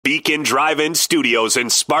Beacon Drive-In Studios in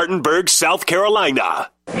Spartanburg, South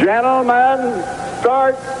Carolina. Gentlemen,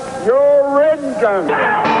 start your engines.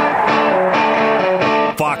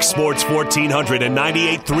 Fox Sports 1400 and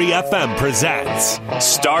 98.3 FM presents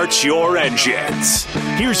Start Your Engines.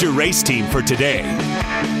 Here's your race team for today.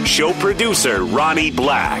 Show producer Ronnie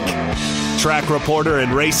Black. Track reporter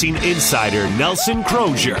and racing insider Nelson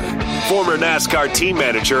Crozier. Former NASCAR team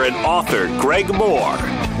manager and author Greg Moore.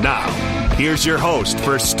 Now, here's your host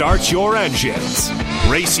for Start Your Engines,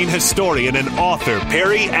 racing historian and author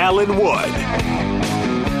Perry Allen Wood.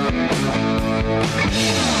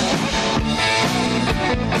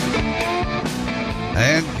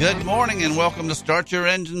 And good morning and welcome to Start Your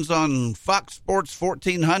Engines on Fox Sports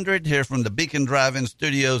 1400 here from the Beacon Drive-In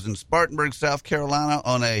Studios in Spartanburg, South Carolina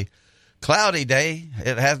on a cloudy day.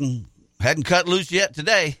 It hadn't cut loose yet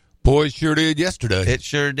today. Boy, it sure did yesterday. It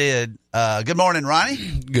sure did. Good morning,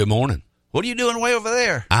 Ronnie. Good morning. What are you doing way over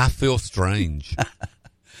there? I feel strange.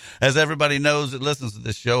 As everybody knows that listens to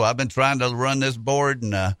this show, I've been trying to run this board,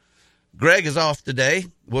 and Greg is off today.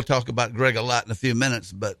 We'll talk about Greg a lot in a few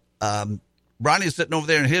minutes, but Ronnie's sitting over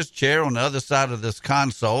there in his chair on the other side of this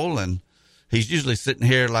console, and he's usually sitting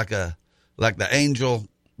here like the angel,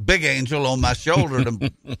 big angel on my shoulder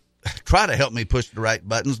to try to help me push the right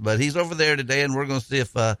buttons, but he's over there today, and we're going to see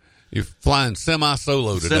if you're flying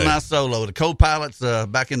semi-solo today. Semi-solo. The co-pilot's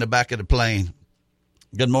back in the back of the plane.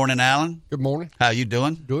 Good morning, Alan. Good morning. How you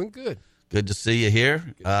doing? Doing good. Good to see you here.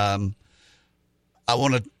 I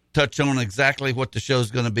want to touch on exactly what the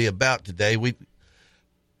show's going to be about today. We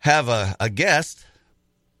have a guest,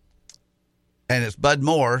 and it's Bud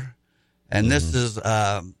Moore, and this is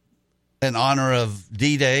in honor of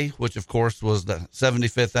D-Day, which, of course, was the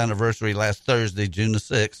 75th anniversary last Thursday, June the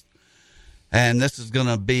 6th. And this is going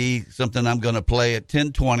to be something I'm going to play at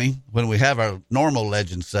 10:20 when we have our normal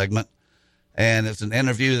Legends segment. And it's an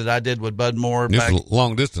interview that I did with Bud Moore. This is a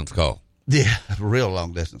long-distance call. Yeah, real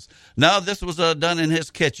long distance. No, this was done in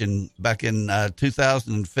his kitchen back in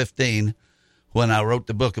 2015 when I wrote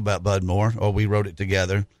the book about Bud Moore, or we wrote it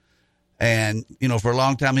together. And, you know, for a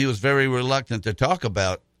long time he was very reluctant to talk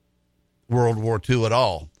about World War II at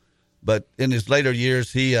all. But in his later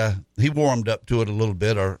years, he warmed up to it a little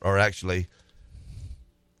bit, or actually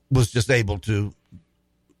was just able to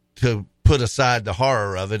put aside the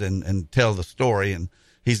horror of it and tell the story. And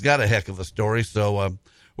he's got a heck of a story. So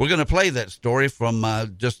we're going to play that story from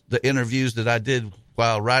just the interviews that I did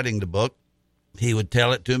while writing the book. He would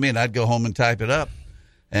tell it to me, and I'd go home and type it up.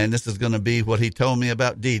 And this is going to be what he told me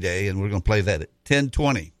about D-Day, and we're going to play that at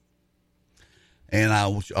 10:20. And I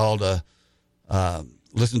want you all to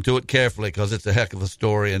listen to it carefully because it's a heck of a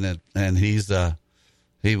story, and he's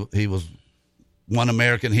he was one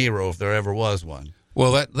American hero if there ever was one.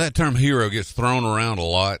 Well, that term hero gets thrown around a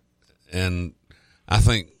lot, and I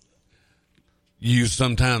think used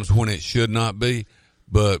sometimes when it should not be.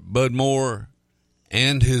 But Bud Moore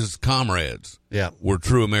and his comrades were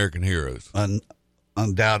true American heroes.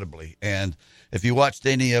 Undoubtedly. And if you watched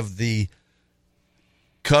any of the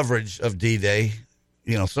coverage of D-Day,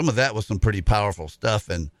 you know, some of that was some pretty powerful stuff.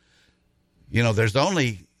 And, you know,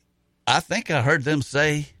 I think I heard them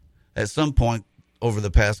say at some point over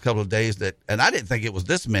the past couple of days that, and I didn't think it was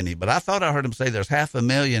this many, but I thought I heard them say there's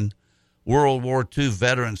 500,000 World War II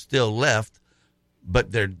veterans still left,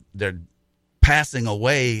 but they're passing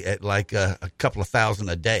away at like a couple of thousand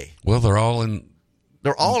a day. Well, they're all in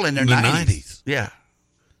their 90s. Yeah.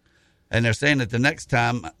 And they're saying that the next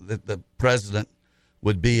time that the president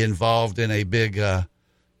would be involved in a big,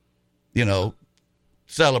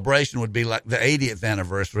 celebration would be like the 80th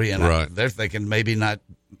anniversary. And right. They're thinking maybe not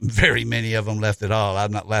very many of them left at all.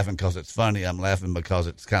 I'm not laughing because it's funny. I'm laughing because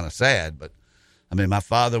it's kind of sad. But, I mean, my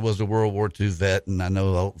father was a World War II vet, and I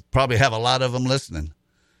know they'll probably have a lot of them listening.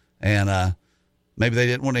 And maybe they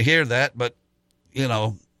didn't want to hear that, but, you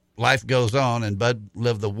know, life goes on, and Bud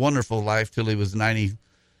lived a wonderful life till he was 90.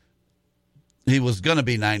 He was going to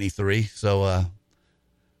be 93. So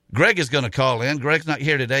Greg is going to call in. Greg's not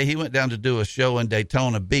here today. He went down to do a show in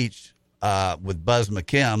Daytona Beach with Buzz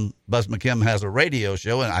McKim. Buzz McKim has a radio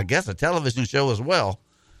show and I guess a television show as well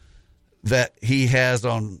that he has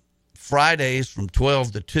on Fridays from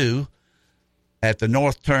 12 to 2 at the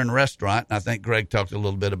North Turn Restaurant. I think Greg talked a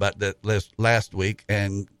little bit about that last week,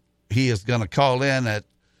 and he is going to call in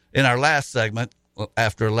in our last segment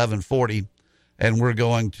after 11:40, and we're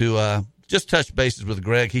going to just touch bases with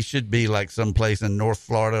Greg. He should be like someplace in North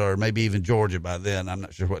Florida or maybe even Georgia by then. I'm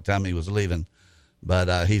not sure what time he was leaving,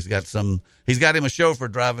 but he's got him a chauffeur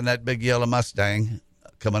driving that big yellow Mustang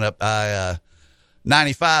coming up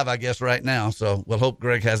I-95, I guess, right now. So we'll hope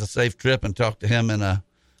Greg has a safe trip and talk to him in about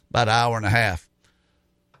an hour and a half.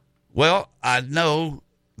 Well, I know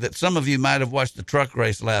that some of you might have watched the truck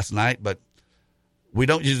race last night, but we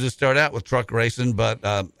don't usually start out with truck racing. But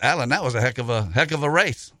Alan, that was a heck of a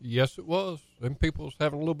race. Yes, it was. Them people was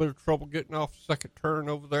having a little bit of trouble getting off the second turn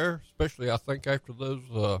over there, especially I think after those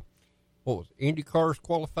Indy cars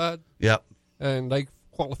qualified. Yep. And they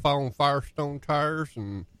qualify on Firestone tires,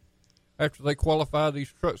 and after they qualify,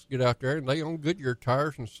 these trucks get out there and they own Goodyear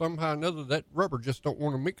tires, and somehow or another that rubber just don't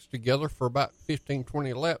want to mix together for about 15,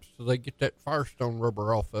 20 laps so they get that Firestone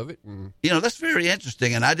rubber off of it. And that's very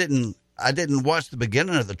interesting, and I didn't watch the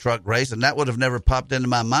beginning of the truck race, and that would have never popped into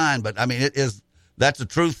my mind. But I mean, that's a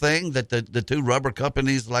true thing that the two rubber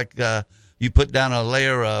companies, like you put down a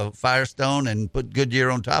layer of Firestone and put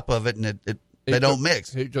Goodyear on top of it, and they don't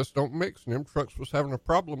mix. It just don't mix, and them trucks was having a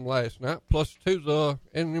problem last night. Plus, too,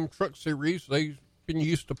 in them truck series, they've been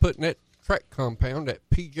used to putting that track compound, that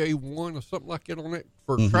PJ1 or something like that on it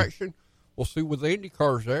for traction. Well, see, with the Indy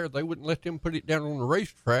cars there, they wouldn't let them put it down on the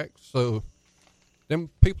racetrack, so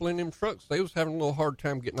them people in them trucks, they was having a little hard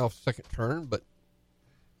time getting off the second turn, but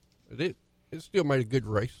it still made a good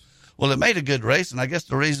race. Well, it made a good race, and I guess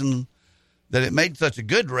the reason that it made such a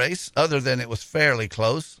good race, other than it was fairly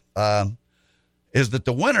close, is that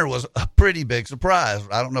the winner was a pretty big surprise.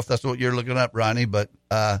 I don't know if that's what you're looking up, Ronnie, but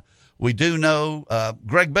we do know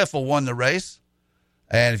Greg Biffle won the race.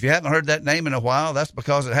 And if you haven't heard that name in a while, that's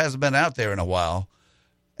because it hasn't been out there in a while.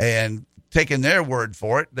 And taking their word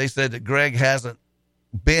for it, they said that Greg hasn't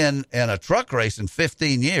been in a truck race in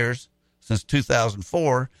 15 years, since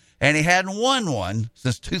 2004, and he hadn't won one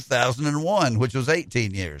since 2001, which was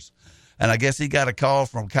 18 years. And I guess he got a call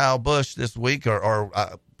from Kyle Busch this week, or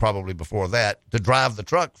probably before that, to drive the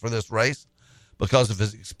truck for this race because of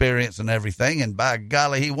his experience and everything. And by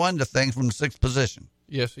golly, he won the thing from the 6th position.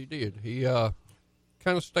 Yes, he did. He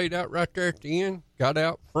kind of stayed out right there at the end, got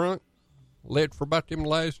out front, led for about them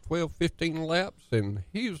last 12, 15 laps, and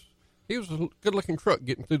he was a good-looking truck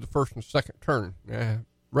getting through the first and second turn.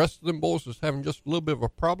 Rest of them boys was having just a little bit of a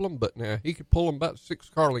problem, but he could pull them about 6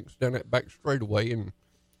 car lengths down that back straightaway and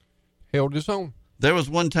held his own. There was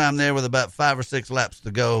one time there with about 5 or 6 laps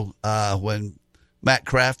to go when Matt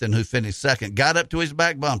Crafton, who finished second, got up to his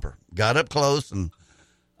back bumper, got up close, and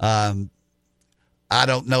I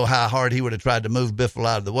don't know how hard he would have tried to move Biffle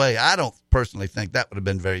out of the way. I don't personally think that would have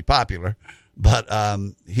been very popular, but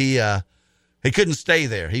he couldn't stay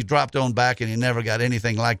there. He dropped on back, and he never got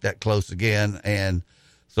anything like that close again. And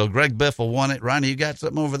so Greg Biffle won it. Ronnie, you got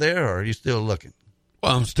something over there, or are you still looking?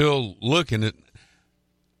 Well, I'm still looking at.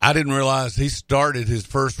 I didn't realize he started his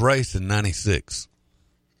first race in '96.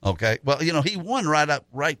 Okay. Well, he won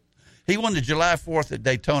he won the July 4th at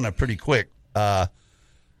Daytona pretty quick as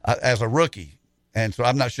a rookie. And so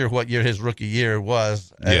I'm not sure what year his rookie year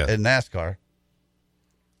was in NASCAR.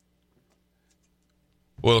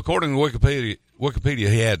 Well, according to Wikipedia,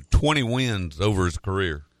 he had 20 wins over his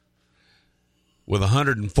career with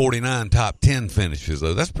 149 top 10 finishes,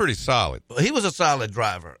 though. That's pretty solid. He was a solid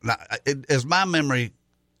driver. Now, as my memory,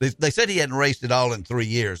 they said he hadn't raced it all in 3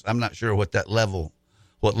 years. I'm not sure what level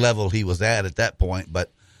he was at that point,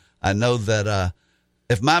 but I know that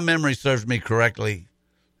if my memory serves me correctly,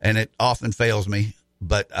 and it often fails me,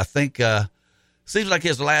 but I think seems like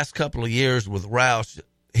his last couple of years with Roush,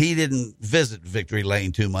 he didn't visit Victory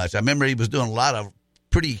Lane too much. I remember he was doing a lot of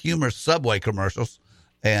pretty humorous Subway commercials,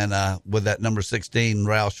 and with that number 16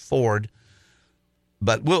 Roush Ford.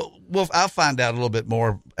 But I'll find out a little bit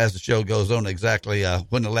more as the show goes on exactly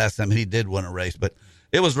when the last time he did win a race. But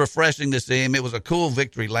it was refreshing to see him. It was a cool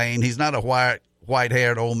Victory Lane. He's not a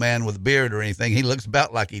white-haired old man with a beard or anything. He looks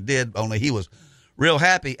about like he did, only he was real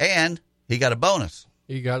happy, and he got a bonus.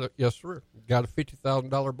 Yes, sir. Got a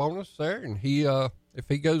 $50,000 bonus there, and he if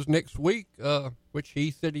he goes next week, which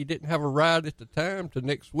he said he didn't have a ride at the time, to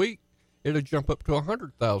next week, it'll jump up to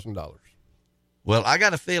 $100,000. Well, I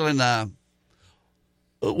got a feeling.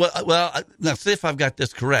 Well, now see if I've got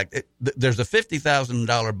this correct. There's a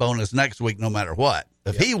 $50,000 bonus next week, no matter what.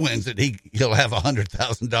 If he wins it, he'll have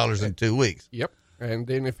 $100,000 in 2 weeks. Yep. And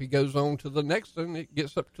then if he goes on to the next one, it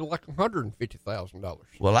gets up to like $150,000.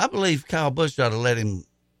 Well, I believe Kyle Busch ought to let him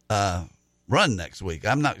run next week.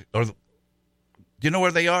 I'm not. Or do you know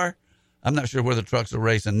where they are? I'm not sure where the trucks are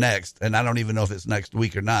racing next, and I don't even know if it's next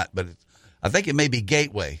week or not. But I think it may be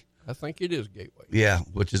Gateway. I think it is Gateway. Yeah,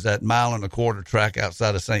 which is that 1.25 mile track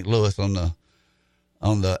outside of St. Louis on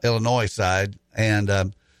the Illinois side,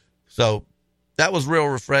 and so that was real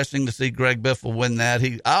refreshing to see Greg Biffle win that.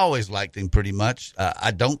 I always liked him pretty much.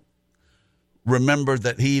 I don't remember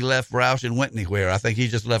that he left Roush and went anywhere. I think he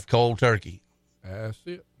just left cold turkey. That's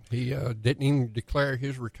it. He didn't even declare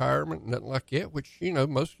his retirement, nothing like that, which,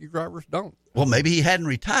 most of you drivers don't. Well, maybe he hadn't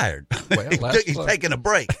retired. Well, He's taking a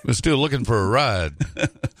break. We're still looking for a ride.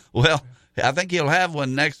 Well, I think he'll have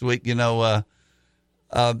one next week. Greg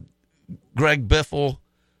Biffle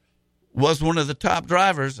was one of the top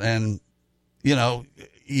drivers, and,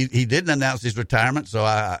 he didn't announce his retirement. So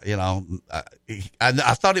I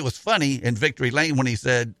thought it was funny in Victory Lane when he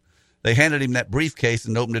said they handed him that briefcase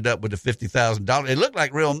and opened it up with the $50,000. It looked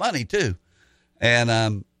like real money too. And,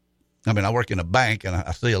 I work in a bank and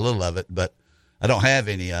I see a little of it, but I don't have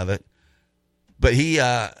any of it. But he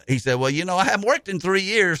said, well, I haven't worked in 3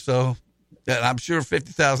 years, so I'm sure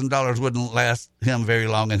 $50,000 wouldn't last him very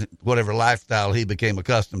long in whatever lifestyle he became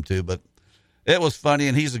accustomed to. But it was funny,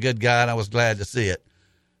 and he's a good guy, and I was glad to see it.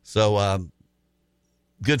 So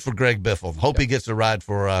good for Greg Biffle. Hope he gets a ride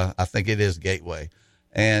for, I think it is Gateway.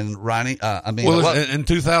 And Ronnie, in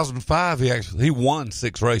 2005, he won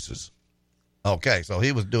 6 races. Okay, so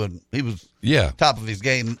he was Yeah. top of his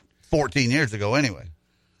game 14 years ago anyway.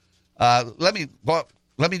 Let me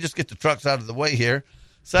just get the trucks out of the way here.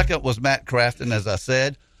 Second was Matt Crafton, as I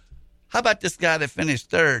said. How about this guy that finished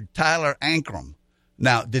third, Tyler Ankrum?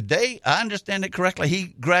 Now, I understand it correctly,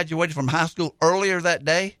 he graduated from high school earlier that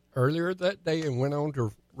day? Earlier that day and went on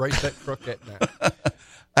to race that truck that night.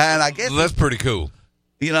 And I guess That's pretty cool.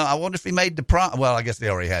 I wonder if he made the prom. Well, I guess they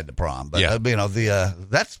already had the prom, but Yeah.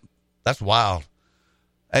 that's wild.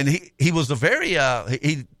 And he was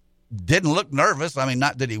he didn't look nervous. I mean,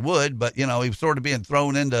 not that he would, but he was sort of being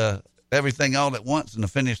thrown into everything all at once, and to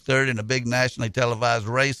finish third in a big nationally televised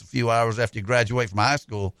race a few hours after you graduate from high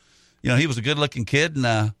school. He was a good looking kid,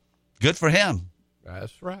 and good for him.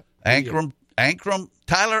 That's right. Tyler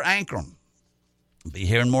Ankrum. Be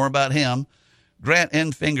hearing more about him. Grant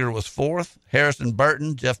Enfinger was fourth. Harrison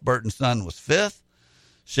Burton, Jeff Burton's son, was fifth.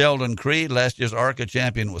 Sheldon Creed, last year's ARCA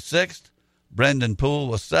champion, was sixth. Brendan Poole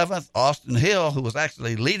was seventh. Austin Hill, who was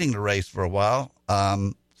actually leading the race for a while,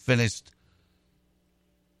 finished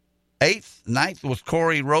eighth. Ninth was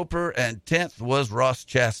Corey Roper, and 10th was Ross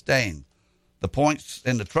Chastain. The points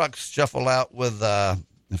in the trucks shuffle out with,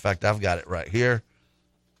 in fact, I've got it right here,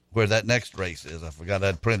 where that next race is. I forgot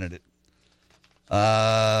I'd printed it.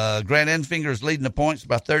 Grant Enfinger is leading the points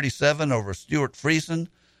by 37 over Stuart Friesen.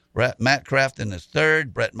 Matt Crafton is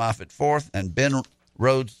third, Brett Moffitt fourth, and Ben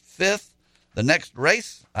Rhodes fifth. The next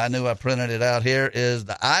race, I knew I printed it out here, is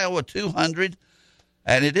the Iowa 200,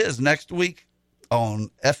 and it is next week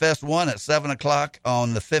on FS1 at 7 o'clock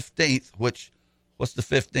on the 15th, what's the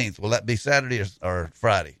 15th? Will that be Saturday or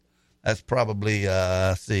Friday? That's probably,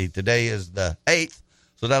 today is the 8th,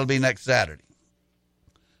 so that'll be next Saturday.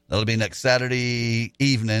 That'll be next Saturday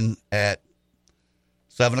evening at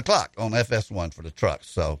 7 o'clock on FS1 for the trucks.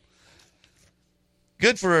 So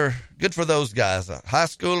good for those guys. A high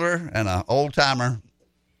schooler and an old timer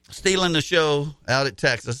stealing the show out at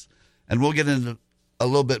Texas. And we'll get into a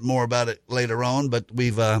little bit more about it later on. But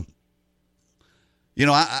we've, I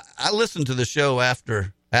listened to the show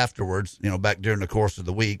afterwards, back during the course of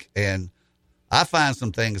the week. And I find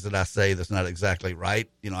some things that I say that's not exactly right.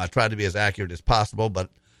 I try to be as accurate as possible,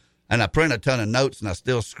 and I print a ton of notes and I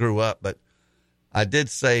still screw up. But I did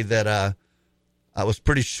say that I was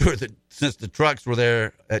pretty sure that since the trucks were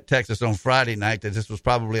there at Texas on Friday night, that this was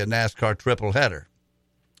probably a NASCAR triple header.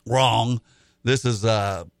 Wrong. This is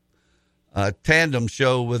a tandem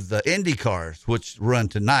show with the Indy cars, which run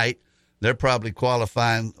tonight. They're probably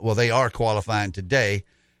qualifying. Well, they are qualifying today.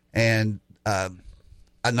 And I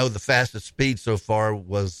know the fastest speed so far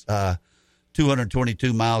was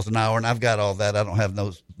 222 miles an hour, and I've got all that. I don't have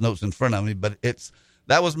those notes in front of me, but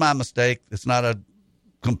that was my mistake. It's not a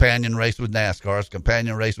companion race with NASCAR. It's a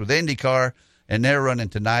companion race with IndyCar, and they're running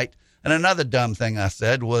tonight. And another dumb thing I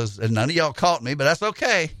said was, and none of y'all caught me, but that's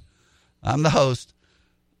okay. I'm the host.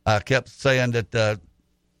 I kept saying that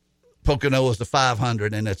Pocono is a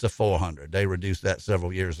 500 and it's a 400. They reduced that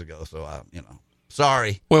several years ago, so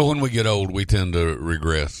sorry. Well, when we get old, we tend to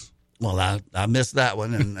regress. Well, I missed that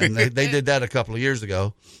one, and they did that a couple of years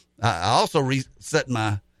ago. I also reset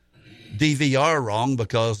my DVR wrong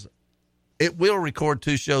because it will record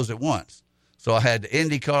 2 shows at once. So I had the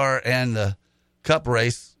IndyCar and the Cup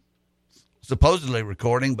race supposedly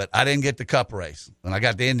recording, but I didn't get the Cup race, and I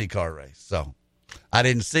got the IndyCar race. So I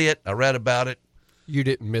didn't see it. I read about it. You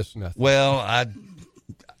didn't miss nothing. Well,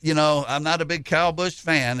 I'm not a big Kyle Busch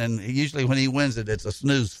fan, and usually when he wins it, it's a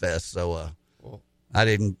snooze fest. So I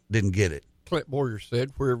didn't get it. Clint Boyer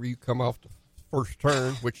said, wherever you come off the first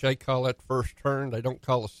turn, which they call that the first turn, they don't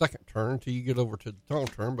call a second turn until you get over to the tunnel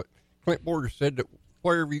turn. But Clint Boyer said that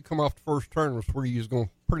wherever you come off the first turn was where you was going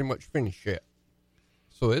to pretty much finish at.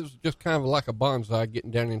 So it was just kind of like a bonsai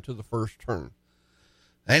getting down into the first turn.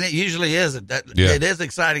 And it usually is. It is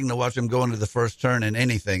exciting to watch them go into the first turn in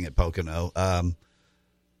anything at Pocono.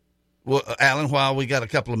 Well, Alan, while we got a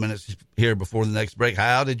couple of minutes here before the next break,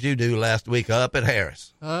 how did you do last week up at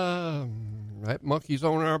Harris? That monkey's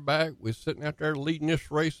on our back. We're sitting out there leading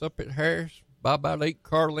this race up at Harris by about 8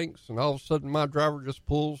 car lengths, and all of a sudden my driver just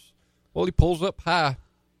pulls up high,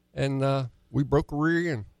 and we broke a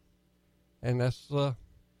rear end. And that's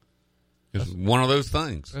one of those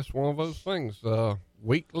things. That's one of those things.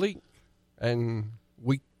 Weak link, and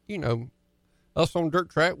us on dirt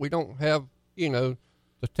track, we don't have,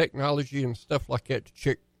 the technology and stuff like that to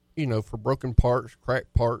check, for broken parts,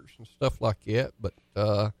 cracked parts, and stuff like that. But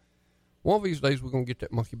one of these days, we're going to get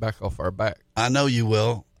that monkey back off our back. I know you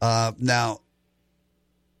will. Now,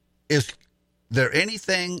 is there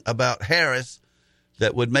anything about Harris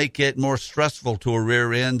that would make it more stressful to a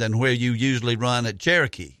rear end than where you usually run at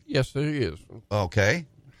Cherokee? Yes, it is. Okay.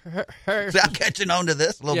 Harris. I'm catching on to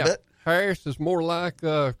this a little bit. Harris is more like,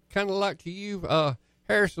 kind of like to you,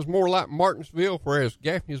 Harris is more like Martinsville, whereas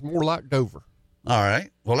Gaffney is more like Dover. All right.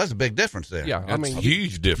 Well, that's a big difference there. Yeah, that's a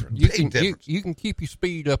huge difference. You can keep your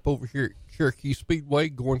speed up over here at Cherokee Speedway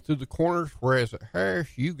going through the corners, whereas at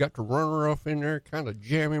Harris, you got to run her off in there, kind of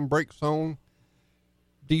jamming brakes on,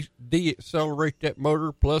 de-accelerate that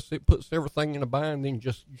motor, plus it puts everything in a bind, then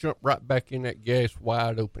just jump right back in that gas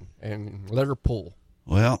wide open and let her pull.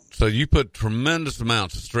 Well, so you put tremendous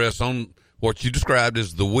amounts of stress on what you described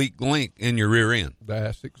as the weak link in your rear end.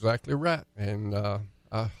 That's exactly right. And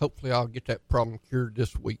hopefully I'll get that problem cured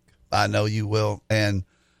this week. I know you will. And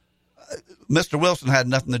Mr. Wilson had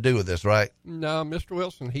nothing to do with this, right? No, Mr.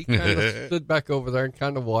 Wilson, he kind of stood back over there and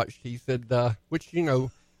kind of watched. He said, which,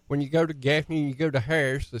 when you go to Gaffney and you go to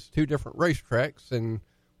Harris, there's 2 different racetracks, and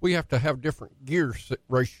we have to have different gear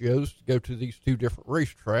ratios to go to these 2 different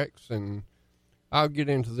racetracks. And I'll get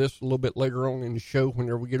into this a little bit later on in the show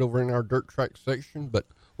whenever we get over in our dirt track section. But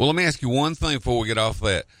well, let me ask you one thing before we get off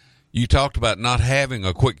that. You talked about not having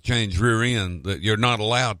a quick change rear end, that you're not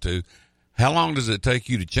allowed to. How long does it take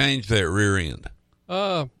you to change that rear end?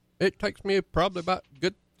 It takes me probably about a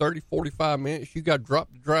good 30, 45 minutes. You got to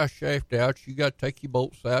drop the drive shaft out. You got to take your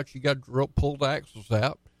bolts out. You got to pull the axles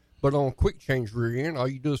out. But on a quick change rear end, all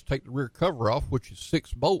you do is take the rear cover off, which is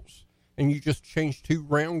 6 bolts, and you just change 2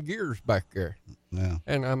 round gears back there. Yeah.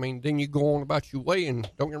 And, then you go on about your way, and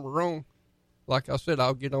don't get me wrong, like I said,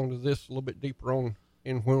 I'll get onto this a little bit deeper on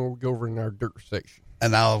when we go over in our dirt section.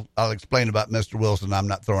 And I'll explain about Mr. Wilson. I'm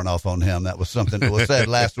not throwing off on him. That was something that was said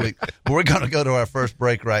last week. But we're going to go to our first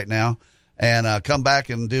break right now and come back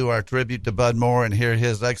and do our tribute to Bud Moore and hear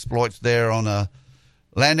his exploits there on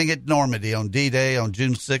landing at Normandy on D-Day on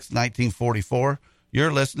June 6, 1944.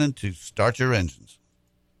 You're listening to Start Your Engines.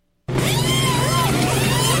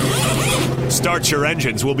 Start Your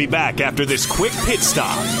Engines will be back after this quick pit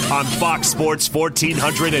stop on Fox Sports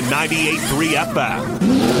 1498.3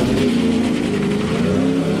 FM.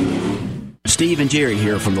 Steve and Jerry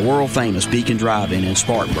here from the world-famous Beacon Drive-In in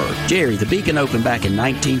Spartanburg. Jerry, the Beacon opened back in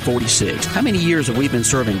 1946. How many years have we been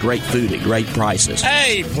serving great food at great prices?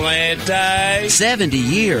 Hey, Plante! 70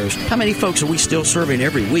 years. How many folks are we still serving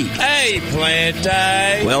every week? Hey,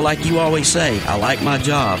 Plante! Well, like you always say, I like my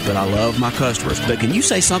job, but I love my customers. But can you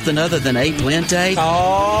say something other than A Plante?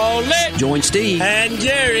 Call it! Join Steve and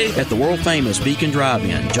Jerry at the world-famous Beacon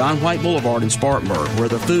Drive-In, John White Boulevard in Spartanburg, where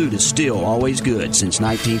the food is still always good since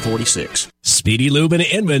 1946. Speedy Lube in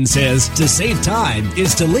Inman says to save time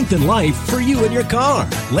is to lengthen life for you and your car.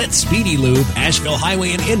 Let Speedy Lube, Asheville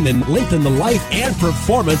Highway in Inman, lengthen the life and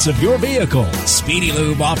performance of your vehicle. Speedy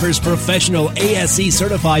Lube offers professional ASE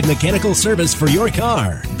certified mechanical service for your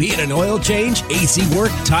car. Be it an oil change, AC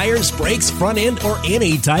work, tires, brakes, front end, or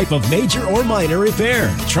any type of major or minor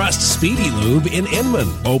repair. Trust Speedy Lube in Inman.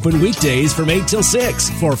 Open weekdays from 8 till 6.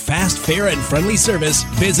 For fast, fair, and friendly service,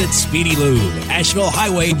 visit Speedy Lube, Asheville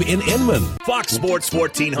Highway in Inman. Fox Sports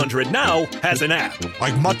 1400 now has an app.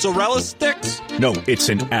 Like mozzarella sticks? No, it's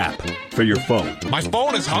an app for your phone. My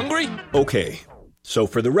phone is hungry? Okay, so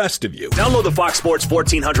for the rest of you, download the Fox Sports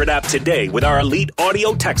 1400 app today with our elite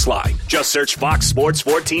audio text line. Just search Fox Sports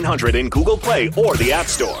 1400 in Google Play or the App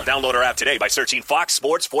Store. Download our app today by searching Fox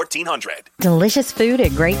Sports 1400. Delicious food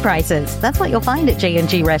at great prices. That's what you'll find at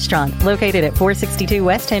J&G Restaurant, located at 462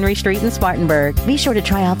 West Henry Street in Spartanburg. Be sure to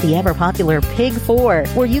try out the ever-popular Pig 4,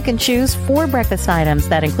 where you can choose 4 breakfast items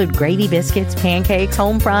that include gravy biscuits, pancakes,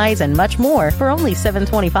 home fries, and much more for only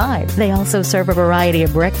 $7.25. They also serve a variety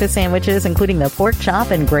of breakfast sandwiches, including the pork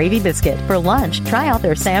chop, and gravy biscuit. For lunch, try out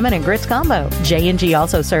their salmon and grits combo. J&G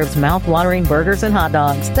also serves mouth-watering burgers and hot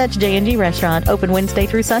dogs. That's J&G Restaurant, open Wednesday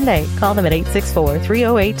through Sunday. Call them at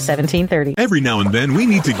 864-308-1730. Every now and then, we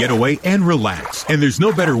need to get away and relax. And there's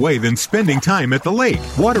no better way than spending time at the lake.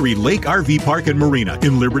 Watery Lake RV Park and Marina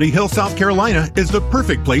in Liberty Hill, South Carolina is the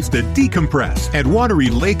perfect place to decompress. At Watery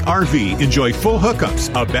Lake RV, enjoy full hookups,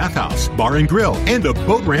 a bathhouse, bar and grill, and a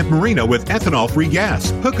boat ramp marina with ethanol-free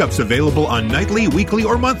gas. Hookups available on nightly, weekly,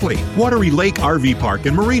 or monthly. Watery Lake RV Park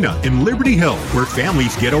and Marina in Liberty Hill, where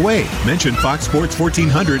families get away. Mention Fox Sports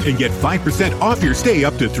 1400 and get 5% off your stay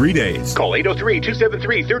up to 3 days. Call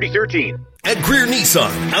 803-273-3013. At Greer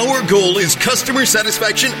Nissan, our goal is customer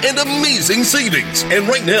satisfaction and amazing savings. And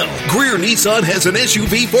right now, Greer Nissan has an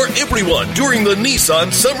SUV for everyone during the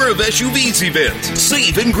Nissan Summer of SUVs event.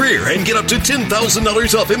 Save in Greer and get up to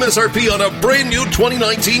 $10,000 off MSRP on a brand new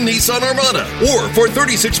 2019 Nissan Armada. Or for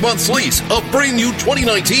 36 months lease, a brand new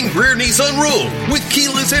 2019 Greer Nissan Rogue with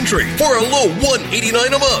keyless entry for a low $189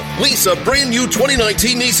 a month. Lease a brand new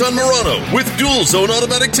 2019 Nissan Murano with dual zone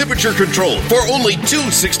automatic temperature control for only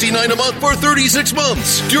 $269 a month for 36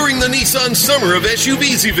 months during the Nissan Summer of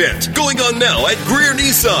SUVs event going on now at Greer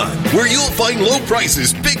Nissan, where you'll find low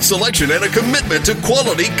prices, big selection, and a commitment to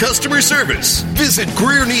quality customer service. Visit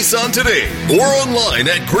Greer Nissan today or online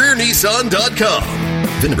at GreerNissan.com.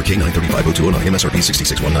 VIN number K9350209, MSRP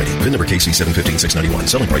 $66,190. VIN number KC715691.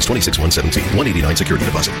 Selling price $26,117. $189 security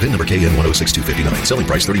deposit. VIN number KN106259. Selling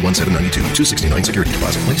price $31,792. $269 security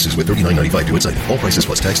deposit. Leases with $39.95 due at signing. All prices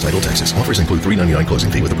plus tax, title, taxes. Offers include $399 closing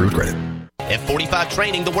fee with approved credit. F45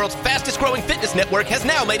 Training, the world's fastest growing fitness network, has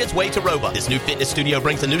now made its way to Roebuck. This new fitness studio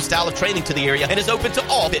brings a new style of training to the area and is open to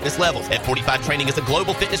all fitness levels. F45 Training is a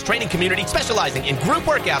global fitness training community specializing in group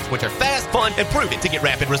workouts which are fast, fun, and proven to get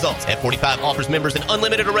rapid results. F45 offers members an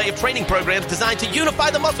unlimited array of training programs designed to unify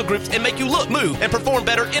the muscle groups and make you look, move, and perform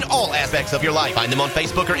better in all aspects of your life. Find them on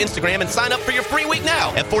Facebook or Instagram and sign up for your free week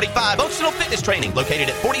now. F45 Functional Fitness Training, located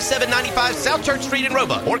at 4795 South Church Street in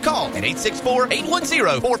Roebuck, or call at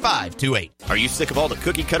 864-810-4528. Are you sick of all the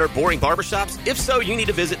cookie-cutter, boring barbershops? If so, you need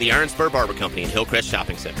to visit the Iron Spur Barber Company in Hillcrest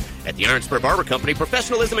Shopping Center. At the Iron Spur Barber Company,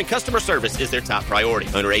 professionalism and customer service is their top priority.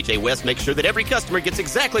 Owner A.J. West makes sure that every customer gets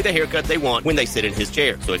exactly the haircut they want when they sit in his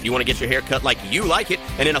chair. So if you want to get your hair cut like you like it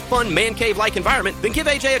and in a fun man cave-like environment, then give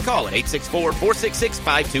A.J. a call at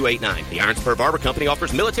 864-466-5289. The Iron Spur Barber Company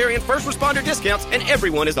offers military and first responder discounts, and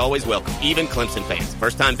everyone is always welcome, even Clemson fans.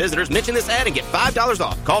 First-time visitors mention this ad and get $5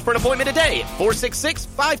 off. Call for an appointment today at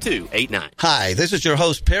 466-5289. Hi, this is your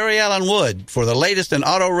host, Perry Allen Wood. For the latest in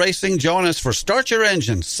auto racing, join us for Start Your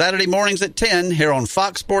Engines, Saturday mornings at 10 here on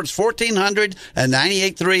Fox Sports 1400 and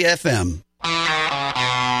 98.3 FM.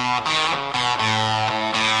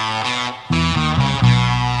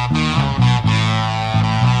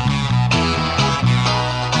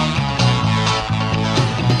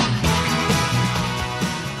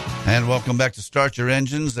 And welcome back to Start Your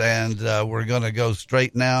Engines, and we're going to go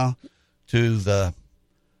straight now to the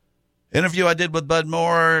interview I did with Bud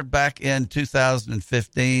Moore back in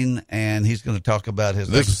 2015, and he's going to talk about his...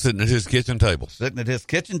 This is sitting at his kitchen table. Sitting at his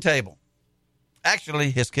kitchen table.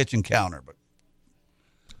 Actually, his kitchen counter, but...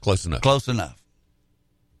 Close enough. Close enough.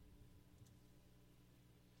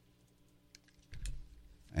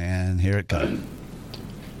 And here it comes.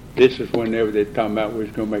 This is whenever they're talking about we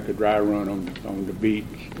was going to make a dry run on the beach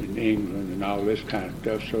in England and all this kind of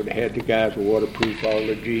stuff. So they had the guys waterproof all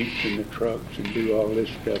the Jeeps and the trucks and do all this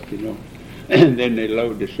stuff, you know. And then they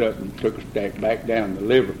loaded us up and took us back down to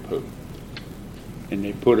Liverpool. And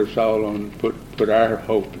they put us all on, put our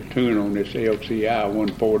whole platoon on this LCI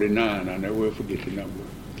 149. I never will forget the number.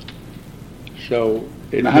 So...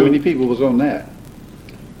 Now, how many people was on that?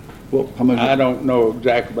 Well, how many? I don't know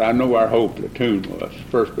exactly, but I know our whole platoon was,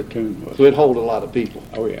 first platoon was. So it hold a lot of people.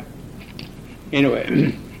 Oh, yeah.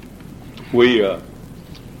 Anyway, we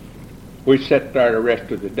sat there the rest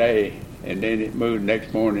of the day, and then it moved,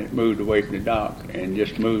 next morning it moved away from the dock and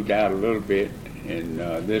just moved out a little bit, and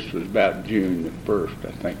this was about June the 1st,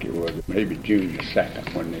 I think it was, maybe June the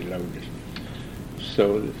 2nd when they loaded us.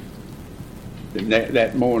 So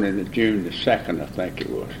that morning of June the 2nd, I think it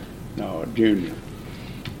was, no, June the...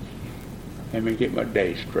 Let me get my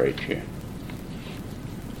day straight here.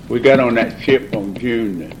 We got on that ship on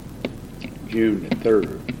June the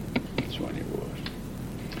 3rd. That's when it was.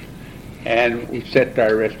 And we sat there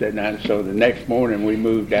the rest of that night. So the next morning we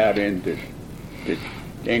moved out into the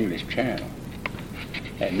English Channel.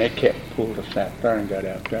 And they kept pulling us out there and got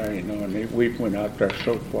out there, you know. And we went out there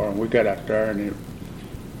so far, and we got out there, and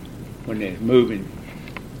when they was moving,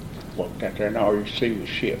 walked out there, and all you see was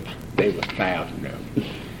ships. There was thousands of them.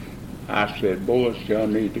 I said, boys, y'all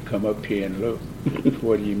need to come up here and look.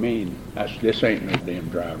 What do you mean? I said, this ain't no damn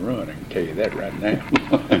dry run, I can tell you that right now.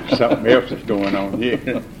 Something else is going on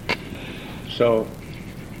here. So,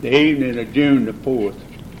 the evening of June the 4th,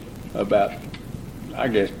 about, I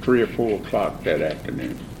guess, 3 or 4 o'clock that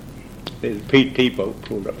afternoon, there's a PT boat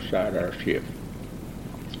pulled up beside our ship.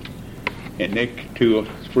 And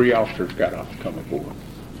 3 officers got off to come aboard.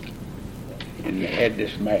 And they had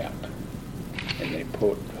this map. And they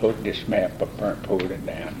hooked this map up there and pulled it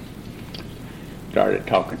down. Started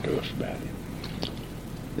talking to us about it.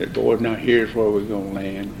 Said, boys, now here's where we're going to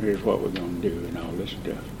land, here's what we're going to do, and all this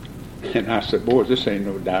stuff. And I said, boys, this ain't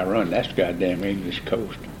no dry run. That's goddamn English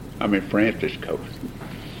coast. I mean, Francis coast.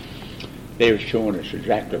 They were showing us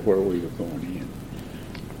exactly where we were going in.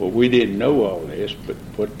 Well, we didn't know all this, but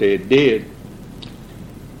what they did,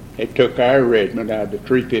 they took our regiment out of the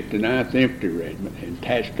 359th Infantry Regiment and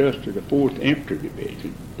attached us to the 4th Infantry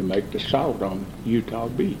Division to make the assault on Utah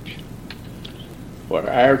Beach. Well,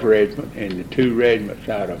 our regiment and the 2 regiments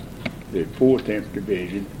out of the 4th Infantry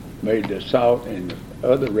Division made the assault, and the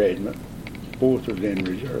other regiment, 4th, was in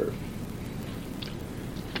reserve.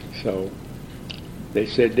 So they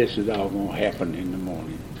said this is all going to happen in the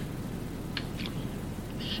morning.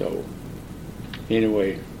 So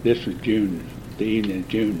anyway, this was the evening of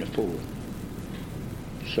June the 4th.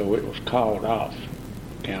 So it was called off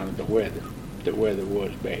account of the weather. The weather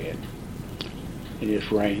was bad. And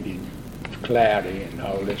it's raining, it's cloudy, and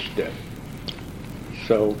all this stuff.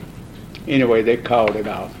 So anyway, they called it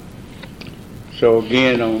off. So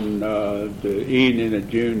again, on the evening of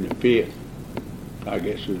June the 5th, I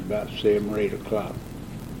guess it was about 7 or 8 o'clock,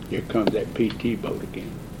 here comes that PT boat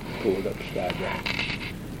again, pulled up beside that.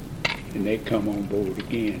 And they come on board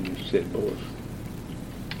again and said, boys,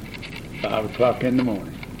 5 o'clock in the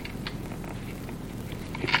morning,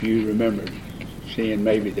 if you remember seeing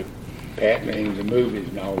maybe the patlings, the movies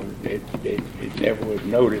and all, it never was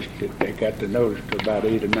noticed that they got the notice to about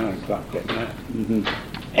 8 or 9 o'clock that night. Mm-hmm.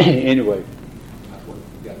 Anyway,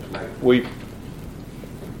 we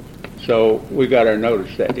got our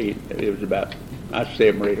notice that evening. It was about, I'd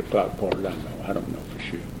say 7 or 8 o'clock, part of I don't know for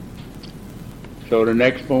sure. So the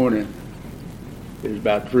next morning, it was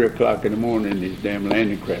about 3 o'clock in the morning, these damn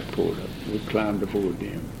landing craft pulled up. We climbed aboard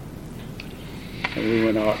them. And we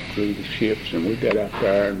went out through the ships, and we got up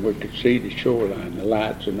there, and we could see the shoreline, the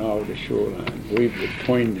lights and all the shoreline. We were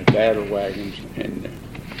between the battle wagons and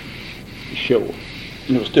the shore.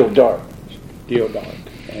 And it was still dark. Still dark.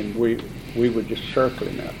 And we were just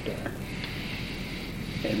circling out there.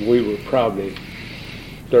 And we were probably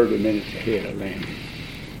 30 minutes ahead of landing.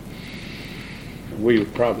 And we were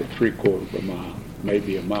probably 3/4 of a mile,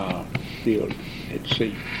 maybe a mile, still at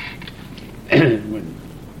sea. When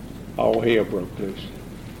all hell broke loose,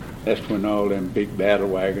 that's when all them big battle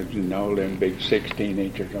wagons and all them big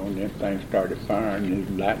 16-inchers on them things started firing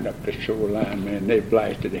and lighting up the shoreline, man. They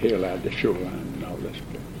blasted the hell out of the shoreline and all this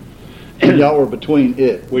stuff. And y'all were between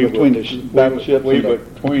the battleships? We were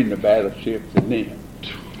between the battleships and them.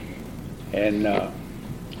 And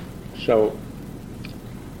so,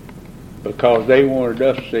 because they wanted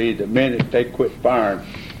us to see the minute they quit firing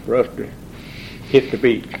for us to hit the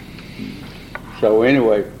beach. So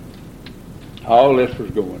anyway, all this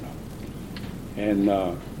was going on. And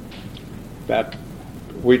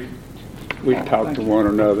we talked to one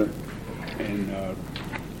another, and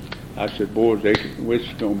I said, boys, this is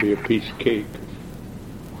going to be a piece of cake.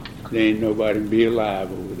 There ain't nobody can be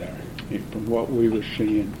alive over there. And from what we were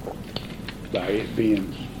seeing, by it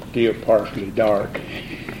being still partially dark,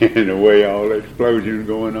 and the way all the explosions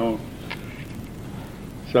going on.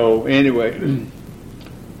 So anyway,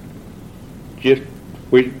 they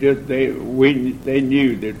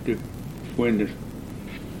knew that when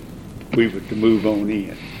we were to move on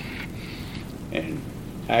in. And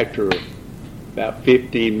after about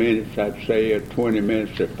 15 minutes, I'd say, or 20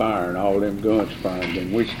 minutes of firing, all them guns firing,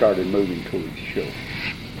 then we started moving towards the shore.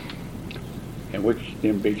 And which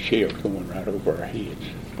them big shells going right over our heads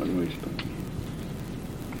when we was going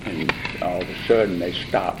in. And all of a sudden they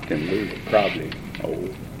stopped, and we were probably,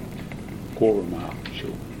 quarter mile from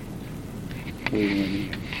shore. We went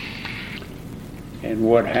in. And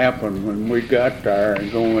what happened when we got there and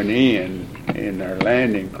going in our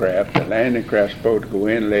landing craft, the landing craft's supposed to go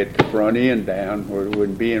in and let the front end down where it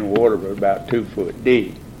wouldn't be in water but about 2 foot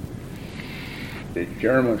deep. The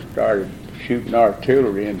Germans started shooting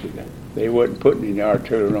artillery into them. They wasn't putting any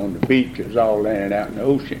artillery on the beach. It was all landing out in the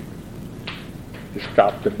ocean to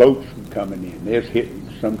stop the boats from coming in. They was hitting,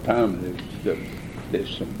 sometimes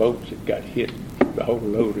there's some boats that got hit the whole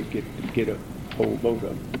load to get a whole boat of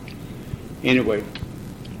them. Anyway,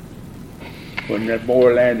 when that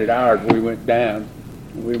boy landed ours, we went down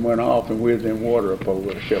We went off and we was in water up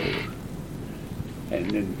over the shoulder.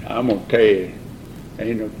 And then I'm going to tell you,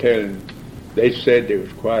 ain't no telling. They said there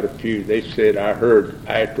was quite a few. They said, I heard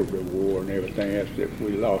after the war and everything else that we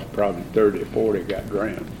lost probably 30 or 40 got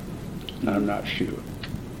drowned. I'm not sure.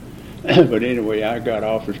 But anyway, I got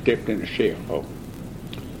off and stepped in a shell hole.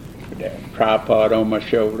 With that tripod on my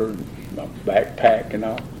shoulder, and my backpack and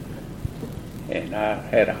all. And I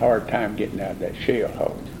had a hard time getting out of that shell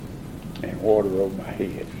hole. And water over my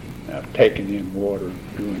head. And I was taking in water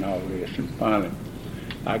and doing all this. And finally,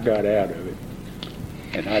 I got out of it.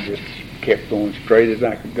 And I just kept going straight as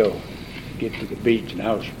I could go. Get to the beach, and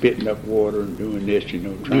I was spitting up water and doing this, trying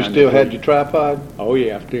You still had your tripod? Oh,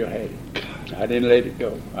 yeah, I still had it. I didn't let it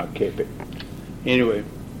go. I kept it. Anyway,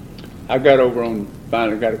 I got over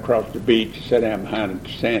finally got across the beach, sat down behind the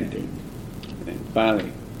sand dune, and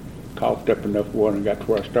finally coughed up enough water and got to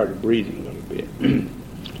where I started breathing a little bit.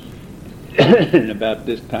 And about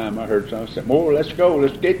this time I heard someone say, "Boy, let's go,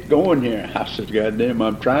 let's get going here." I said, "Goddamn,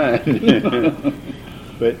 I'm trying."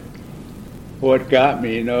 But what got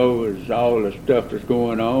me, was all the stuff that's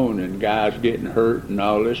going on and guys getting hurt and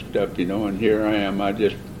all this stuff, and here I am. I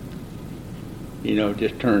just,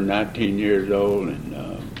 just turned 19 years old and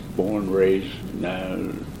born and raised. Now,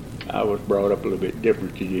 I was brought up a little bit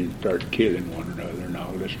different. You didn't start killing one another and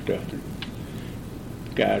all this stuff. And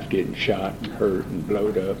guys getting shot and hurt and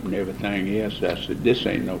blowed up and everything else. I said, this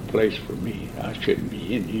ain't no place for me. I shouldn't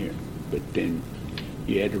be in here. But then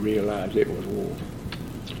you had to realize it was war.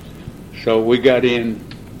 So we got in,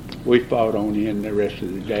 we fought on in the rest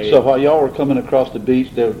of the day. So while y'all were coming across the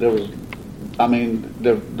beach, there was,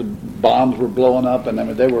 the bombs were blowing up, and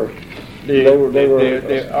they were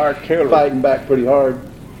artillery fighting back pretty hard.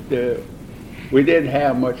 We didn't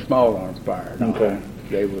have much small arms fire. No. Okay.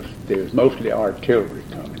 There was mostly artillery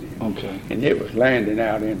coming in. Okay. And it was landing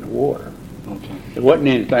out in the water. Okay. There wasn't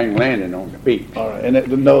anything landing on the beach. All right. And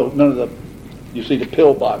none of the, you see the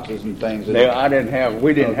pillboxes and things. We didn't have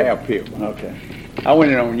pillboxes. Okay. I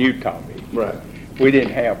went in on Utah Beach. Right. We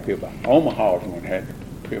didn't have pillboxes. Omaha's one had the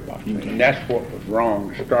pillboxes. Okay. And that's what was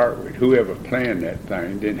wrong to start with. Whoever planned that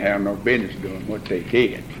thing didn't have no business doing what they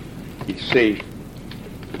did. You see,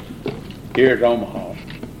 here's Omaha,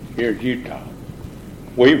 here's Utah.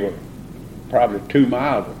 We were probably 2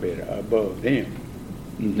 miles a bit above them.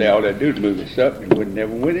 Mm-hmm. All they do is move us up and we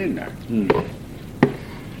never went in there. Mm.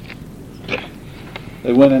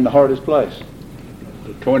 They went in the hardest place.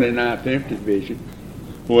 The 29th Infantry Division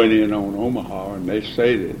went in on Omaha, and they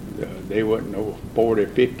say that they wasn't over 40 or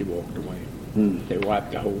 50 walked away. Mm. They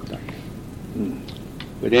wiped the whole thing. Mm.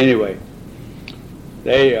 But anyway,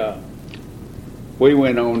 we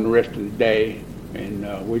went on the rest of the day,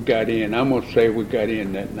 and we got in. I'm going to say we got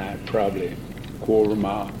in that night probably a quarter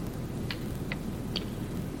mile,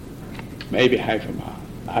 maybe half a mile.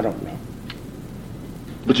 I don't know.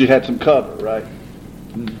 But you had some cover, right?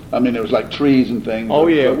 I mean, there was like trees and things. Oh,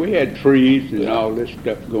 yeah, we had trees and all this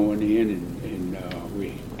stuff going in, and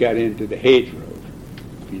we got into the hedgerows.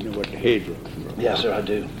 You know what the hedgerows were? Yes, sir, I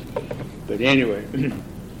do. But anyway,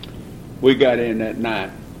 we got in that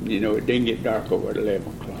night. It didn't get dark over at 11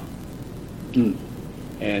 o'clock. Mm.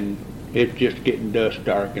 And it's just getting dusk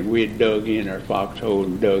dark, and we had dug in our foxhole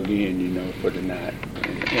and dug in, for the night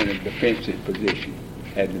in a defensive position.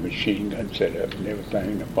 Had the machine gun set up and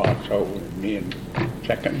everything, the foxhole, and me and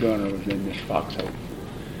second gunner was in this foxhole.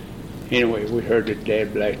 Anyway, we heard the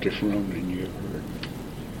dead blasters rumbling you ever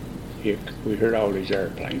heard. We heard all these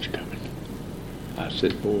airplanes coming. I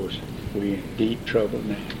said, boys, we in deep trouble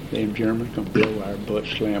now. Them Germans gonna blow our butt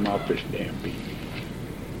slam off this damn beach.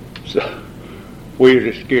 So we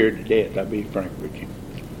were just scared to death, I'll be frank with you.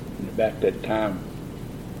 And about that time,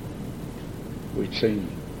 we'd seen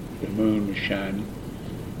the moon was shining.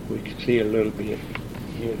 We could see a little bit.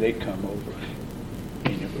 Here they come over us.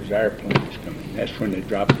 And it was airplanes coming. That's when they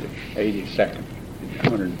dropped the 82nd and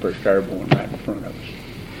 101st Airborne right in front of us.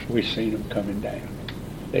 We seen them coming down.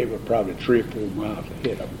 They were probably 3 or 4 miles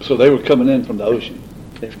ahead of us. So they were coming in from the ocean?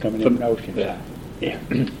 They was coming in from the ocean. Yeah.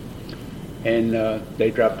 And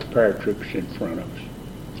they dropped the paratroopers in front of us.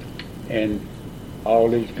 And all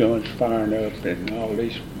these guns firing up and all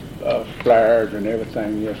these flares and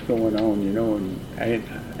everything else going on, and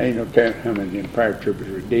ain't no telling how many of them paratroopers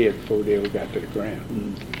were dead before they ever got to the ground.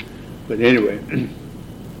 Mm. But anyway,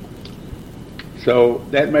 so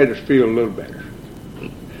that made us feel a little better.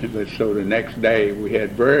 But so the next day, we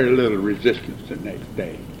had very little resistance the next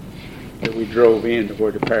day. But we drove into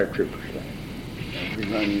where the paratroopers lay. We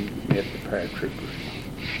run in and met the paratroopers.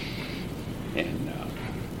 And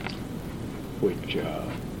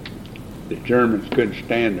the Germans couldn't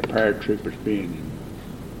stand the paratroopers being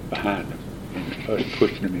behind them. and us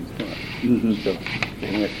pushing them in front. So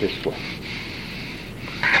they went this way.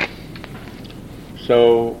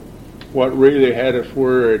 So what really had us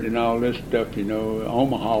worried and all this stuff, you know,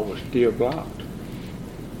 Omaha was still blocked.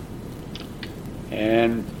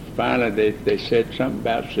 And finally they said something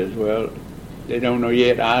about, says, well, they don't know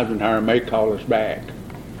yet, Eisenhower may call us back,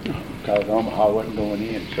 because Omaha wasn't going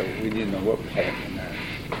in, so we didn't know what was happening there.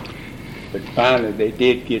 But finally they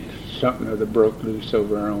did get something of the broke loose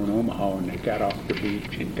over there on Omaha, and they got off the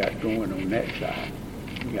beach and got going on that side.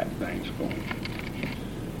 We got things going.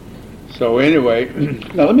 So anyway,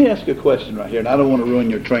 now let me ask you a question right here, and I don't want to ruin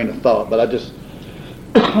your train of thought, but I just,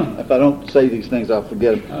 if I don't say these things, I'll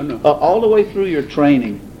forget them. I know. All the way through your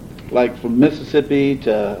training, like from Mississippi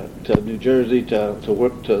to New Jersey to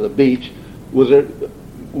the beach,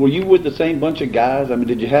 were you with the same bunch of guys? I mean,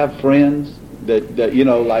 did you have friends that you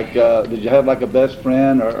know, like did you have like a best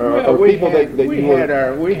friend or people that we had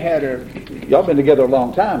our y'all been together a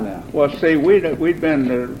long time now? Well, see, we'd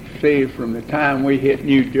been from the time we hit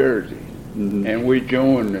New Jersey, and we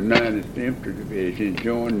joined the 9th Infantry Division,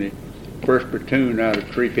 joined the 1st Platoon out of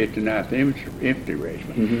 359th Infantry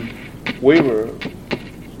Regiment.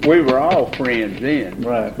 We were all friends then,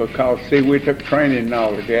 right? Because see, we took training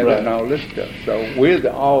all together and all this stuff. So we're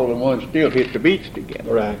all the ones still hit the beach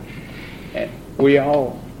together, right? And we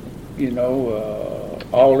all, you know,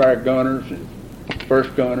 all our gunners and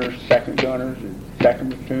 1st gunners, 2nd gunners, and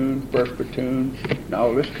 2nd platoon, 1st platoons, and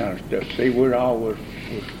all this kind of stuff. See, we're all was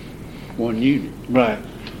one unit, right?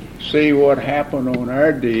 See what happened on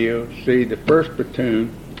our deal. See, the 1st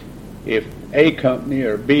platoon, if A company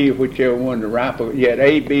or B, whichever one, the rifle, you had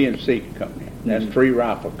A, B, and C company. That's 3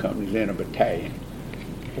 rifle companies in a battalion.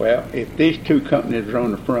 Well, if these 2 companies are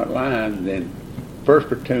on the front lines, then 1st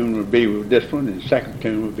platoon would be with this one, and 2nd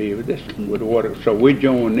platoon would be with this one. With the water, so we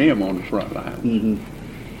joined them on the front line.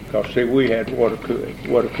 Because see, we had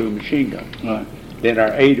water-cooled machine guns. Right. Then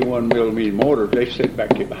our 81 millimeter mortars, they sit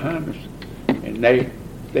back here behind us, and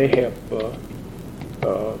they have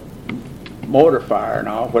mortar fire and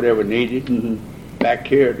all, whatever needed, back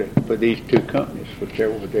here for these 2 companies,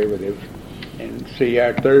 whatever they was. And see,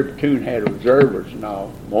 our 3rd platoon had observers and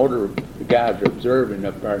all. The guys are observing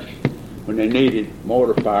up there when they needed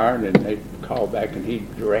mortar fire, and then they called back and he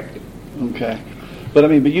directed. Okay. But I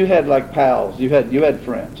mean, but you had like pals, you had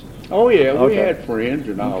friends. Oh yeah, we had friends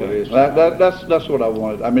and all this. That's what I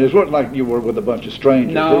wanted. I mean, it wasn't like you were with a bunch of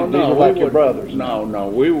strangers. These were like your brothers. No,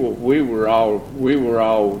 we were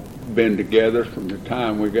all been together from the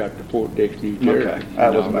time we got to Fort Dix, New Jersey. Okay,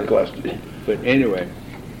 that was my question. But anyway.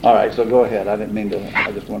 All right, so go ahead. I didn't mean to.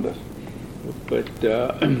 I just wanted to. But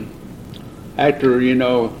after, you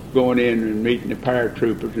know, going in and meeting the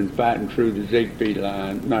paratroopers and fighting through the Ziegfeld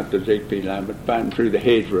line, not the Ziegfeld line, but fighting through the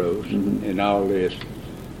hedgerows and all this.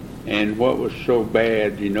 And what was so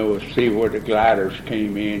bad, you know, is see where the gliders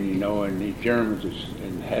came in, you know, and the Germans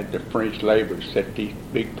and had the French laborers set these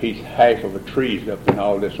big half of a trees up in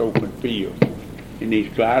all this open field. And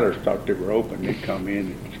these gliders thought they were open. They'd come in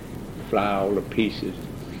and fly all to pieces.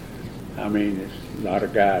 I mean, a lot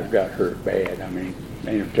of guys got hurt bad. I mean,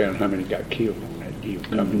 they ain't telling how many got killed on that deal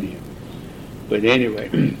coming in. But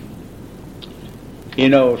anyway, you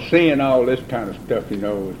know, seeing all this kind of stuff, you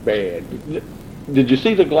know, was bad. Did you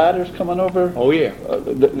see the gliders coming over? Oh yeah,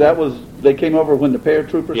 they came over when the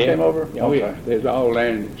paratroopers came over. Oh yeah, they all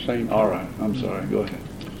landed at the same time. All right, I'm sorry. Go ahead.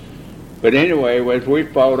 But anyway, as we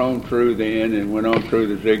fought on through then and went on through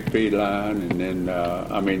the Ziegfeld line and then,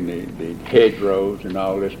 the hedgerows and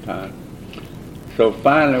all this time. So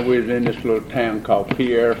finally we was in this little town called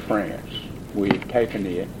Pierre, France. We had taken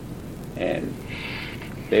it, and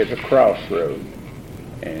there's a crossroad.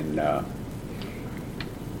 And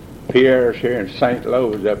Pierre's here in St.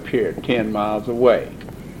 Louis up here, 10 miles away.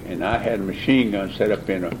 And I had a machine gun set up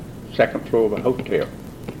in a 2nd floor of a hotel,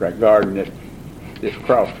 right guarding this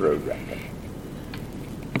crossroad right there.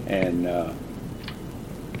 And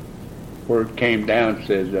word came down,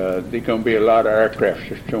 says there's going to be a lot of aircraft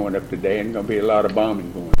just showing up today and going to be a lot of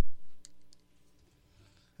bombing going on.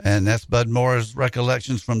 And that's Bud Moore's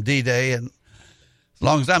recollections from D-Day. And as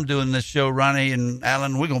long as I'm doing this show, Ronnie and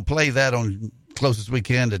Alan, we're going to play that on closest we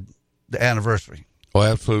can to the anniversary. Oh,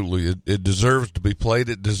 absolutely. It deserves to be played.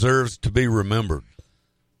 It deserves to be remembered.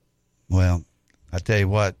 Well, I tell you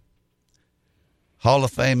what, Hall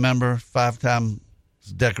of Fame member, 5 times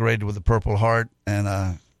decorated with the Purple Heart,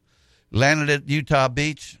 and landed at Utah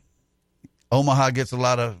Beach. Omaha gets a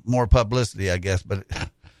lot of more publicity, I guess, but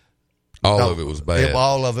all of it was bad.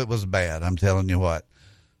 All of it was bad, I'm telling you what.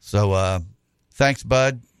 So thanks,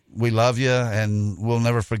 Bud. We love you, and we'll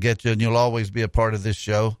never forget you, and you'll always be a part of this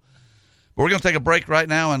show. We're going to take a break right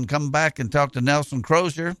now and come back and talk to Nelson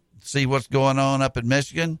Crozier, see what's going on up in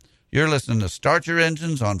Michigan. You're listening to Start Your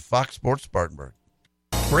Engines on Fox Sports Spartanburg.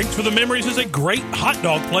 Frank's for the Memories is a great hot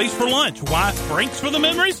dog place for lunch. Why Frank's for the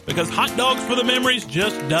Memories? Because hot dogs for the Memories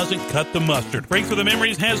just doesn't cut the mustard. Frank's for the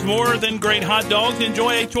Memories has more than great hot dogs.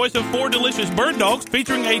 Enjoy a choice of 4 delicious bird dogs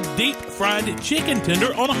featuring a deep-fried chicken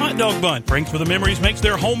tender on a hot dog bun. Frank's for the Memories makes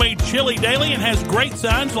their homemade chili daily and has great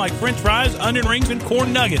signs like french fries, onion rings, and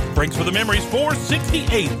corn nuggets. Frank's for the Memories,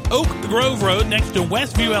 468 Oak Grove Road next to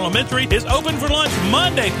Westview Elementary, is open for lunch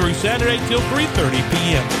Monday through Saturday till 3:30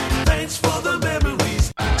 p.m. Thanks for the memories.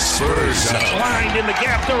 Spurs up. Lined in the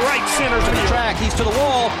gap to right center to the track. He's to the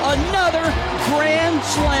wall. Another grand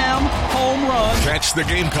slam home run. Catch the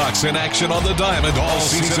Gamecocks in action on the diamond all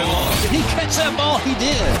season long. Did he catch that ball? He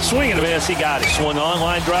did. Swing and a miss. He got it. Swung on,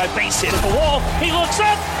 line drive, base hit at the wall. He looks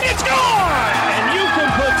up. It's gone! And you can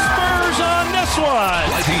put Spurs on this one.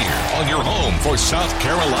 Right here on your home for South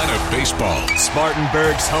Carolina baseball.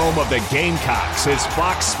 Spartanburg's home of the Gamecocks is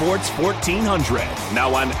Fox Sports 1400.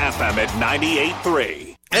 Now on FM at 98.3.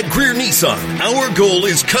 At Greer Nissan, our goal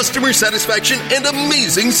is customer satisfaction and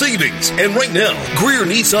amazing savings. And right now, Greer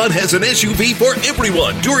Nissan has an SUV for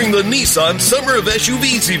everyone during the Nissan Summer of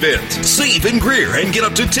SUVs event. Save in Greer and get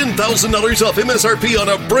up to $10,000 off MSRP on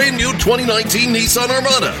a brand new 2019 Nissan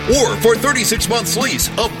Armada. Or for 36 months lease,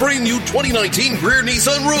 a brand new 2019 Greer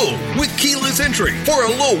Nissan Rogue with keyless entry for a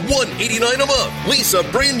low $189 a month. Lease a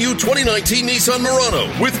brand new 2019 Nissan Murano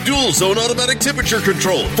with dual zone automatic temperature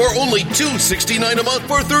control for only $269 a month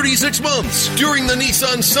for 36 months during the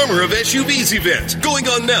Nissan Summer of SUVs event going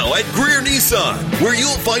on now at Greer Nissan, where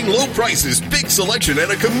you'll find low prices, big selection,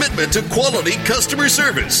 and a commitment to quality customer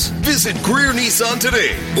service. Visit Greer Nissan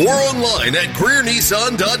today or online at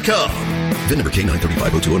GreerNissan.com. VIN number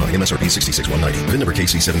K935029, MSRP $66,190. VIN number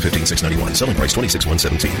KC715691. Selling price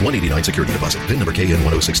 $26,117. $189 security deposit. VIN number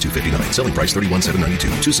KN106259. Selling price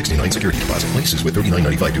 $31,792. $269 security deposit. Leases with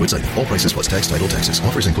 $39.95 due at signing. All prices plus tax, title, taxes.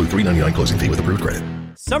 Offers include $399 closing fee with approved credit.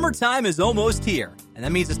 Summertime is almost here, and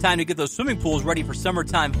that means it's time to get those swimming pools ready for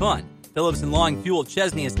summertime fun. Phillips & Long Fuel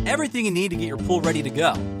Chesney has everything you need to get your pool ready to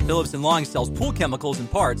go. Phillips & Long sells pool chemicals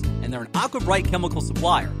and parts, and they're an AquaBrite chemical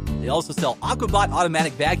supplier. They also sell AquaBot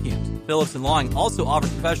automatic vacuums. Phillips & Long also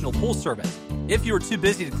offers professional pool service. If you are too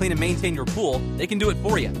busy to clean and maintain your pool, they can do it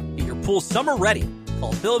for you. Get your pool summer ready.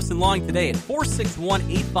 Call Phillips & Long today at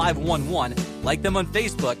 461-8511. Like them on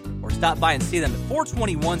Facebook, or stop by and see them at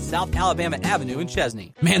 421 South Alabama Avenue in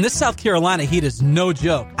Chesney. Man, this South Carolina heat is no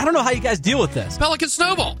joke. I don't know how you guys deal with this. Pelican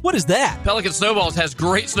Snowball. What is that? Pelican Snowballs has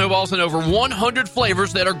great snowballs and over 100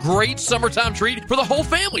 flavors that are great summertime treat for the whole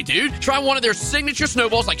family, dude. Try one of their signature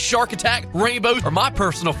snowballs like Shark Attack, Rainbow, or my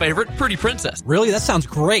personal favorite, Pretty Princess. Really? That sounds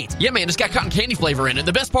great. Yeah, man, it's got cotton candy flavor in it.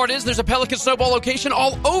 The best part is there's a Pelican Snowball location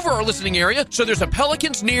all over our listening area, so there's a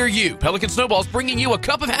Pelicans near you. Pelican Snowballs bringing you a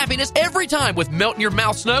cup of happiness every time with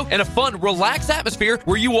melt-in-your-mouth snow and a fun, relaxed atmosphere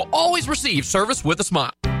where you will always receive service with a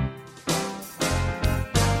smile.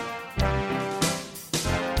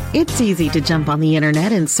 It's easy to jump on the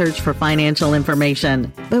internet and search for financial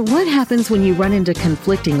information. But what happens when you run into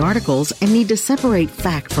conflicting articles and need to separate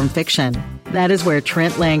fact from fiction? That is where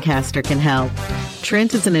Trent Lancaster can help.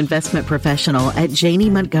 Trent is an investment professional at Janney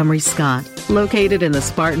Montgomery Scott, located in the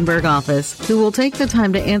Spartanburg office, who will take the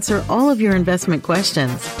time to answer all of your investment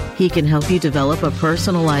questions. He can help you develop a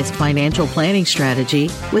personalized financial planning strategy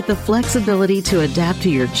with the flexibility to adapt to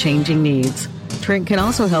your changing needs. Trent can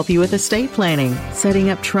also help you with estate planning, setting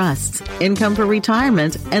up trusts, income for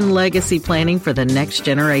retirement, and legacy planning for the next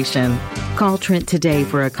generation. Call Trent today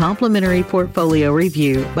for a complimentary portfolio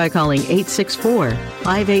review by calling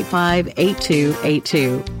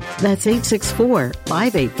 864-585-8282. That's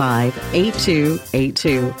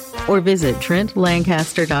 864-585-8282. Or visit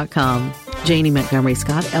TrentLancaster.com. Janney Montgomery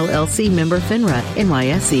Scott, LLC, member FINRA,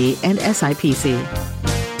 NYSE, and SIPC.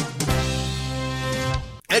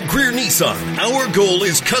 At Greer Nissan, our goal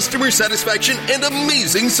is customer satisfaction and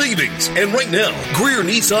amazing savings. And right now, Greer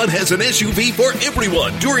Nissan has an SUV for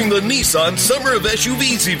everyone during the Nissan Summer of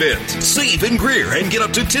SUVs event. Save in Greer and get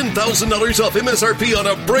up to $10,000 off MSRP on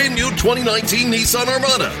a brand new 2019 Nissan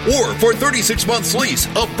Armada. Or for 36 months lease,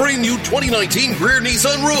 a brand new 2019 Greer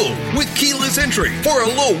Nissan Rogue with keyless entry for a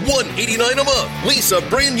low $189 a month. Lease a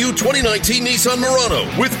brand new 2019 Nissan Murano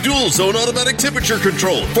with dual zone automatic temperature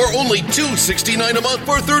control for only $269 a month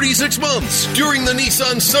for 36 months during the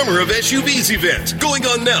Nissan Summer of SUVs event going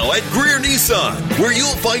on now at Greer Nissan, where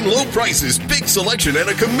you'll find low prices, big selection, and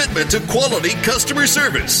a commitment to quality customer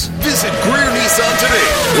service. Visit Greer Nissan today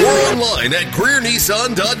or online at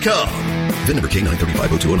GreerNissan.com. VIN number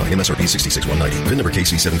K9350209, MSRP 66190. VIN number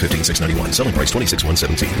KC715691. Selling price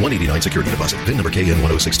 $26,117. $189 security deposit. VIN number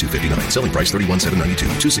KN106259. Selling price $31,792.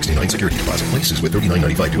 $269 security deposit. Places with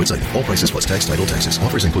 $39.95 due at signing. All prices plus tax, title, taxes.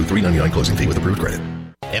 Offers include $399 closing fee with approved credit.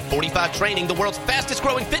 F45 Training, the world's fastest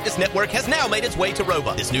growing fitness network, has now made its way to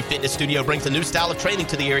Roebuck. This new fitness studio brings a new style of training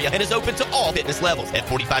to the area and is open to all fitness levels.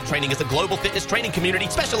 F45 Training is a global fitness training community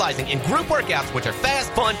specializing in group workouts which are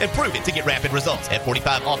fast, fun, and proven to get rapid results.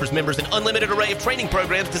 F45 offers members an unlimited array of training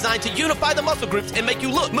programs designed to unify the muscle groups and make you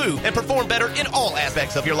look, move, and perform better in all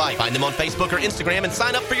aspects of your life. Find them on Facebook or Instagram and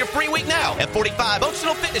sign up for your free week now. F45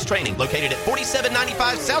 Functional Fitness Training, located at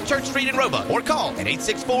 4795 South Church Street in Roebuck, or call at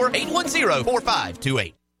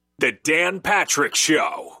 864-810-4528. The Dan Patrick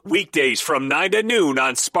Show. Weekdays from 9 to noon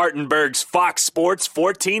on Spartanburg's Fox Sports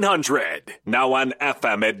 1400. Now on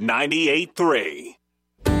FM at 98.3.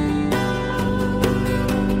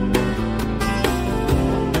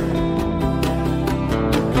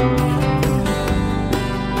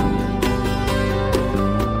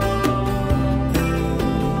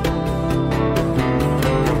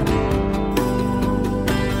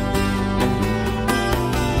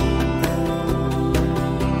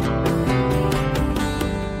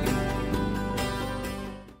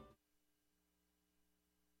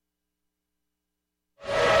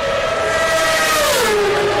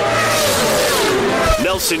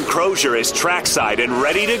 Nelson Crozier is trackside and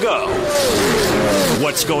ready to go.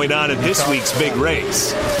 What's going on in this week's big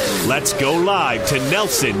race? Let's go live to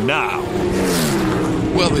Nelson now.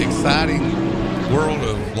 Well, the exciting world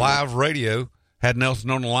of live radio had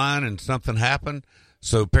Nelson on the line and something happened.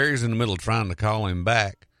 So Perry's in the middle of trying to call him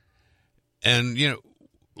back. And, you know,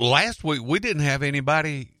 last week we didn't have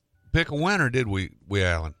anybody pick a winner, did we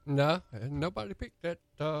Alan? No, nobody picked that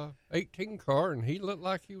 18 car, and he looked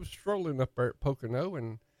like he was strolling up there at Pocono,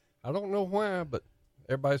 and I don't know why, but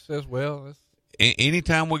everybody says, well, it's...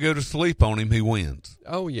 Anytime we go to sleep on him, he wins.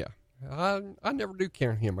 Oh, yeah. I never do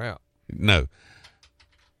count him out. No.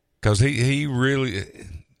 Because he really...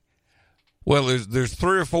 Well, there's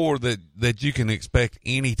 3 or 4 that you can expect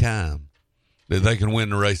any time that they can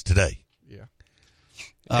win the race today. Yeah.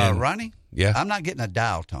 Ronnie? Yeah? I'm not getting a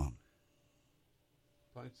dial tone.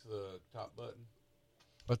 Punch the top button.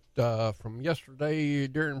 But from yesterday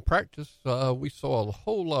during practice, we saw a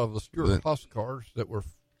whole lot of the Stuart Haas cars that were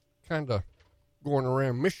kind of going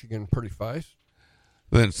around Michigan pretty fast.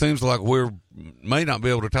 Then it seems like we may not be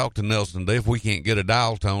able to talk to Nelson today if we can't get a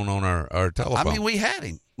dial tone on our telephone. I mean, we had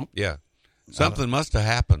him. Yeah. Something must have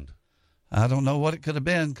happened. I don't know what it could have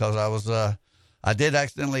been because I did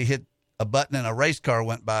accidentally hit a button and a race car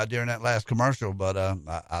went by during that last commercial, but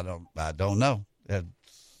I don't know.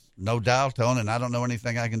 No dial tone, and I don't know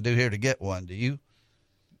anything I can do here to get one. Do you?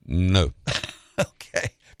 No. Okay.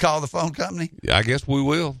 Call the phone company? Yeah, I guess we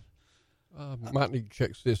will. Might need to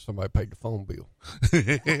check see if somebody paid the phone bill.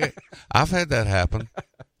 I've had that happen.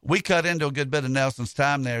 We cut into a good bit of Nelson's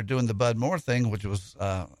time there doing the Bud Moore thing, which was,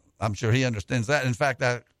 I'm sure he understands that. In fact,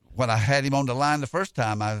 when I had him on the line the first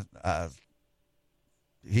time,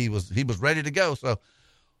 he was ready to go. So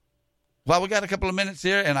while we got a couple of minutes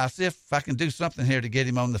here, and I'll see if I can do something here to get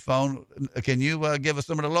him on the phone. Can you give us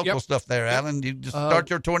some of the local stuff there, Alan? You just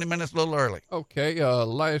start your 20 minutes a little early. Okay.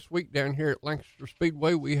 Last week down here at Lancaster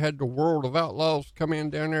Speedway, we had the World of Outlaws come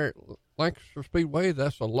in down there at Lancaster Speedway.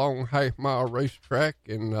 That's a long half-mile racetrack,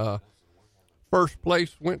 and first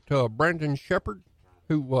place went to Brandon Shepard,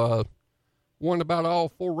 who won about all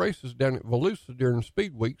 4 races down at Volusia during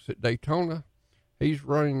Speed Weeks at Daytona. He's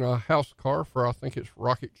running a house car for, I think it's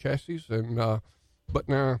Rocket Chassis. And but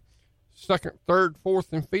now, 2nd, 3rd,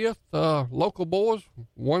 4th, and 5th, local boys.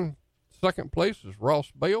 Second place is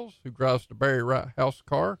Ross Bales, who drives the Barry Wright house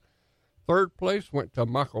car. 3rd place went to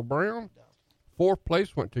Michael Brown. 4th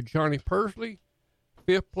place went to Johnny Persley.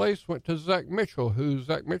 5th place went to Zach Mitchell,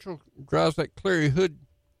 Zach Mitchell drives that Clary Hood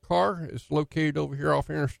car. It's located over here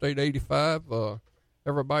off Interstate 85.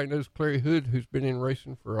 Everybody knows Clary Hood, who's been in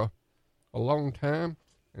racing for a long time,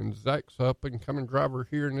 and Zach's up and coming driver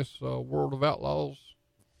here in this World of Outlaws.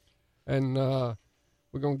 And we're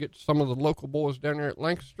going to get some of the local boys down there at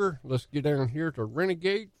Lancaster. Let's get down here to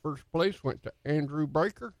Renegade. 1st place went to Andrew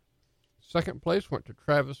Breaker. 2nd place went to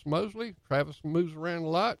Travis Mosley. Travis moves around a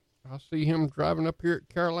lot. I see him driving up here at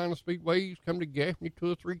Carolina Speedway. He's come to Gaffney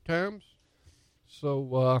 2 or 3 times.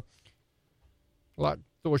 So I'd like to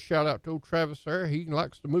throw a shout out to old Travis there. He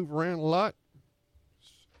likes to move around a lot.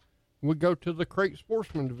 We go to the Crate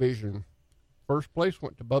Sportsman Division. 1st place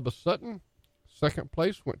went to Bubba Sutton. 2nd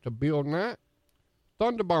place went to Bill Knight.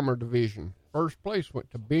 Thunder Bomber Division. 1st place went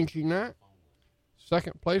to Benji Knight.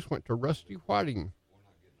 2nd place went to Rusty Whiting.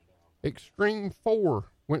 Extreme 4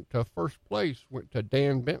 went to first place, went to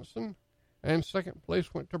Dan Benson, and second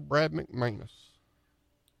place went to Brad McManus.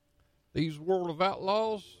 These World of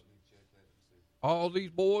Outlaws, all these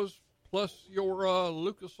boys, plus your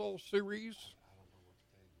Lucas Oil Series,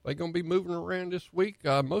 they're going to be moving around this week.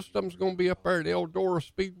 Most of them's going to be up there at Eldora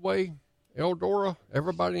Speedway. Eldora,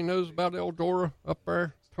 everybody knows about Eldora up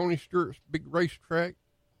there. Tony Stewart's big racetrack,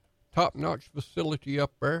 top-notch facility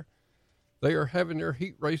up there. They are having their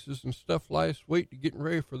heat races and stuff last week to getting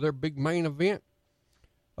ready for their big main event.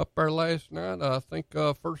 Up there last night, I think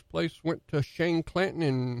first place went to Shane Clanton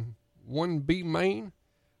in 1B main.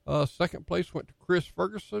 Second place went to Chris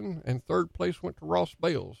Ferguson, and third place went to Ross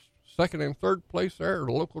Bales. Second and third place there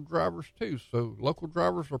are local drivers, too. So local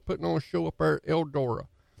drivers are putting on a show up there at Eldora.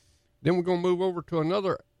 Then we're going to move over to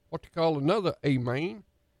another, what they call another A main.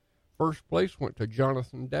 First place went to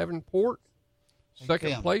Jonathan Davenport.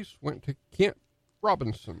 Second place went to Kent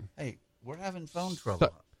Robinson. Hey, we're having phone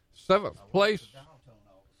trouble. Seventh place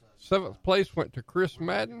went to Chris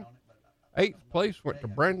Madden. Eighth place went to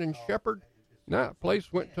Brandon Shepard. Ninth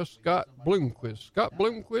place went to Scott Bloomquist. Scott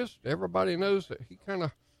Bloomquist, everybody knows that he kind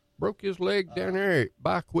of broke his leg down there at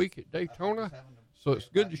Bike Week at Daytona. So it's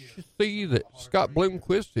good to see that Scott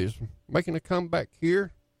Bloomquist is making a comeback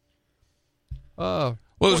here. Well,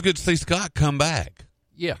 it was good to see Scott come back.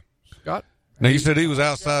 Yeah, Scott. Now, you said he was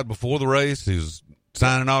outside before the race. He was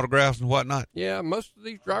signing autographs and whatnot. Yeah, most of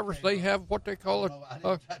these drivers, they have what they call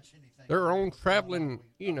their own traveling,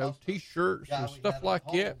 T-shirts and stuff like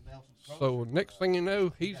that. So next thing you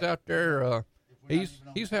know, he's out there.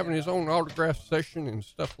 He's having his own autograph session and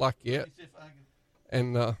stuff like that.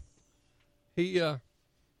 And he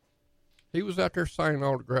was out there signing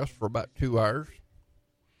autographs for about 2 hours.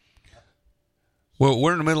 Well,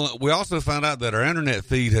 we're in the middle. We also found out that our internet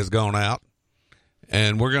feed has gone out,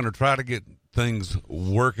 and we're going to try to get things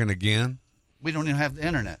working again. We don't even have the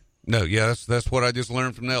internet. No, yeah, that's what I just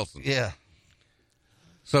learned from Nelson. Yeah.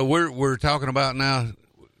 So we're talking about now.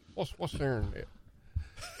 What's the internet?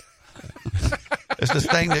 It's this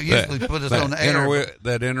thing that usually puts us on the air.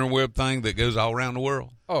 That interweb thing that goes all around the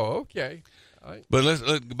world. Oh, okay. Right. But let's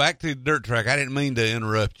look back to the dirt track. I didn't mean to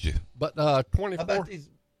interrupt you. But 24th.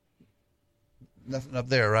 Nothing up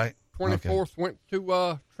there, right? 24th went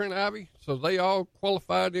to Trent Ivy, so they all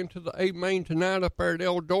qualified into the A main tonight up there at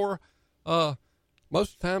Eldora.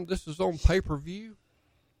 Most of the time, this is on pay-per-view.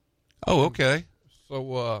 Oh, okay. So,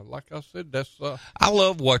 like I said, that's... I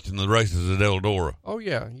love watching the races at Eldora. Oh,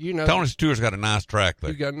 yeah. Tony Stewart's got a nice track there.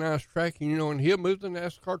 He's got a nice track, and he'll move the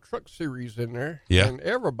NASCAR Truck Series in there. Yeah. And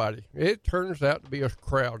everybody. It turns out to be a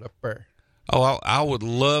crowd up there. Oh, I would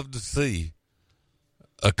love to see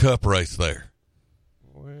a cup race there.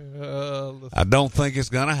 Well, I don't think it's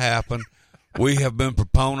going to happen. We have been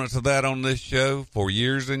proponents of that on this show for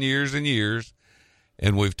years and years and years.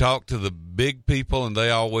 And we've talked to the big people, and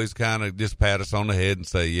they always kind of just pat us on the head and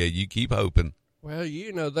say, yeah, you keep hoping. Well,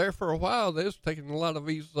 there for a while, they was taking a lot of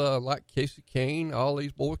these, like Casey Kane, all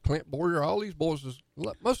these boys, Clint Boyer, all these boys,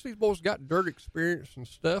 most of these boys got dirt experience and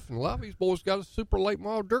stuff, and a lot of these boys got a super late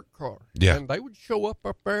model dirt car. Yeah. And they would show up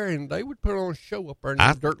there, and they would put on a show up there in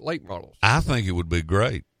these dirt late models. I think it would be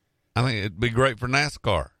great. I think it'd be great for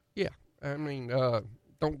NASCAR. Yeah. I mean,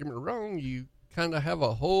 don't get me wrong, you kind of have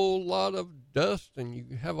a whole lot of dust, and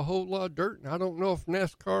you have a whole lot of dirt, and I don't know if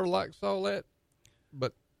NASCAR likes all that,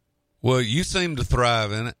 but... Well, you seem to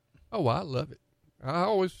thrive in it. Oh, I love it. I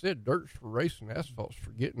always said dirt's for racing, asphalt's for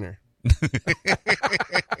getting there.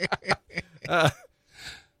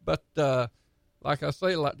 But like I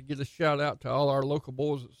say, I'd like to give a shout out to all our local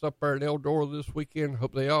boys that's up there at Eldora this weekend.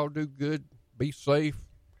 Hope they all do good, be safe,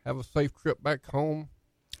 have a safe trip back home.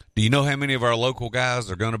 Do you know how many of our local guys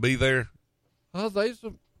are going to be there? There's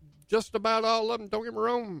just about all of them. Don't get me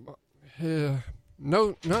wrong.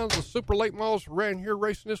 None of the super late models around here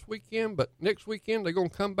racing this weekend, but next weekend they're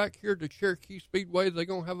going to come back here to Cherokee Speedway. They're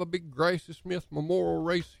going to have a big Gracie Smith Memorial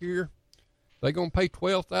race here. They're going to pay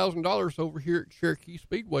 $12,000 over here at Cherokee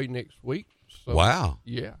Speedway next week. So, wow.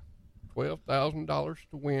 Yeah, $12,000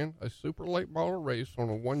 to win a super late model race on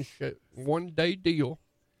a one-day deal,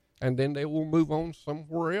 and then they will move on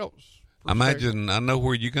somewhere else. I imagine I know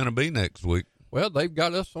where you're going to be next week. Well, they've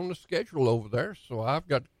got us on the schedule over there, so I've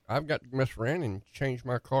got to mess around and change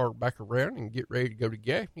my car back around and get ready to go to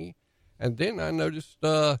Gaffney. And then I noticed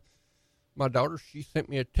my daughter, she sent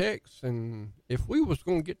me a text, and if we was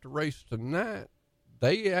going to get to race tonight,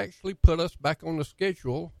 they actually put us back on the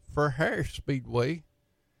schedule for Harris Speedway,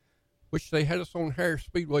 which they had us on Harris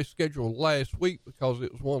Speedway schedule last week because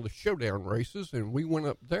it was one of the showdown races, and we went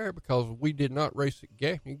up there because we did not race at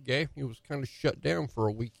Gaffney. Gaffney was kind of shut down for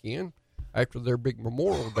a weekend after their big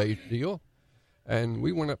Memorial Day deal. And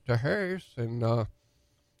we went up to Harris, and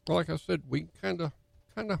like I said, we kind of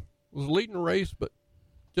was leading the race, but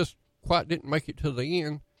just quite didn't make it to the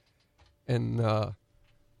end. And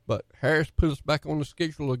but Harris put us back on the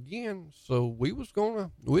schedule again, so we was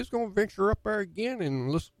gonna venture up there again,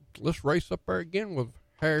 and let's race up there again with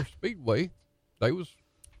Harris Speedway. They was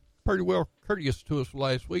pretty well courteous to us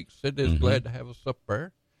last week. Said they was glad to have us up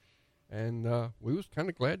there, and we was kind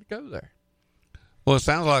of glad to go there. Well, it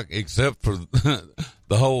sounds like, except for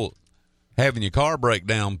the whole having your car break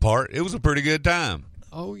down part, it was a pretty good time.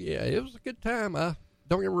 Oh, yeah, it was a good time. Don't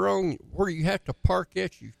get me wrong, where you have to park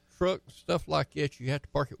at your truck and stuff like that, you have to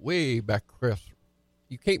park it way back across.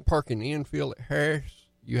 You can't park in the infield at Harris.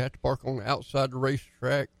 You have to park on the outside of the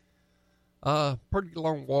racetrack. Pretty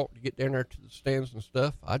long walk to get down there to the stands and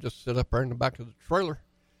stuff. I just sit up there in the back of the trailer,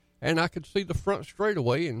 and I could see the front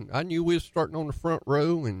straightaway, and I knew we was starting on the front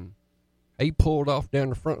row, and he pulled off down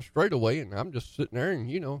the front straightaway, and I'm just sitting there,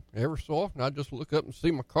 and, every so often I just look up and see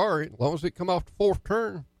my car. As long as it come off the fourth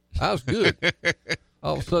turn, I was good.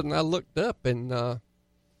 All of a sudden I looked up, and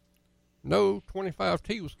no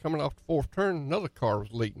 25T was coming off the fourth turn. Another car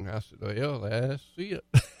was leading. I said, well, that's it.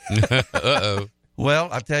 Uh-oh. Well,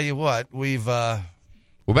 I tell you what, we're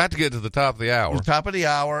about to get to the top of the hour. Top of the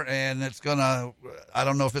hour, and I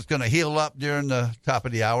don't know if it's going to heal up during the top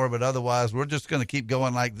of the hour, but otherwise we're just going to keep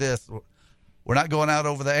going like this. We're not going out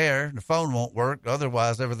over the air. The phone won't work.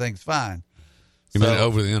 Otherwise, everything's fine. You mean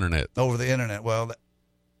over the internet? Over the internet. Well,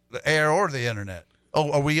 the air or the internet.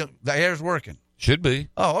 Oh, the air's working? Should be.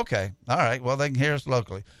 Oh, okay. All right. Well, they can hear us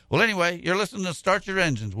locally. Well, anyway, you're listening to Start Your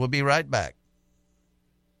Engines. We'll be right back.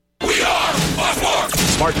 We are Fox Sports.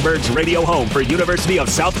 Spartanburg's radio home for University of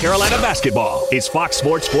South Carolina basketball is Fox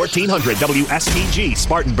Sports 1400 WSPG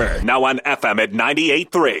Spartanburg. Now on FM at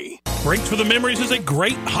 98.3. Frank's for the Memories is a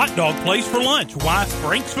great hot dog place for lunch. Why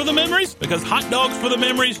Frank's for the Memories? Because hot dogs for the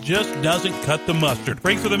Memories just doesn't cut the mustard.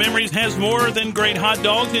 Frank's for the Memories has more than great hot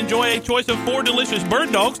dogs. Enjoy a choice of 4 delicious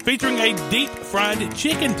bird dogs featuring a deep-fried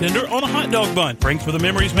chicken tender on a hot dog bun. Frank's for the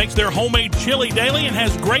Memories makes their homemade chili daily and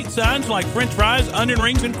has great signs like French fries, onion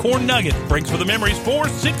rings, and corn nuggets. Frank's for the Memories,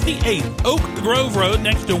 468 Oak Grove Road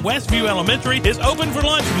next to Westview Elementary, is open for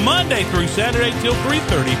lunch Monday through Saturday till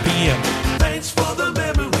 3:30 p.m. Thanks for the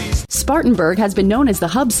memories. Spartanburg has been known as the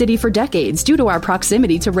hub city for decades due to our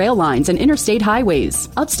proximity to rail lines and interstate highways.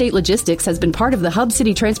 Upstate Logistics has been part of the hub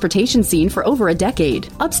city transportation scene for over a decade.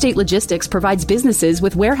 Upstate Logistics provides businesses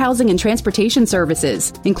with warehousing and transportation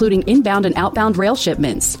services, including inbound and outbound rail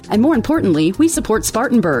shipments. And more importantly, we support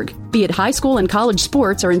Spartanburg. Be it high school and college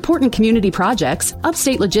sports or important community projects,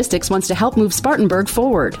 Upstate Logistics wants to help move Spartanburg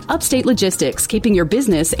forward. Upstate Logistics, keeping your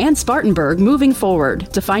business and Spartanburg moving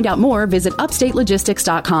forward. To find out more, visit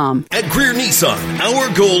upstatelogistics.com. At Greer Nissan,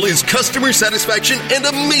 our goal is customer satisfaction and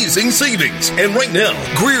amazing savings. And right now,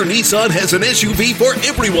 Greer Nissan has an SUV for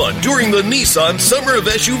everyone during the Nissan Summer of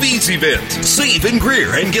SUVs event. Save in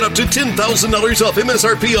Greer and get up to $10,000 off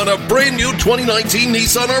MSRP on a brand new 2019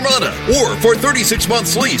 Nissan Armada. Or for 36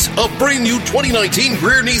 months lease, a brand new 2019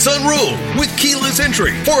 Greer Nissan Rogue with keyless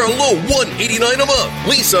entry for a low $189 a month.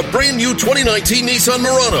 Lease a brand new 2019 Nissan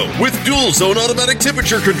Murano with dual zone automatic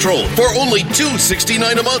temperature control for only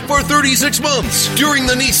 $269 a month for 36 months during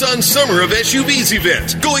the Nissan Summer of SUVs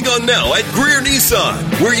event going on now at Greer Nissan,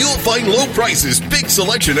 where you'll find low prices, big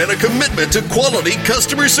selection, and a commitment to quality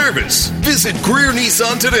customer service. Visit Greer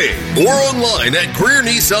Nissan today or online at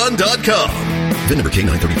GreerNissan.com. VIN number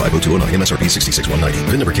K9350209, MSRP $66,190.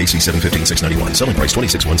 VIN number KC715691. Selling price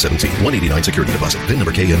 $26,117. $189 security deposit. VIN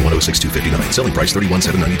number KN106259. Selling price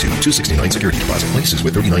 $31,792. $269 security deposit. Places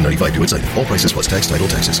with $39.95 due at signing. All prices plus tax, title,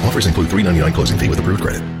 taxes. Offers include $399 closing fee with approved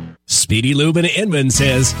credit. Speedy Lube in Inman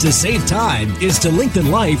says to save time is to lengthen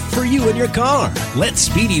life for you and your car. Let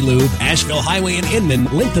Speedy Lube, Asheville Highway in Inman,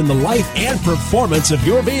 lengthen the life and performance of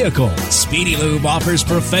your vehicle. Speedy Lube offers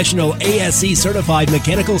professional ASE certified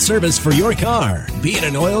mechanical service for your car. Be it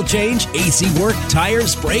an oil change, AC work,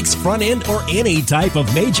 tires, brakes, front end, or any type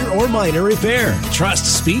of major or minor repair.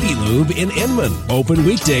 Trust Speedy Lube in Inman. Open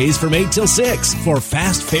weekdays from 8 till 6. For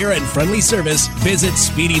fast, fair, and friendly service, visit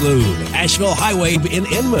Speedy Lube, Asheville Highway in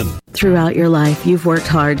Inman. Throughout your life, you've worked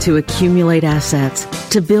hard to accumulate assets,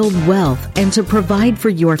 to build wealth, and to provide for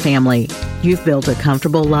your family. You've built a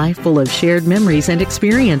comfortable life full of shared memories and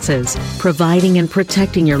experiences. Providing and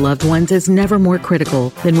protecting your loved ones is never more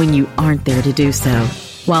critical than when you aren't there to do so.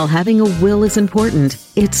 While having a will is important,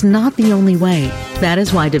 It's not the only way. That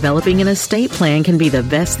is why developing an estate plan can be the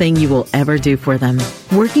best thing you will ever do for them.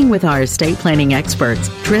 Working with our estate planning experts,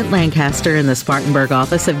 Trent Lancaster in the Spartanburg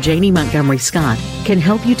office of Janie Montgomery Scott can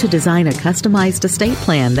help you to design a customized estate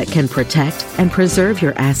plan that can protect and preserve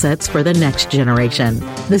your assets for the next generation.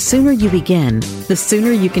 The sooner you begin, the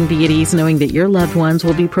sooner you can be at ease knowing that your loved ones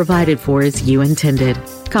will be provided for as you intended.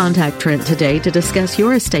 Contact Trent today to discuss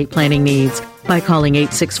your estate planning needs by calling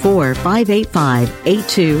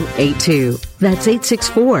 864-585-8282. That's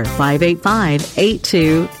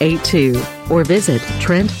 864-585-8282. Or visit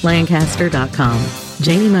TrentLancaster.com.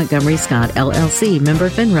 Janie Montgomery Scott, LLC, member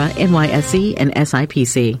FINRA, NYSE, and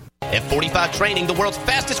SIPC. F45 Training, the world's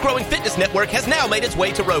fastest growing fitness network, has now made its way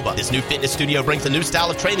to Roebuck. This new fitness studio brings a new style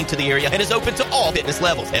of training to the area and is open to all fitness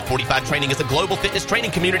levels. F45 Training is a global fitness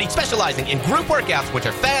training community specializing in group workouts which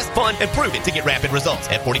are fast, fun, and proven to get rapid results.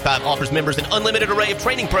 F45 offers members an unlimited array of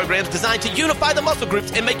training programs designed to unify the muscle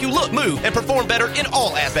groups and make you look, move, and perform better in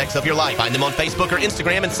all aspects of your life. Find them on Facebook or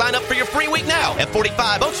Instagram and sign up for your free week now.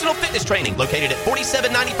 F45 Functional Fitness Training, located at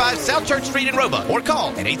 4795 South Church Street in Roebuck, or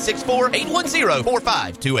call at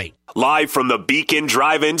 864-810-4528. Live from the Beacon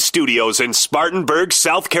Drive-In Studios in Spartanburg,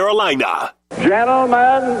 South Carolina.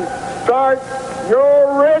 Gentlemen, start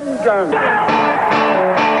your engine.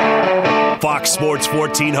 Fox Sports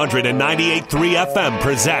 1400 and 98.3 FM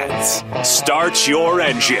presents Start Your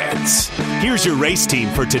Engines. Here's your race team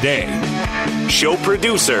for today. Show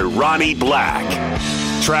producer Ronnie Black.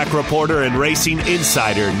 Track reporter and racing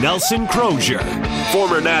insider Nelson Crozier.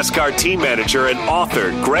 Former NASCAR team manager and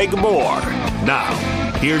author Greg Moore. Now,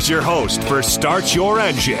 here's your host for Start Your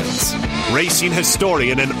Engines, racing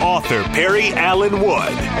historian and author Perry Allen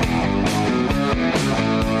Wood.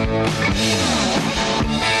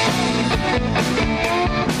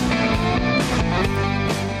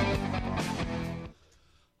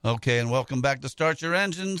 Okay, and welcome back to Start Your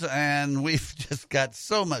Engines, and we've just got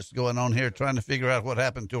so much going on here trying to figure out what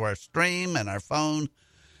happened to our stream and our phone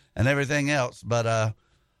and everything else, but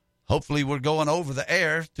hopefully we're going over the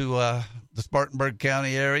air to the Spartanburg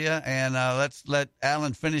County area, and let's let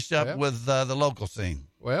Alan finish up with the local scene.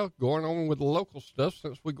 Well, going on with the local stuff,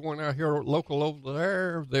 since we're going out here local over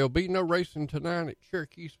there, there'll be no racing tonight at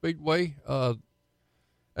Cherokee Speedway,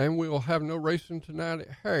 and we'll have no racing tonight at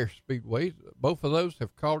Harris Speedway. Both of those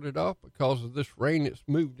have called it off because of this rain that's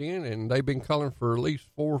moved in, and they've been calling for at least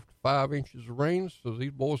 4 to 5 inches of rain, so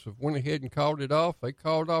these boys have went ahead and called it off. They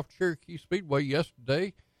called off Cherokee Speedway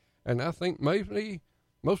yesterday, and I think maybe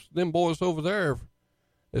most of them boys over there,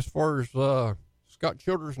 as far as Scott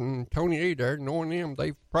Childers and Tony Adair, knowing them,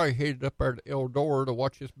 they've probably headed up there to Eldora to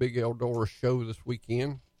watch this big Eldora show this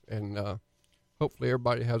weekend, and hopefully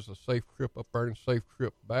everybody has a safe trip up there and a safe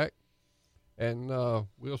trip back. And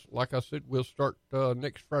we'll, like I said, we'll start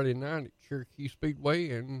next Friday night at Cherokee Speedway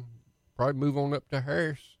and probably move on up to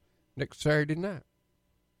Harris next Saturday night.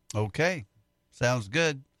 Okay, sounds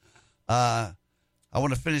good. I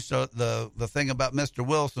want to finish the thing about Mr.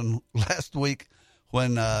 Wilson. Last week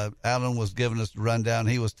when Alan was giving us the rundown,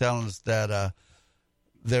 he was telling us that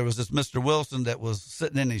there was this Mr. Wilson that was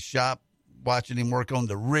sitting in his shop watching him work on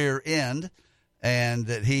the rear end, and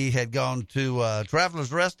that he had gone to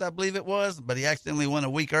Traveler's Rest, I believe it was, but he accidentally went a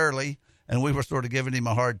week early, and we were sort of giving him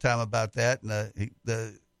a hard time about that. And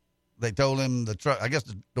they told him, the truck, I guess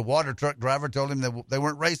the water truck driver told him that they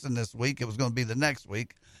weren't racing this week. It was going to be the next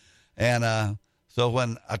week. And so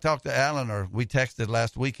when I talked to Alan, or we texted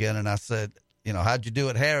last weekend, and I said, you know, how'd you do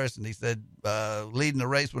at Harris? And he said, leading the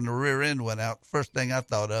race when the rear end went out. First thing I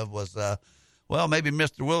thought of was, well, maybe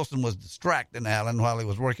Mr. Wilson was distracting Alan while he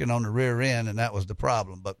was working on the rear end, and that was the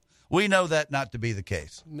problem. But we know that not to be the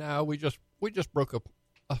case. No, we just broke up.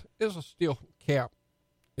 It's a steel cap.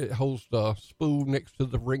 It holds the spool next to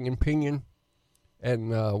the ring and pinion.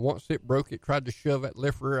 And once it broke, it tried to shove that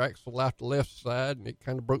left rear axle out the left side, and it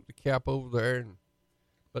kind of broke the cap over there.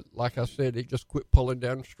 But like I said, it just quit pulling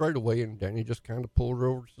down the straightaway, and Danny just kind of pulled her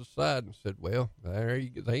over to the side and said, well, there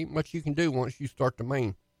ain't much you can do once you start the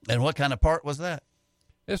main. And what kind of part was that?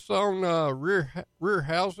 It's on rear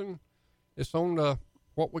housing. It's on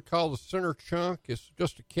what we call the center chunk. It's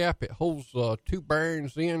just a cap. It holds 2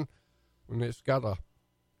 bearings in, and it's got a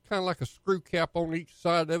kind of like a screw cap on each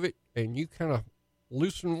side of it, and you kind of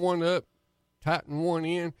loosen one up, tighten one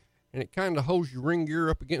in, and it kind of holds your ring gear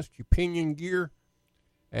up against your pinion gear,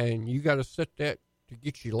 and you got to set that to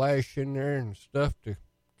get your lash in there and stuff to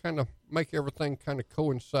kind of make everything kind of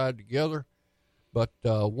coincide together. But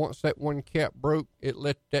once that one cap broke, it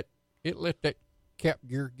let that cap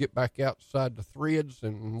gear get back outside the threads,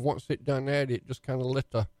 and once it done that, it just kind of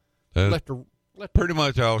let the Pretty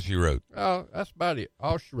much all she wrote. Oh, that's about it.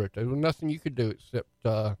 All she wrote. There was nothing you could do except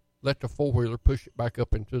let the four-wheeler push it back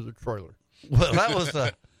up into the trailer. Well,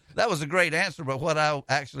 that was a great answer, but what I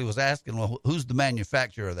actually was asking, well, who's the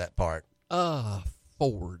manufacturer of that part?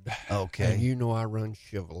 Ford. Okay. And you know I run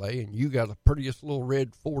Chevrolet, and you got the prettiest little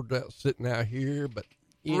red Ford that's sitting out here, but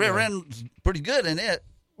rear end's pretty good in it.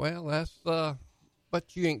 Well, that's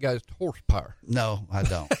but you ain't got his horsepower. No, I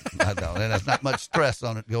don't. And there's not much stress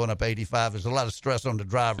on it going up 85. There's a lot of stress on the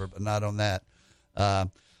driver, but not on that.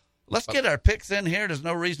 Let's get our picks in here. There's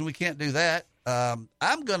no reason we can't do that. I'm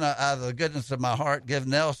going to, out of the goodness of my heart, give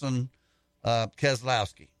Nelson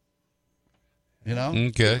Keselowski. You know?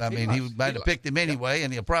 Okay. I mean, he might have picked him anyway,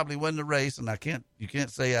 and he'll probably win the race, and you can't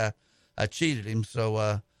say I cheated him.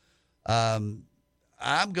 So I'm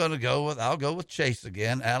going to I'll go with Chase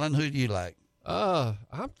again. Alan, who do you like? I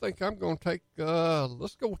think I'm going to take,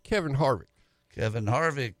 let's go with Kevin Harvick. Kevin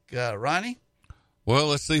Harvick. Ronnie? Well,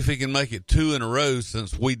 let's see if he can make it 2 in a row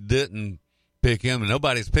since we didn't pick him, and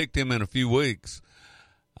nobody's picked him in a few weeks.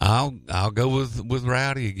 I'll go with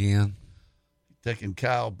Rowdy again. Taking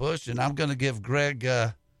Kyle Busch, and I'm going to give Greg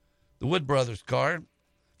the Wood Brothers card.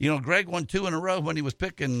 You know, Greg won 2 in a row when he was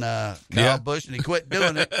picking Kyle Busch, and he quit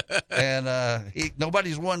doing it, and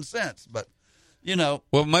nobody's won since. But you know,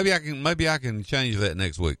 well, maybe I can change that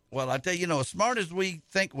next week. Well, I tell you, as smart as we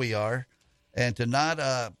think we are, and to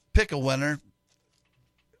not pick a winner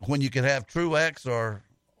when you could have Truex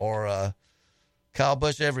or Kyle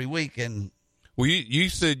Busch every week, and well, you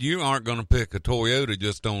said you aren't going to pick a Toyota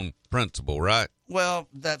just on principle, right? Well,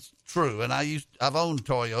 that's true, and I've owned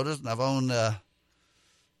Toyotas and I've owned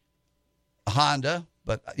Honda,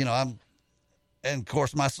 but and of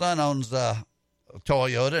course my son owns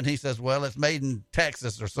Toyota, and he says, well, it's made in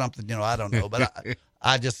Texas or something, I don't know, but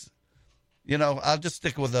I just, I'll just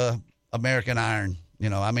stick with the American Iron.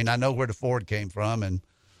 I mean, I know where the Ford came from, and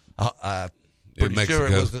pretty sure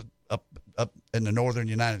it was up in the northern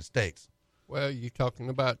United States. Well, you talking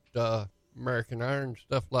about American Iron,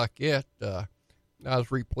 stuff like that. I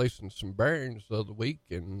was replacing some bearings the other week,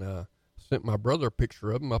 and sent my brother a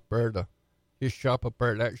picture of them up there to his shop up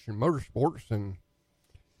there at Action Motorsports, and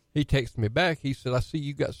he texted me back. He said, I see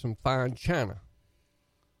you got some fine China.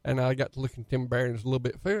 And I got to look at them bearings a little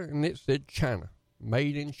bit further, and it said China,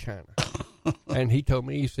 made in China. And he told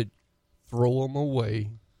me, he said, throw them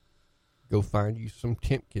away. Go find you some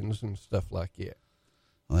Timkins and stuff like that.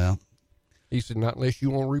 Well, he said, not unless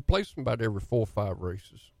you want to replace them about every 4 or 5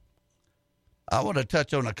 races. I want to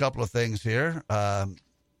touch on a couple of things here.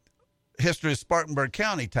 History of Spartanburg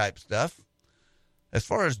County type stuff. As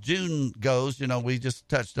far as June goes, we just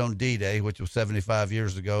touched on D-Day, which was 75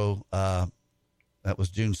 years ago. That was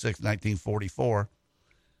June 6, 1944.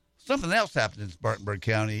 Something else happened in Spartanburg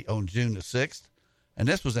County on June the 6th, and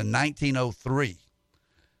this was in 1903.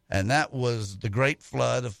 And that was the great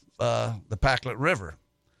flood of the Packlet River.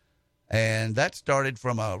 And that started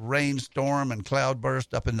from a rainstorm and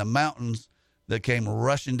cloudburst up in the mountains that came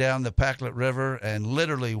rushing down the Packlet River and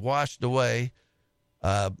literally washed away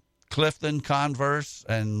Clifton, Converse,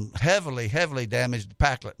 and heavily, heavily damaged the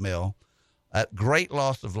Packlet Mill at great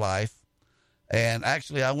loss of life. And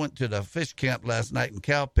actually, I went to the fish camp last night in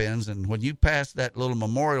Cowpens, and when you pass that little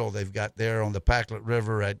memorial they've got there on the Packlet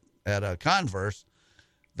River at Converse,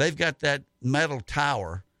 they've got that metal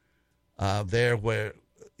tower there where,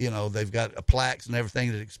 they've got plaques and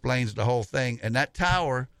everything that explains the whole thing. And that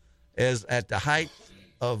tower is at the height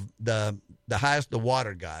of the highest the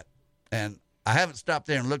water got. And I haven't stopped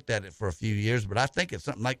there and looked at it for a few years, but I think it's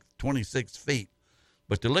something like 26 feet.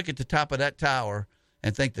 But to look at the top of that tower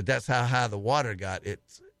and think that that's how high the water got,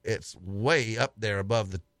 it's way up there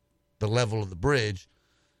above the level of the bridge.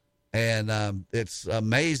 And it's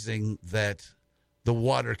amazing that the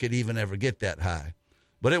water could even ever get that high.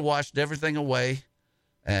 But it washed everything away.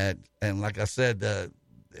 And like I said,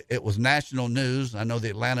 it was national news. I know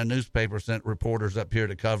the Atlanta newspaper sent reporters up here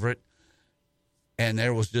to cover it. And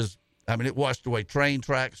there was it washed away train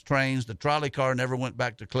tracks, trains. The trolley car never went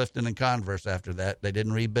back to Clifton and Converse after that. They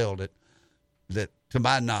didn't rebuild it. That, to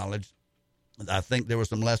my knowledge, I think there was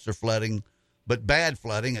some lesser flooding, but bad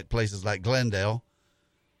flooding at places like Glendale.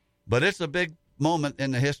 But it's a big moment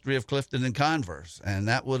in the history of Clifton and Converse, and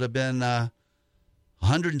that would have been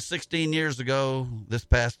 116 years ago this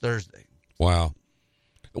past Thursday. Wow.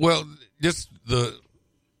 Well, if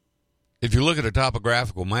you look at a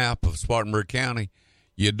topographical map of Spartanburg County,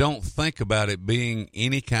 you don't think about it being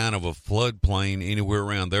any kind of a floodplain anywhere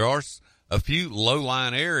around. There are a few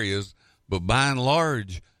low-lying areas, but by and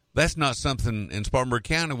large, that's not something in Spartanburg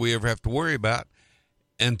County we ever have to worry about.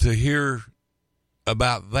 And to hear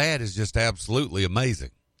about that is just absolutely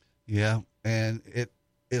amazing. Yeah. and it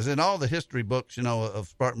is in all the history books, of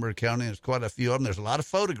Spartanburg County. There's quite a few of them. There's a lot of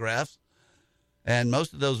photographs, and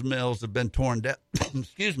most of those mills have been torn down.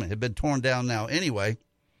 Have been torn down now anyway.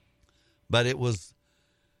 But it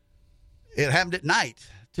happened at night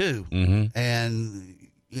too, and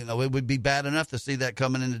it would be bad enough to see that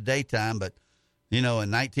coming in the daytime, but in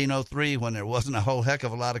 1903, when there wasn't a whole heck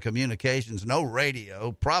of a lot of communications, no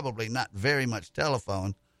radio, probably not very much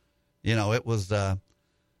telephone, it was, they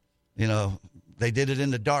did it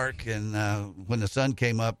in the dark, and when the sun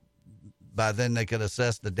came up, by then they could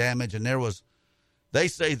assess the damage, and they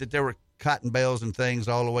say that there were cotton bales and things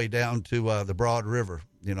all the way down to the Broad River,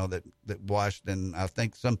 that washed, and I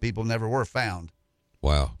think some people never were found.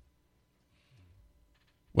 Wow.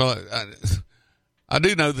 Well, I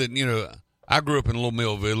do know that, I grew up in a little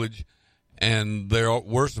mill village, and there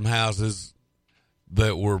were some houses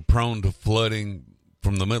that were prone to flooding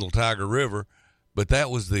from the Middle Tiger River, but that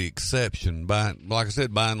was the exception. Like I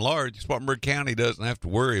said, by and large, Spartanburg County doesn't have to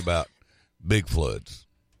worry about big floods.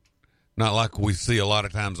 Not like we see a lot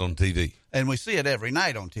of times on TV. And we see it every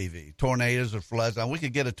night on TV, tornadoes or floods. We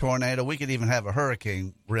could get a tornado. We could even have a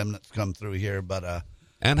hurricane remnants come through here, but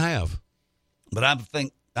and have. But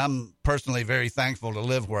I'm personally very thankful to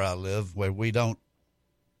live where I live, where we don't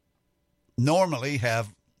normally have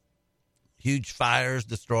huge fires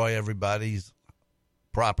destroy everybody's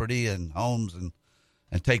property and homes and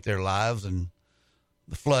take their lives. And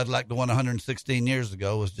the flood, like the one 116 years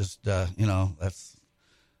ago, was just, that's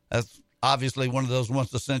obviously one of those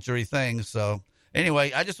once a century things. So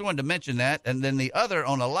anyway, I just wanted to mention that. And then the other,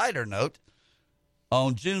 on a lighter note,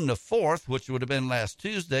 on June the 4th, which would have been last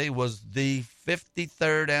Tuesday, was the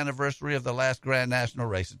 53rd anniversary of the last Grand National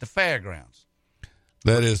race at the fairgrounds.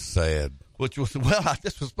 That is sad. Which was,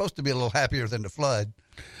 this was supposed to be a little happier than the flood.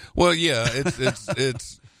 Well, yeah,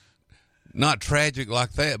 it's not tragic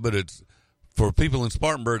like that, but it's for people in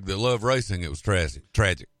Spartanburg that love racing, it was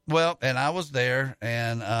tragic. Well, and I was there,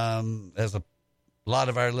 and as a lot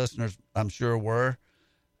of our listeners, I'm sure, were.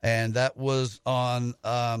 And that was on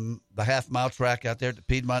the half-mile track out there at the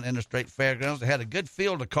Piedmont Interstate Fairgrounds. They had a good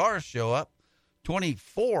field of cars show up.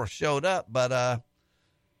 24 showed up, but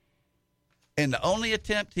in the only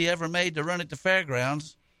attempt he ever made to run at the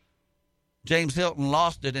fairgrounds, James Hilton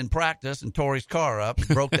lost it in practice and tore his car up,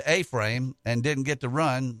 broke the A-frame, and didn't get to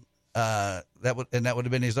run. That would have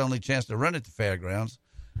been his only chance to run at the fairgrounds.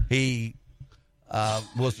 He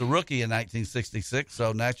was the rookie in 1966,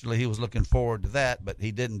 so naturally he was looking forward to that, but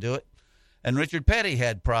he didn't do it. And Richard Petty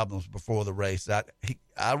had problems before the race.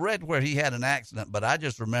 I read where he had an accident, but I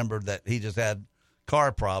just remembered that he just had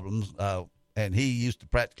car problems, and he used to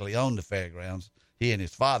practically own the fairgrounds, he and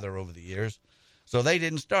his father over the years, so they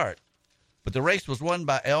didn't start. But the race was won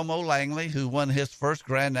by Elmo Langley, who won his first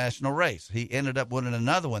Grand National race. He ended up winning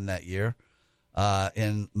another one that year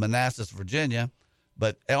in Manassas, Virginia,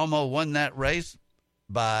 but Elmo won that race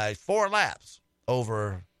by 4 laps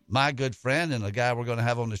over my good friend and a guy we're going to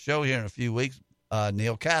have on the show here in a few weeks,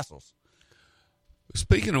 Neil Castles.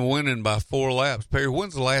 Speaking of winning by 4 laps, Perry,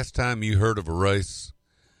 when's the last time you heard of a race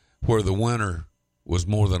where the winner was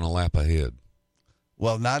more than a lap ahead?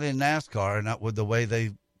 Well, not in NASCAR, not with the way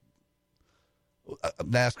they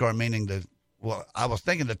NASCAR meaning I was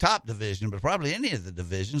thinking the top division, but probably any of the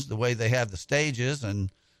divisions, the way they have the stages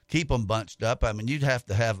and keep them bunched up. I mean, you'd have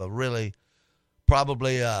to have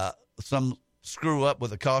probably some screw up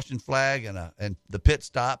with a caution flag and the pit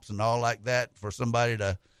stops and all like that for somebody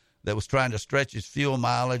that was trying to stretch his fuel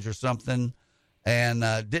mileage or something and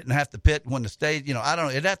didn't have to pit when the stage, I don't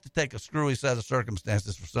know. It'd have to take a screwy set of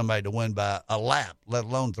circumstances for somebody to win by a lap, let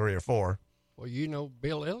alone 3 or 4. Well,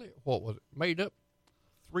 Bill Elliott, what was it, made up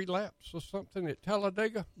 3 laps or something at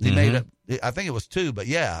Talladega? He made up, I think it was 2, but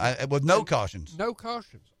yeah, with no cautions. No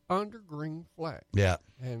cautions, under green flag. Yeah.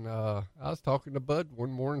 And I was talking to Bud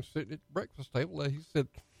one morning sitting at the breakfast table. He said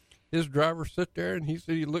his driver sat there, and he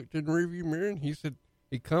said he looked in the rearview mirror, and he said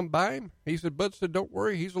he come by him. He said, Bud said, don't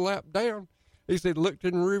worry, he's a lap down. He said, looked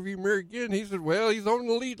in the rearview mirror again. He said, well, he's on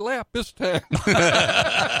the lead lap this time.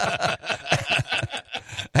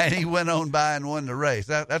 And he went on by and won the race.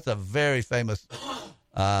 That's a very famous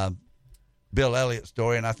Bill Elliott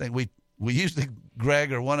story, and I think we usually,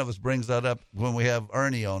 Greg or one of us brings that up when we have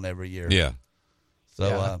Ernie on every year. Yeah.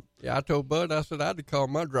 So I told Bud, I said I'd to call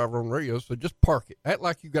my driver on the radio, so just park it. Act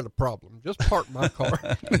like you got a problem. Just park my car.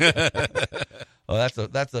 Well,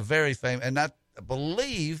 that's a very famous, and I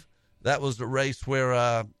believe that was the race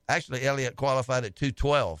where actually Elliott qualified at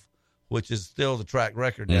 2:12, which is still the track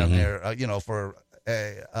record down there. For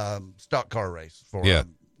a stock car race for a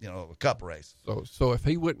cup race. So if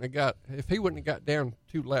he wouldn't have got down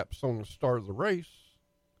 2 laps on the start of the race,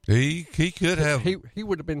 He could have. He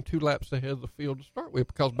would have been 2 laps ahead of the field to start with,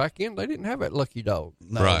 because back in they didn't have that lucky dog.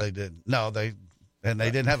 No, they didn't. No, they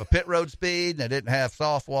didn't have a pit road speed, and they didn't have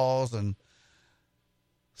soft walls and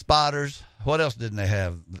spotters. What else didn't they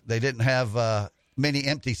have? They didn't have many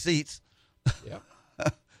empty seats. Yeah.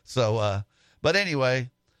 So, but anyway,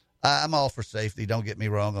 I'm all for safety. Don't get me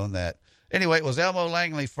wrong on that. Anyway, it was Elmo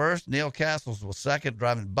Langley first. Neil Castles was second,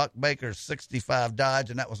 driving Buck Baker's 65 Dodge,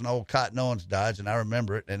 and that was an old Cotton Owens Dodge, and I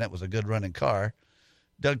remember it, and that was a good running car.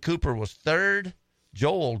 Doug Cooper was third.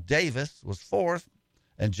 Joel Davis was fourth,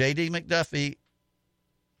 and J.D. McDuffie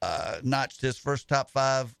notched his first top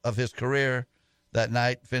 5 of his career that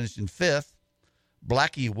night, finishing fifth.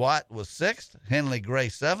 Blackie Watt was sixth. Henley Gray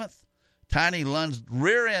seventh. Tiny Lund's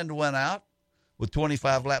rear end went out with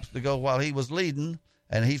 25 laps to go while he was leading,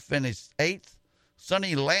 and he finished eighth.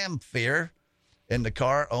 Sonny Lamphere in the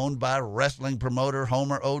car owned by wrestling promoter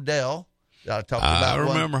Homer Odell. I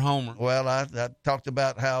remember Homer. Well, I talked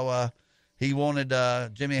about how he wanted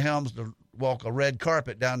Jimmy Helms to walk a red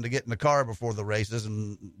carpet down to get in the car before the races,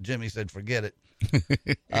 and Jimmy said, forget it.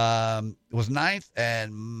 Was ninth,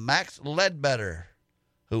 and Max Ledbetter,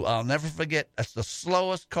 who I'll never forget, that's the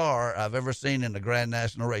slowest car I've ever seen in the Grand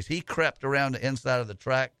National race. He crept around the inside of the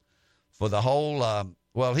track for the whole,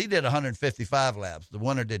 he did 155 laps. The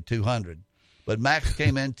winner did 200, but Max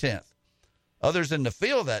came in 10th. Others in the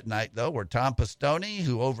field that night, though, were Tom Pistone,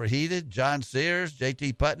 who overheated, John Sears,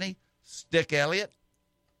 J.T. Putney, Stick Elliott,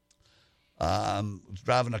 was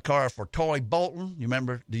driving a car for Toy Bolton. You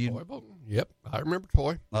remember? Toy Bolton? Yep, I remember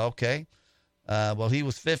Toy. Okay. He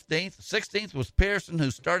was 15th. 16th was Pearson,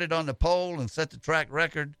 who started on the pole and set the track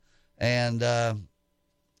record, but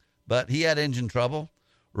he had engine trouble.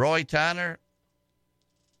 Roy Tyner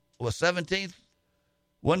was 17th.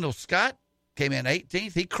 Wendell Scott came in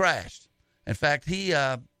 18th. He crashed. In fact, he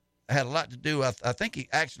had a lot to do. I think he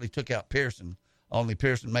actually took out Pearson. Only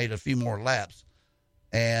Pearson made a few more laps.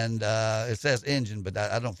 And it says engine, but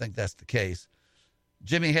I don't think that's the case.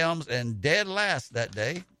 Jimmy Helms, and dead last that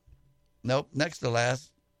day, next to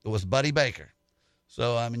last, it was Buddy Baker.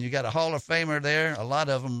 So, you got a Hall of Famer there, a lot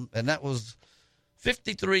of them, and that was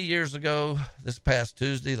 53 years ago this past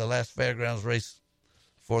Tuesday, the last fairgrounds race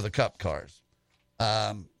for the Cup cars.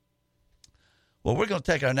 We're going to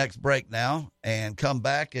take our next break now and come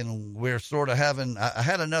back, and we're sort of I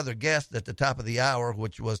had another guest at the top of the hour,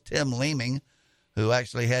 which was Tim Leeming, who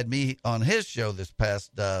actually had me on his show this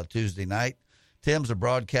past Tuesday night. Tim's a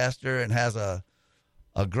broadcaster and has a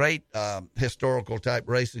great historical type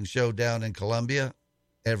racing show down in Columbia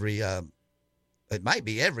it might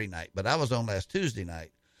be every night, but I was on last Tuesday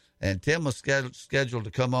night, and Tim was scheduled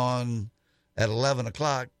to come on at 11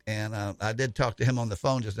 o'clock, and I did talk to him on the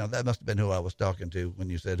phone just now. That must have been who I was talking to when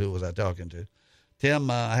you said, who was I talking to?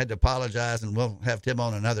 Tim, I had to apologize, and we'll have Tim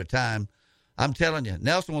on another time. I'm telling you,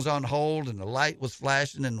 Nelson was on hold, and the light was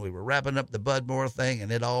flashing, and we were wrapping up the Budmore thing,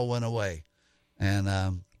 and it all went away.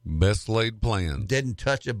 And best laid plans. Didn't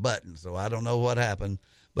touch a button, so I don't know what happened.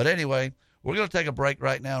 But anyway, we're going to take a break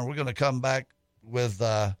right now, and we're going to come back with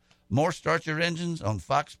more Start Your Engines on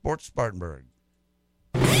Fox Sports Spartanburg.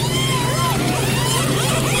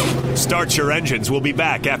 Start Your Engines will be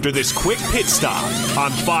back after this quick pit stop on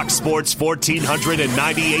Fox Sports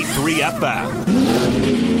 1498.3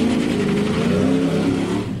 FM.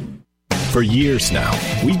 For years now,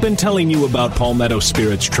 we've been telling you about Palmetto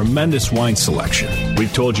Spirit's tremendous wine selection.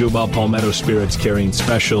 We've told you about Palmetto Spirits carrying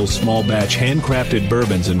special, small batch, handcrafted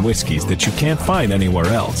bourbons and whiskeys that you can't find anywhere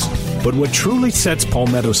else. But what truly sets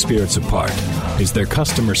Palmetto Spirits apart is their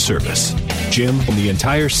customer service. Jim and the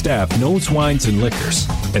entire staff knows wines and liquors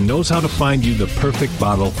and knows how to find you the perfect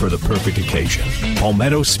bottle for the perfect occasion.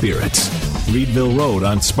 Palmetto Spirits, Reedville Road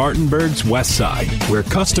on Spartanburg's west side, where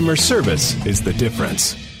customer service is the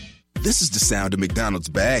difference. This is the sound a McDonald's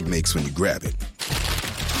bag makes when you grab it.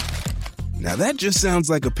 Now that just sounds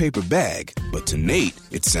like a paper bag, but to Nate,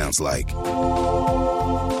 it sounds like...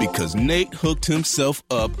 Because Nate hooked himself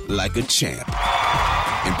up like a champ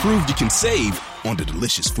and proved you can save on the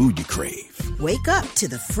delicious food you crave. Wake up to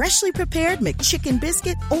the freshly prepared McChicken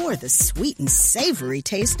biscuit or the sweet and savory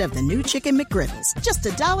taste of the new Chicken McGriddles. Just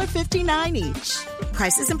 $1.59 each.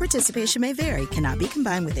 Prices and participation may vary. Cannot be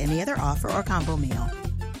combined with any other offer or combo meal.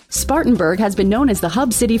 Spartanburg has been known as the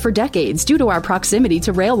hub city for decades due to our proximity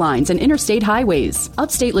to rail lines and interstate highways.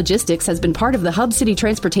 Upstate Logistics has been part of the hub city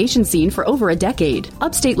transportation scene for over a decade.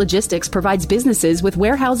 Upstate Logistics provides businesses with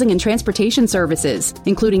warehousing and transportation services,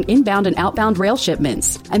 including inbound and outbound rail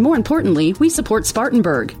shipments. And more importantly, we support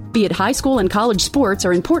Spartanburg. Be it high school and college sports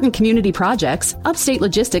or important community projects, Upstate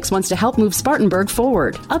Logistics wants to help move Spartanburg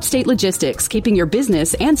forward. Upstate Logistics, keeping your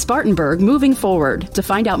business and Spartanburg moving forward. To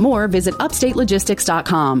find out more, visit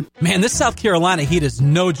upstatelogistics.com. Man, this South Carolina heat is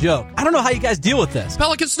no joke. I don't know how you guys deal with this.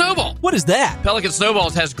 Pelican Snowball. What is that? Pelican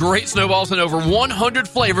Snowballs has great snowballs in over 100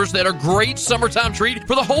 flavors that are great summertime treat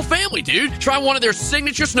for the whole family, dude. Try one of their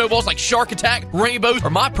signature snowballs like Shark Attack, Rainbow, or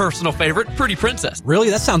my personal favorite, Pretty Princess. Really?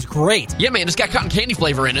 That sounds great. Yeah, man, it's got cotton candy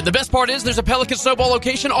flavor in it. The best part is there's a Pelican Snowball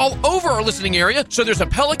location all over our listening area, so there's a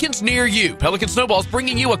Pelicans near you. Pelican Snowballs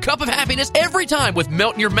bringing you a cup of happiness every time with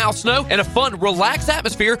melt-in-your-mouth snow and a fun, relaxed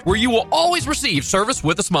atmosphere where you will always receive service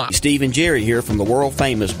with a smile. Steve and Jerry here from the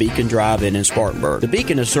world-famous Beacon Drive-In in Spartanburg. The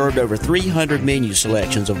Beacon has served over 300 menu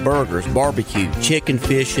selections of burgers, barbecue, chicken,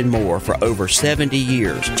 fish, and more for over 70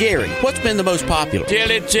 years. Jerry, what's been the most popular?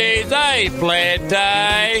 Chili cheese, eggplant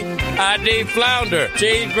tie. I deep flounder.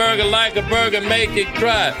 Cheeseburger like a burger, make it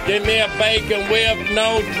cry. Give me a bacon with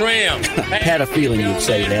no trim. Had a feeling you'd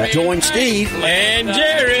say that. Join Steve and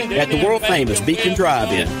Jerry at the world-famous Beacon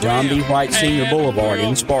Drive-In, John B. White Senior Boulevard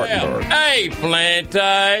in Spartanburg. Eggplant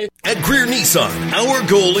tie. At Greer Nissan, our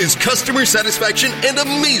goal is customer satisfaction and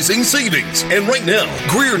amazing savings. And right now,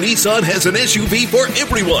 Greer Nissan has an SUV for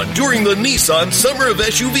everyone during the Nissan Summer of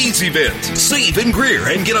SUVs event. Save in Greer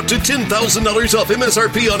and get up to $10,000 off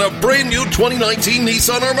MSRP on a brand new 2019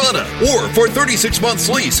 Nissan Armada. Or for 36 months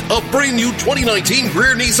lease, a brand new 2019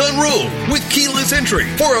 Greer Nissan Rogue with keyless entry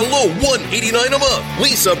for a low $189 a month.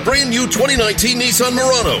 Lease a brand new 2019 Nissan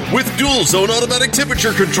Murano with dual zone automatic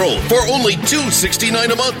temperature control for only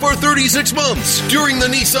 $269 a month for 36 months during the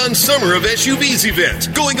Nissan Summer of SUVs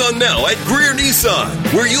event going on now at Greer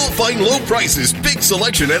Nissan, where you'll find low prices, big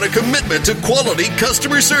selection, and a commitment to quality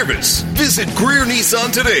customer service. Visit Greer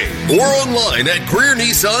Nissan today or online at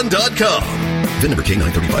GreerNissan.com. VIN number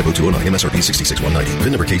K9350209, MSRP $66,190.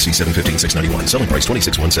 VIN number KC715691. Selling price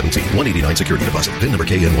 $26,117. $189 security deposit. VIN number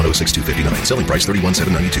KN106259. Selling price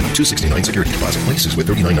 $31,792. $269 security deposit. Leases with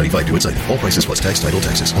 $39.95 due at signing. All prices plus tax, title,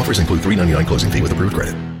 taxes. Offers include $3.99 closing fee with approved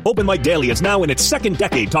credit. Open Mic Daily is now in its second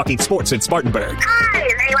decade talking sports in Spartanburg. Hi,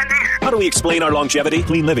 is anyone there? How do we explain our longevity?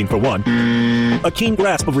 Clean living for one. A keen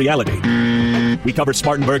grasp of reality. We cover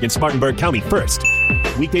Spartanburg and Spartanburg County first.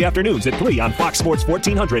 Weekday afternoons at 3 on Fox Sports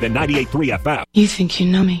 1400 and 98.3 FM. You think you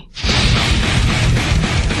know me?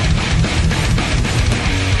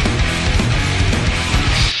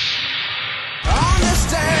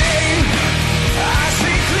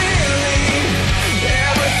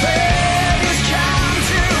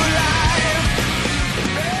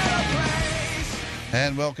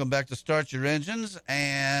 And welcome back to Start Your Engines.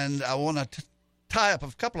 And I want to tie up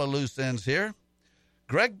a couple of loose ends here.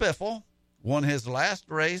 Greg Biffle won his last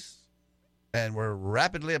race, and we're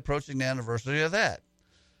rapidly approaching the anniversary of that.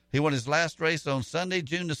 He won his last race on Sunday,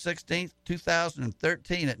 June the 16th,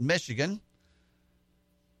 2013 at Michigan.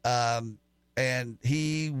 And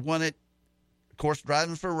he won it, of course,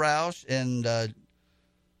 driving for Roush in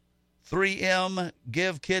 3M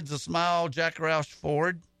Give Kids a Smile Jack Roush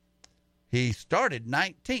Ford. He started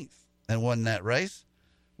 19th and won that race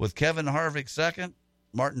with Kevin Harvick second.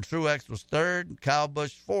 Martin Truex was third, Kyle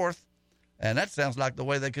Busch fourth. And that sounds like the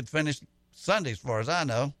way they could finish Sunday as far as I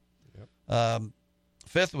know. Yep.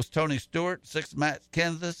 Fifth was Tony Stewart, sixth Matt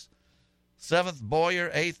Kenseth, seventh Boyer,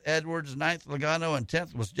 eighth Edwards, ninth Logano, and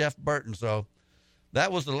 10th was Jeff Burton. So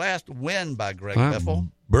that was the last win by Greg Biffle.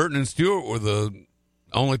 Burton and Stewart were the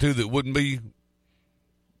only two that wouldn't be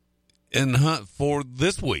in the hunt for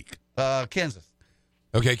this week. Kenseth.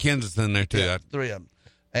 Okay, Kenseth's in there too. Yeah, three of them.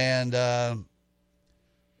 And,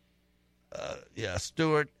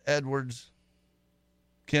 Stewart, Edwards,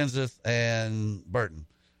 Kenseth, and Burton.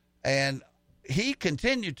 And he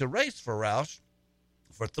continued to race for Roush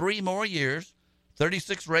for 3 more years,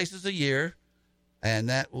 36 races a year, and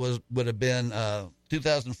that would have been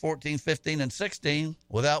 2014, 15, and 16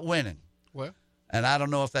 without winning. Well, and I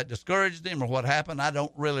don't know if that discouraged him or what happened. I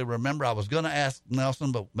don't really remember. I was going to ask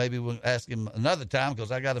Nelson, but maybe we'll ask him another time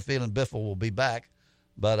because I got a feeling Biffle will be back.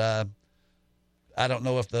 But I don't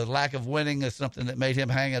know if the lack of winning is something that made him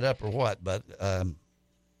hang it up or what. But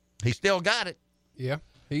he still got it. Yeah,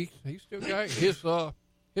 he still got it.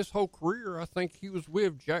 His whole career, I think he was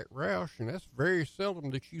with Jack Roush, and that's very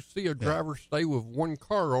seldom that you see a driver stay with one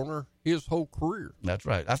car owner his whole career. That's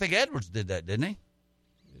right. I think Edwards did that, didn't he?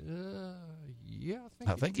 Yeah,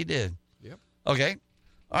 I think he did. Yep. Okay.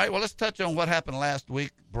 All right, well, let's touch on what happened last week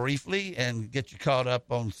briefly and get you caught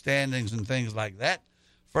up on standings and things like that.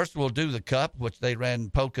 First, we'll do the Cup, which they ran in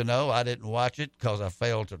Pocono. I didn't watch it because I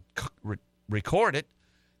failed to record it.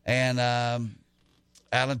 And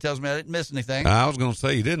Alan tells me I didn't miss anything. I was going to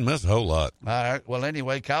say you didn't miss a whole lot. All right. Well,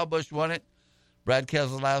 anyway, Kyle Busch won it. Brad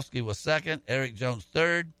Keselowski was second. Eric Jones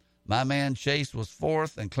third. My man Chase was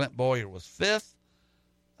fourth, and Clint Boyer was fifth.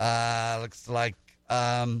 Looks like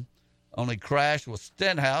only crash was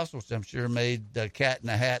Stenhouse, which I'm sure made Cat in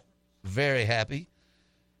the Hat very happy.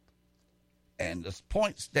 And the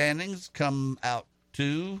point standings come out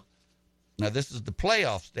to, now this is the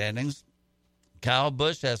playoff standings. Kyle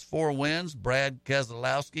Busch has 4 wins. Brad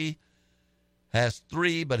Keselowski has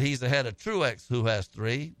 3, but he's ahead of Truex, who has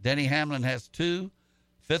 3. Denny Hamlin has 2.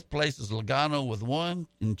 5th place is Logano with 1,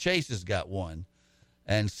 and Chase has got 1.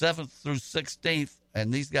 And 7th through 16th,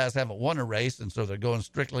 and these guys haven't won a race, and so they're going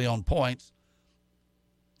strictly on points,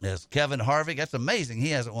 is Kevin Harvick. That's amazing. He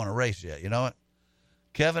hasn't won a race yet. You know what?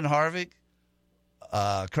 Kevin Harvick,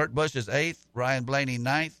 Kurt Busch is 8th, Ryan Blaney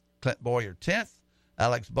 9th, Clint Boyer 10th,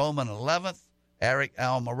 Alex Bowman 11th, Eric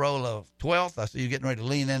Almirola 12th. I see you getting ready to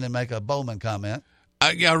lean in and make a Bowman comment.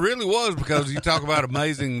 I really was, because you talk about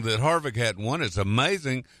amazing that Harvick hadn't won. It's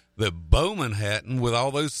amazing that Bowman hadn't with all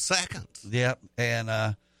those seconds. Yep.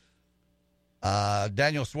 And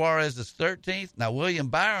Daniel Suarez is 13th. Now, William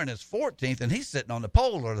Byron is 14th, and he's sitting on the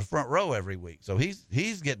pole or the front row every week. So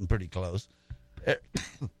he's getting pretty close.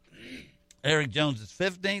 Eric Jones is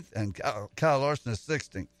 15th, and Kyle Larson is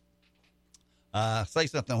 16th. Say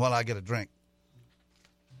something while I get a drink.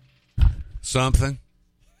 Something.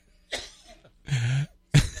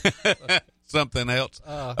 Something else.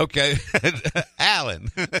 Okay. Alan.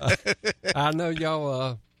 I know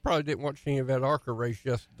y'all probably didn't watch any of that ARCA race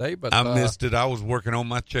yesterday, but I missed it. I was working on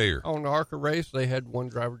my chair. On the ARCA race, they had one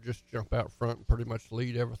driver just jump out front and pretty much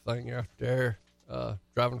lead everything out there,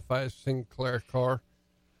 driving a fast Sinclair car.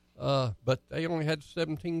 But they only had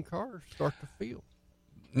 17 cars start the field.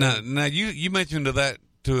 Now you mentioned that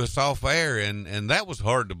to us off air, and that was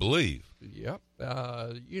hard to believe. Yep.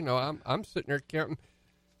 I'm sitting there counting.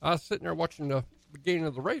 I was sitting there watching the beginning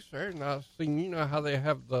of the race there, and I seen, how they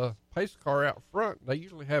have the pace car out front. They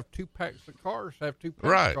usually have 2 packs of cars, have 2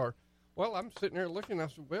 packs of cars. Well, I'm sitting there looking. I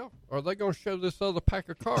said, well, are they going to show this other pack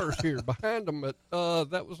of cars here behind them? But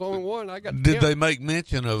that was only one. I got. Did they make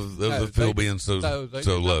mention of the field being so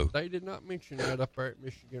low? They did not mention that up there at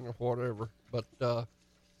Michigan or whatever. But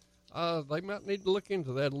they might need to look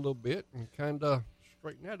into that a little bit and kind of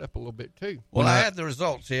straighten that up a little bit too. Well, I have the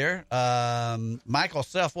results here. Michael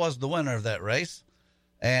Self was the winner of that race,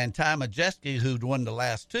 and Ty Majeski, who'd won the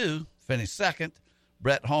last 2, finished second.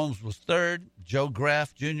 Brett Holmes was third. Joe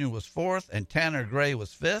Graff Jr. was fourth, and Tanner Gray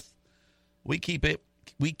was fifth. We keep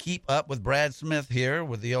up with Brad Smith here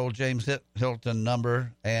with the old James Hilton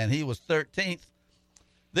number, and he was 13th.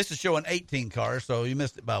 This is showing 18 cars, so you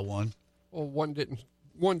missed it by 1. Well, one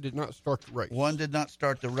did not start the race. One did not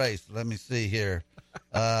start the race. Let me see here.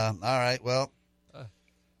 All right, well.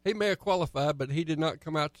 He may have qualified, but he did not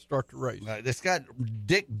come out to start the race. It's got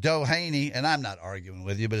Dick Doheny, and I'm not arguing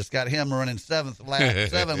with you, but it's got him running 7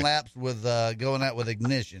 laps with going out with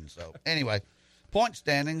ignition. So, anyway, point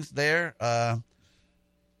standings there.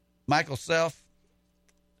 Michael Self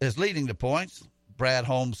is leading the points. Brad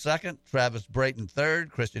Holmes second, Travis Brayton third,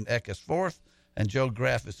 Christian Eckes fourth, and Joe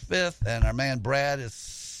Graff is fifth. And our man Brad is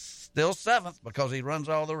still 7th because he runs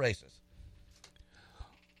all the races.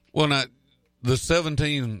 Well, now, the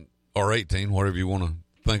 17 or 18, whatever you want to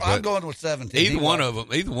think. I'm going with 17. Either one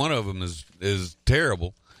of them is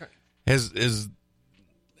terrible.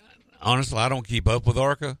 Honestly, I don't keep up with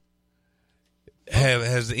ARCA.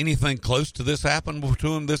 Has anything close to this happened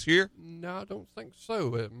to him this year? No, I don't think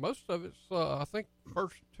so. Most of it's, I think,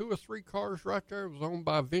 first 2 or 3 cars right there was owned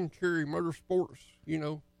by Venturi Motorsports.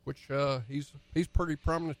 Which he's pretty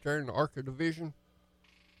prominent there in the ARCA division.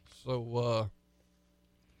 So.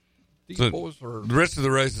 Boys are the rest of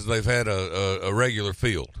the races, they've had a regular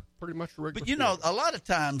field. Pretty much a regular field. But, a lot of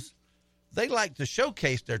times they like to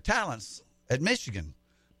showcase their talents at Michigan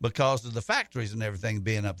because of the factories and everything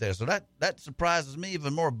being up there. So that surprises me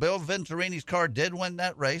even more. Bill Venturini's car did win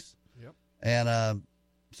that race. Yep. And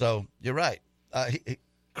so you're right.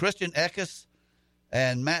 Christian Eckes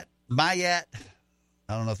and Matt Mayat,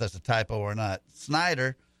 I don't know if that's a typo or not,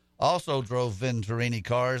 Snyder also drove Venturini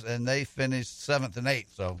cars, and they finished 7th and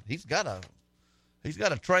 8th. So he's got a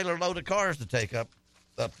trailer load of cars to take up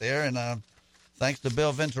there, and thanks to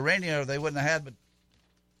Bill Venturini, they wouldn't have had but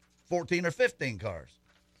 14 or 15 cars.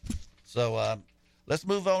 So let's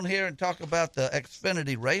move on here and talk about the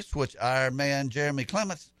Xfinity race, which our man Jeremy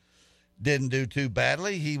Clements didn't do too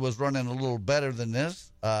badly. He was running a little better than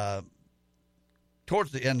this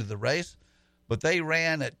towards the end of the race, but they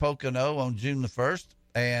ran at Pocono on June the 1st.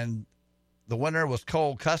 And the winner was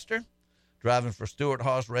Cole Custer. driving for Stewart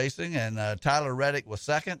Haas Racing. And Tyler Reddick was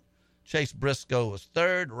second. Chase Briscoe was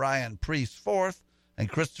third. Ryan Priest fourth. And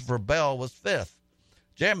Christopher Bell was fifth.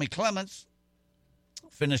 Jeremy Clements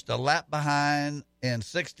finished a lap behind in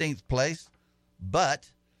 16th place. But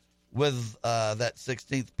with that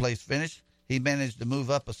 16th place finish, he managed to move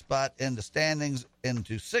up a spot in the standings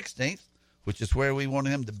into 16th, which is where we wanted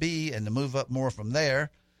him to be, and to move up more from there.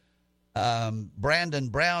 Brandon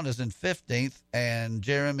Brown is in 15th, and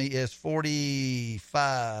Jeremy is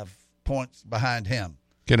 45 points behind him.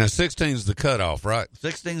 Okay, now 16 is the cutoff, right?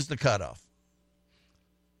 16 is the cutoff.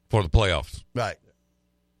 For the playoffs. Right.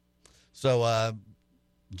 So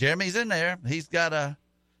Jeremy's in there. He's got a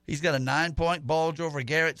 9-point bulge over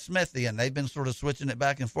Garrett Smithy, and they've been sort of switching it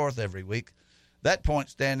back and forth every week. That point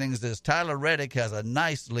standings is Tyler Reddick has a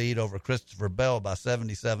nice lead over Christopher Bell by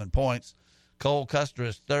 77 points. Cole Custer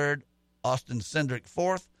is third. Austin Cindric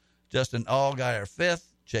fourth. Justin Allgaier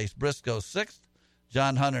fifth. Chase Briscoe sixth.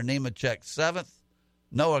 John Hunter Nemechek seventh.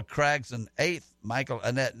 Noah Cragson eighth. Michael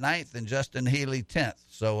Annette ninth. And Justin Healy 10th.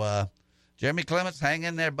 So Jeremy Clements, hang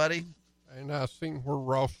in there, buddy. And I've seen where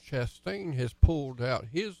Ross Chastain has pulled out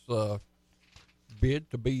his bid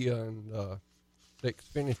to be on the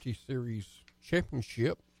Xfinity Series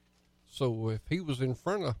championship. So if he was in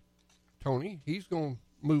front of Tony, he's going to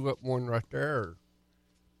move up one right there, or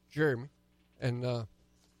Jeremy. And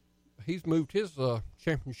he's moved his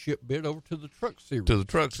championship bid over to the Truck Series. To the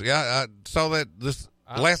Truck Series. I saw that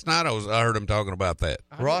last night. I heard him talking about that.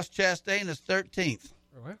 Ross Chastain is 13th.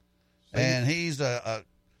 Well, and he's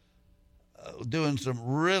doing some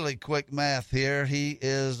really quick math here. He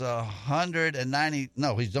is 190.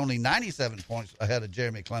 No, he's only 97 points ahead of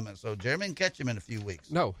Jeremy Clements. So Jeremy can catch him in a few weeks.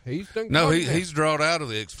 No, he's done. No, he's drawn out of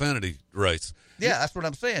the Xfinity race. Yeah, that's what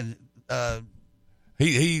I'm saying.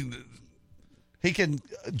 He can.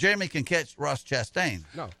 Jeremy can catch Ross Chastain.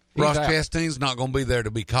 No, Ross Chastain's not going to be there to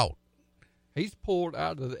be caught. He's pulled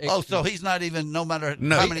out of the Xfinity. Oh, so he's not even. No matter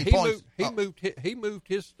how many points. He moved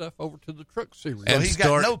his stuff over to the Truck Series. So he's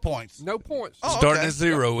got no points. No points. Oh, starting at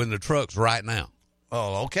zero in the trucks right now.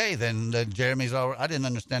 Oh, okay. Then Jeremy's already. I didn't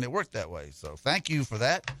understand it worked that way. So thank you for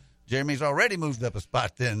that. Jeremy's already moved up a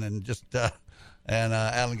spot then, and just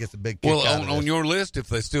Alan gets a big kick out of on your list, if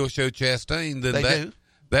they still show Chastain, then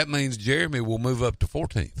that means Jeremy will move up to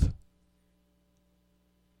 14th.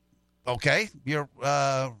 Okay, you're.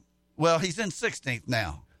 Well, he's in 16th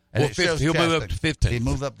now. And he'll move up to 15th. He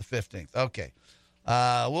moved up to 15th. Okay.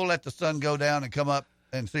 We'll let the sun go down and come up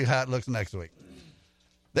and see how it looks next week.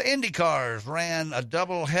 The Indy cars ran a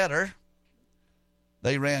doubleheader.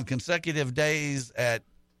 They ran consecutive days at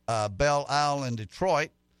Belle Isle in Detroit.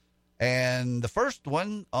 And the first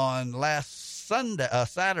one on last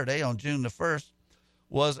Saturday on June the 1st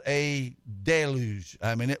was a deluge.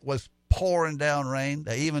 I mean, it was pouring down rain.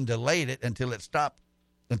 They even delayed it until it stopped.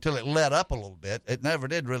 Until it let up a little bit. It never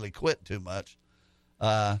did really quit too much.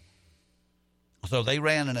 So they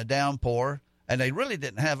ran in a downpour, and they really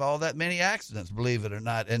didn't have all that many accidents, believe it or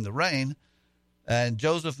not, in the rain. And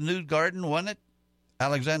Joseph Newgarden won it.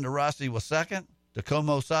 Alexander Rossi was second.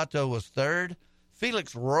 Tacoma Sato was third.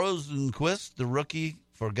 Felix Rosenquist, the rookie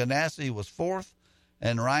for Ganassi, was fourth.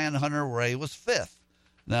 And Ryan Hunter-Reay was fifth.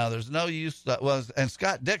 Now, there's no use. And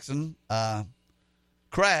Scott Dixon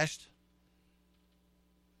crashed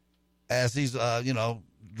as he's,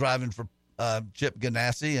 driving for Chip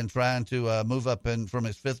Ganassi and trying to move up from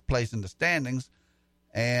his fifth place in the standings.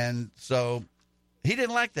 And so he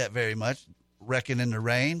didn't like that very much, wrecking in the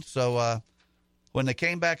rain. So when they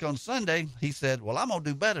came back on Sunday, he said, well, I'm going to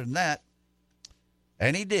do better than that.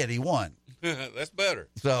 And he did. He won. That's better.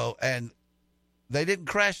 So, and they didn't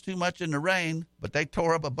crash too much in the rain, but they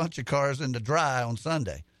tore up a bunch of cars in the dry on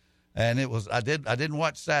Sunday. And it was, I didn't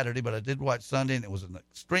watch Saturday, but I did watch Sunday, and it was an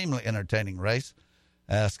extremely entertaining race.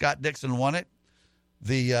 Scott Dixon won it.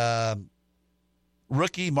 The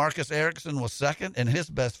rookie Marcus Ericsson was second, and his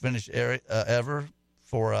best finish ever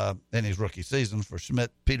for in his rookie season for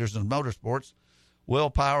Schmidt Peterson Motorsports. Will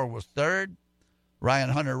Power was third. Ryan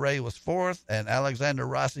Hunter-Reay was fourth, and Alexander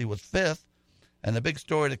Rossi was fifth. And the big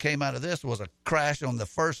story that came out of this was a crash on the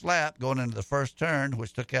first lap going into the first turn,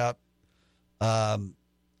 which took out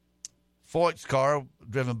Foyt's car,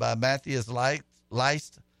 driven by Matthias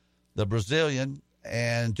Leist, the Brazilian,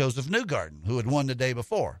 and Joseph Newgarden, who had won the day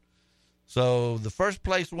before. So the first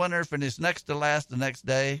place winner finished next to last the next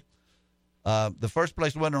day. The first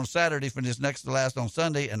place winner on Saturday finished next to last on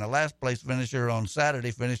Sunday, and the last place finisher on Saturday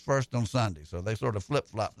finished first on Sunday. So they sort of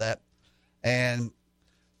flip-flopped that. And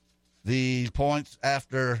the points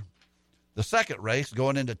after the second race,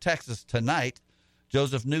 going into Texas tonight,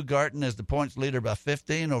 Joseph Newgarden is the points leader by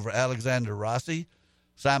 15 over Alexander Rossi.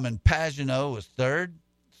 Simon Pagenaud is third.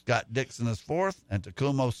 Scott Dixon is fourth. And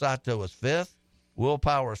Takumo Sato is fifth. Will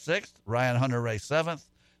Power sixth. Ryan Hunter-Reay seventh.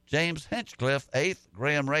 James Hinchcliffe eighth.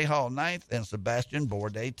 Graham Rahal ninth. And Sebastian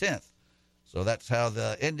Bourdais 10th. So that's how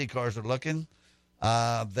the Indy cars are looking.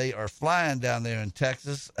 They are flying down there in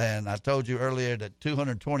Texas, and I told you earlier that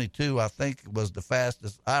 222, I think, was the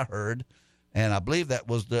fastest I heard, and I believe that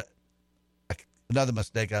was another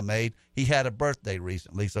mistake I made. He had a birthday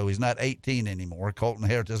recently, so he's not 18 anymore. Colton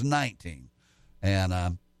Herta is 19, and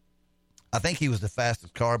I think he was the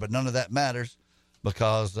fastest car, but none of that matters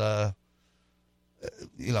because, they're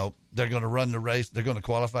going to run the race. They're going to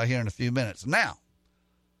qualify here in a few minutes. Now,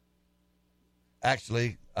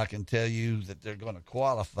 actually, I can tell you that they're going to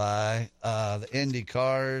qualify the Indy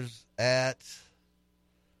cars at...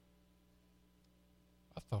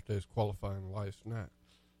 I thought they was qualifying last night.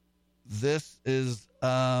 This is,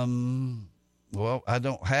 I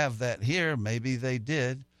don't have that here. Maybe they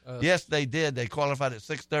did. Yes, they did. They qualified at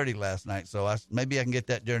 6:30 last night, so maybe I can get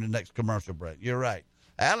that during the next commercial break. You're right.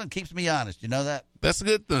 Alan keeps me honest. You know that? That's a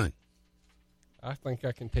good thing. I think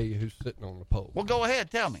I can tell you who's sitting on the pole. Well, go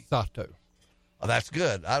ahead. Tell me. Sato. Oh, that's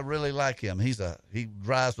good. I really like him. He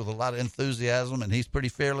drives with a lot of enthusiasm, and he's pretty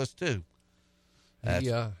fearless too.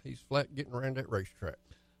 He's flat getting around that racetrack.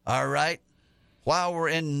 All right. While we're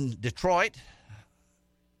in Detroit,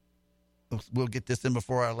 we'll get this in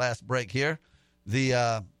before our last break here.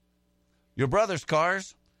 Your brother's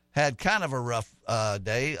cars had kind of a rough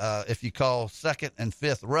day. If you call second and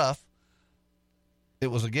fifth rough, it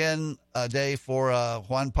was again a day for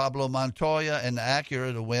Juan Pablo Montoya and the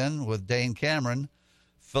Acura to win with Dane Cameron.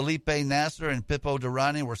 Felipe Nasser and Pipo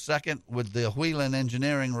Derani were second with the Whelan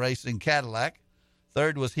Engineering Racing Cadillac.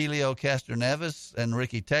 Third was Helio Castroneves and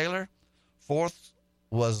Ricky Taylor. Fourth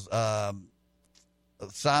was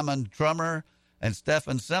Simon Trummer and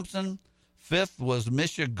Stephen Simpson. Fifth was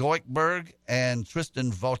Misha Goikhberg and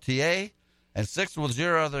Tristan Vautier. And sixth was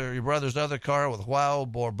your brother's other car with Joao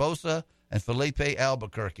Barbosa and Felipe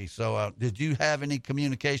Albuquerque. So did you have any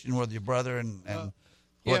communication with your brother, and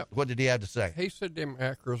what did he have to say? He said them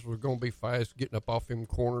Acuras were going to be fast getting up off them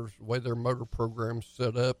corners, the way their motor program's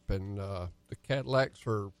set up, and the Cadillacs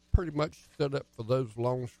are pretty much set up for those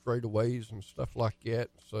long straightaways and stuff like that.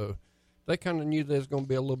 So they kind of knew they was going to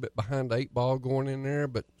be a little bit behind the eight ball going in there,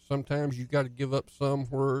 but sometimes you got to give up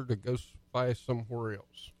somewhere to go fast somewhere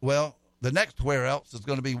else. Well, the next where else is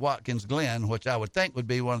going to be Watkins Glen, which I would think would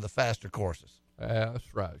be one of the faster courses.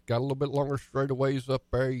 That's right. Got a little bit longer straightaways up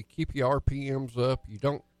there. You keep your RPMs up. You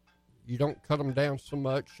don't cut them down so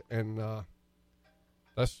much, and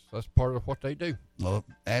that's part of what they do. Well,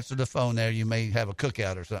 answer the phone there. You may have a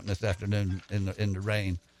cookout or something this afternoon in the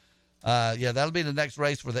rain. That'll be the next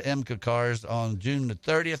race for the IMCA cars on June the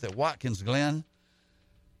 30th at Watkins Glen.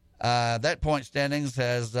 That point standings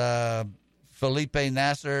has Felipe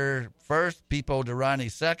Nasser first, Pipo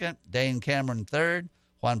Derani second, Dane Cameron third,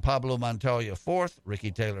 Juan Pablo Montoya fourth,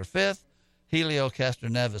 Ricky Taylor fifth, Helio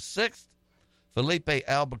Castroneves sixth, Felipe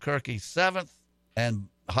Albuquerque seventh, and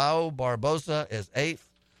Joao Barbosa is eighth.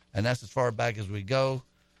 And that's as far back as we go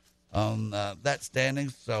on that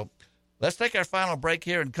standings. So let's take our final break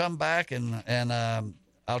here and come back, and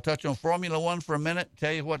I'll touch on Formula One for a minute,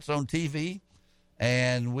 tell you what's on TV,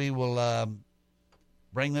 and we will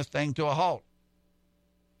bring this thing to a halt.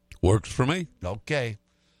 Works for me. Okay.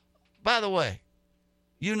 By the way,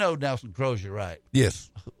 you know Nelson Crozier, right?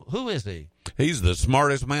 Yes. Who is he? He's the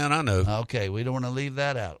smartest man I know. Okay, we don't want to leave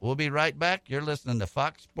that out. We'll be right back. You're listening to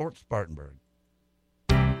Fox Sports Spartanburg.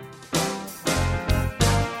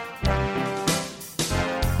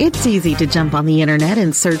 It's easy to jump on the internet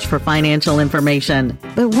and search for financial information.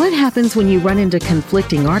 But what happens when you run into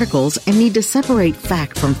conflicting articles and need to separate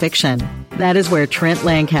fact from fiction? That is where Trent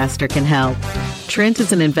Lancaster can help. Trent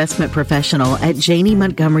is an investment professional at Janney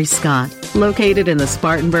Montgomery Scott, located in the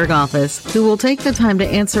Spartanburg office, who will take the time to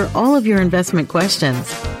answer all of your investment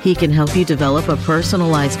questions. He can help you develop a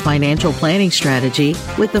personalized financial planning strategy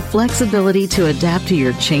with the flexibility to adapt to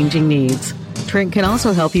your changing needs. Trent can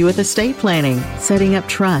also help you with estate planning, setting up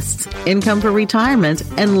trusts, income for retirement,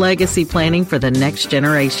 and legacy planning for the next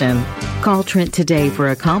generation. Call Trent today for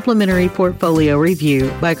a complimentary portfolio review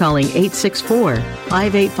by calling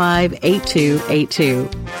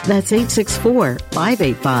 864-585-8282. That's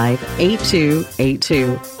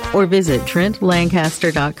 864-585-8282. Or visit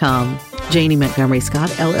TrentLancaster.com. Janney Montgomery Scott,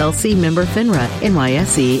 LLC, member FINRA,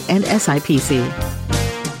 NYSE, and SIPC.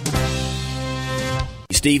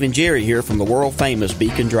 Steve and Jerry here from the world-famous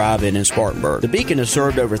Beacon Drive-In in Spartanburg. The Beacon has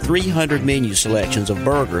served over 300 menu selections of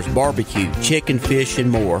burgers, barbecue, chicken, fish, and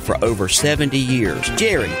more for over 70 years.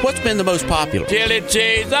 Jerry, what's been the most popular? Chili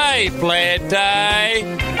cheese, eggplant pie.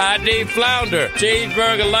 I deep flounder.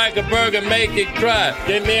 Cheeseburger like a burger, make it cry.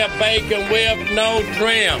 Give me a bacon with no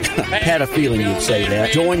trim. Had a feeling you'd say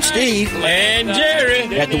that. Join Steve and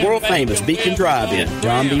Jerry at the world-famous Beacon Drive-In,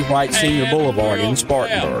 John B. White Senior Boulevard in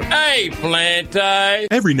Spartanburg. Eggplant pie.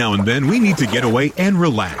 Every now and then, we need to get away and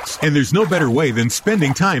relax, and there's no better way than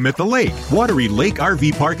spending time at the lake. Watery Lake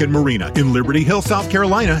RV Park and Marina in Liberty Hill, South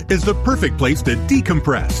Carolina is the perfect place to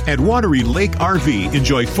decompress. At Watery Lake RV,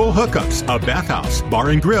 enjoy full hookups, a bathhouse, bar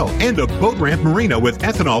and grill, and a boat ramp marina with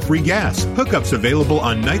ethanol-free gas. Hookups available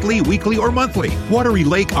on nightly, weekly, or monthly. Watery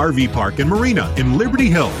Lake RV Park and Marina in Liberty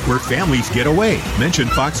Hill, where families get away. Mention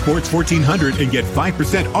Fox Sports 1400 and get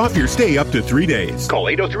 5% off your stay up to 3 days. Call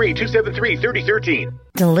 803-273-3013.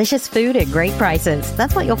 Delicious food at great prices.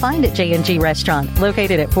 That's what you'll find at J&G Restaurant,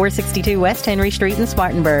 located at 462 West Henry Street in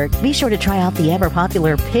Spartanburg. Be sure to try out the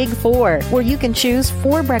ever-popular Pig 4, where you can choose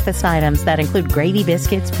 4 breakfast items that include gravy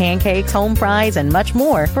biscuits, pancakes, home fries, and much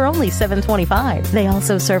more for only $7.25. They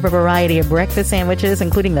also serve a variety of breakfast sandwiches,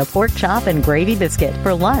 including the pork chop and gravy biscuit.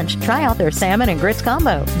 For lunch, try out their salmon and grits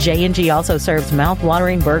combo. J&G also serves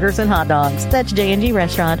mouth-watering burgers and hot dogs. That's J&G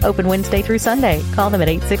Restaurant, open Wednesday through Sunday. Call them at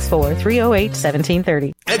 864-308-1730.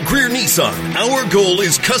 At Greer Nissan, our goal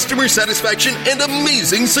is customer satisfaction and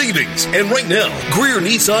amazing savings. And right now, Greer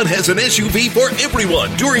Nissan has an SUV for everyone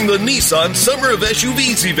during the Nissan Summer of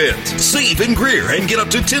SUVs event. Save in Greer and get up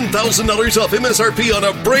to $10,000 off MSRP on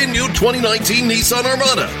a brand new 2019 Nissan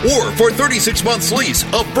Armada. Or for 36 months lease,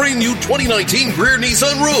 a brand new 2019 Greer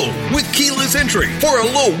Nissan Rogue with keyless entry for a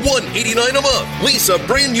low $189 a month. Lease a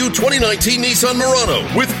brand new 2019 Nissan Murano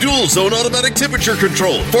with dual zone automatic temperature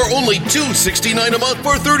control for only $269 a month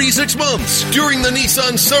for 36 months during the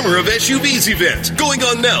Nissan Summer of SUVs event going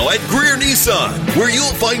on now at Greer Nissan, where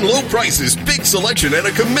you'll find low prices, big selection, and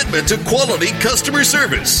a commitment to quality customer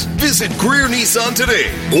service. Visit Greer Nissan today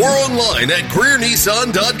or online at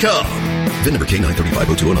GreerNissan.com. VIN number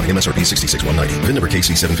K9350209, MSRP $66,190. VIN number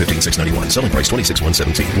KC715691. Selling price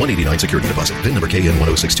 $26,117. $189 security deposit. VIN number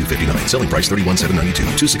KN106259. Selling price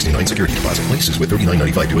 $31,792. $269 security deposit. Leases with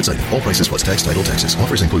 $39.95 due at signing. All prices plus tax, title, taxes.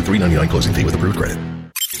 Offers include $399 closing fee with approved credit.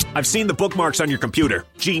 I've seen the bookmarks on your computer.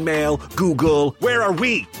 Gmail, Google. Where are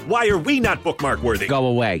we? Why are we not bookmark worthy? Go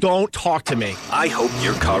away. Don't talk to me. I hope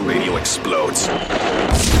your car radio explodes.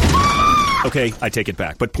 Okay, I take it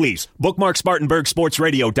back. But please, bookmark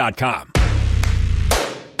SpartanburgSportsRadio.com.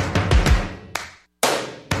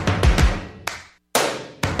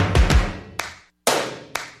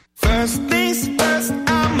 First things first,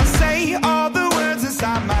 I'ma say all the words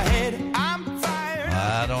inside my head. I'm fired.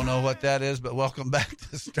 I don't know what that is, but welcome back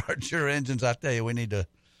to Start Your Engines. I tell you, we need to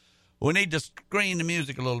screen the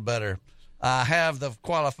music a little better. I have the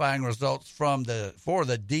qualifying results for the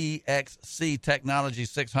DXC Technology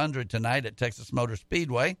 600 tonight at Texas Motor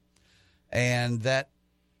Speedway, and that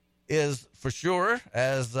is for sure,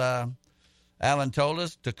 as Alan told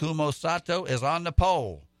us, Takumo Sato is on the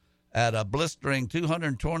pole at a blistering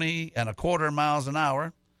 220.25 miles an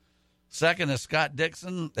hour. Second is Scott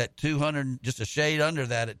Dixon at 200, just a shade under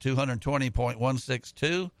that at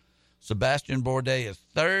 220.162. Sebastian Bourdais is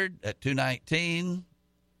third at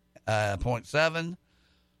 219.7.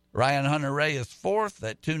 Ryan Hunter-Ray is fourth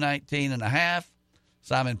at 219.5.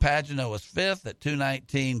 Simon Pagenaud is fifth at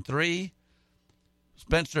 219.3.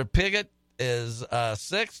 Spencer Pigot is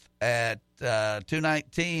sixth at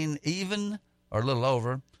 219 even, or a little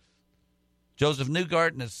over. Joseph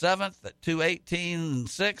Newgarden is seventh at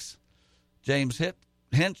 218.6. James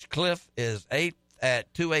Hinchcliffe is eighth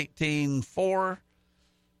at 218.4.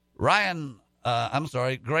 Graham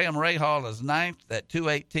Rahal is ninth at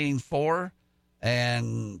 218.4.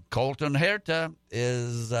 And Colton Herta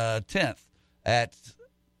is 10th at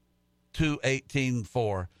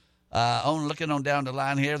 218.4. Looking on down the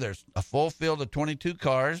line here, there's a full field of 22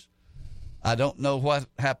 cars. I don't know what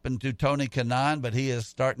happened to Tony Kanaan, but he is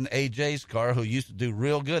starting AJ's car, who used to do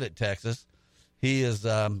real good at Texas. He is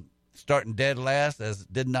starting dead last, as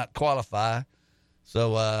did not qualify.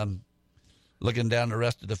 So looking down the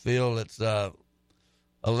rest of the field, it's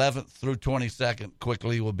 11th through 22nd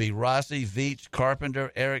quickly will be Rossi, Veach,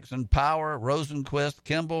 Carpenter, Erickson, Power, Rosenquist,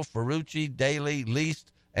 Kimball, Ferrucci, Daly,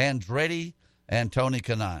 Least, Andretti, and Tony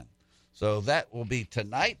Kanaan. So that will be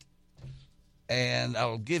tonight. And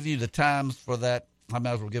I'll give you the times for that. I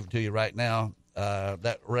might as well give it to you right now.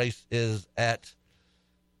 That race is at,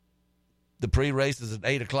 the pre-race is at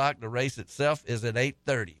 8 o'clock. The race itself is at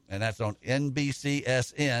 8:30. And that's on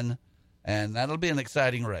NBCSN and that'll be an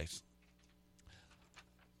exciting race.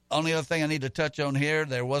 Only other thing I need to touch on here,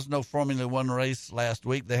 there was no Formula One race last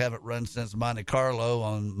week. They haven't run since Monte Carlo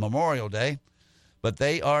on Memorial Day, but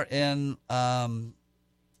they are in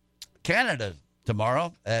Canada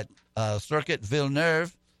tomorrow at Circuit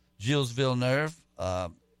Villeneuve, Gilles Villeneuve,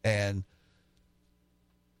 and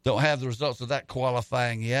don't have the results of that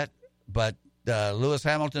qualifying yet, but Lewis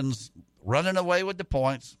Hamilton's running away with the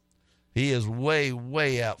points. He is way,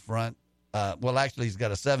 way out front. Well, actually, he's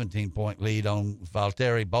got a 17-point lead on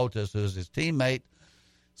Valtteri Bottas, who's his teammate.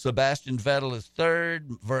 Sebastian Vettel is third.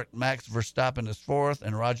 Max Verstappen is fourth,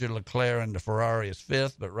 and Roger Leclerc in the Ferrari is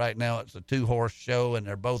fifth. But right now, it's a two-horse show, and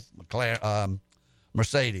they're both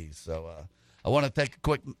Mercedes. So I want to take a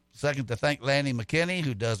quick second to thank Lanny McKinney,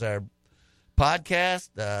 who does our podcast,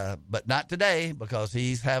 but not today because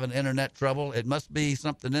he's having internet trouble. It must be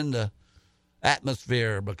something in the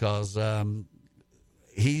atmosphere because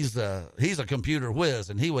he's a computer whiz,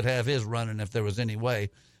 and he would have his running if there was any way.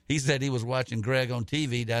 He said he was watching Greg on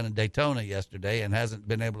TV down in Daytona yesterday and hasn't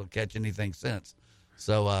been able to catch anything since.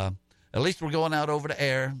 So at least we're going out over the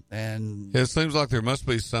air. And it seems like there must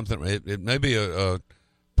be something. It may be a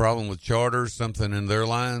problem with charters, something in their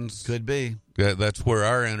lines. Could be. That's where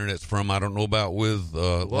our internet's from. I don't know about with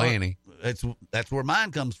Lanny. That's where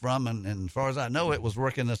mine comes from, and as far as I know, it was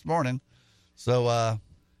working this morning. So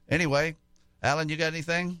anyway, Alan, you got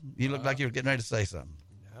anything? You look like you were getting ready to say something.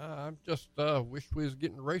 I just wish we was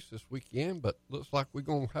getting a race this weekend, but looks like we're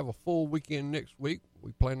going to have a full weekend next week.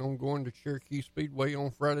 We plan on going to Cherokee Speedway on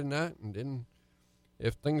Friday night, and then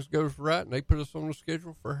if things goes right and they put us on the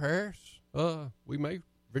schedule for Harris, we may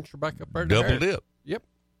venture back up there to Double Harris. dip. Yep.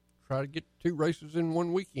 Try to get 2 races in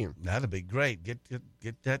one weekend. That'd be great. Get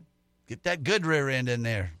that good rear end in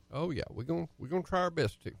there. Oh yeah, we're gonna try our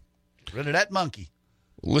best to. Rid of that monkey.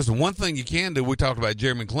 Listen, one thing you can do, we talked about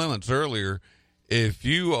Jeremy Clements earlier. If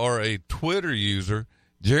you are a Twitter user,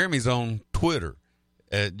 Jeremy's on Twitter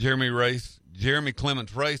at Jeremy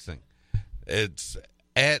Clements Racing. It's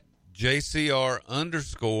at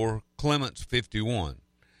JCR_Clements51.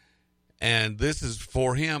 And this is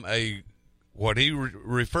for him what he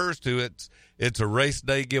refers to, it's a race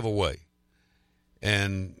day giveaway.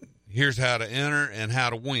 And here's how to enter and how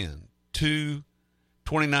to win. 2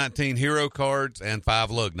 2019 Hero cards and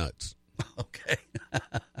 5 lug nuts. Okay.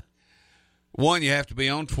 1, you have to be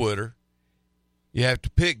on Twitter. You have to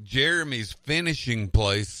pick Jeremy's finishing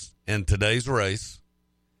place in today's race.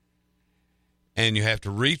 And you have to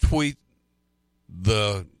retweet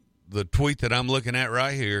the tweet that I'm looking at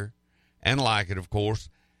right here, and like it, of course,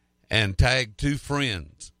 and tag 2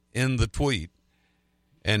 friends in the tweet.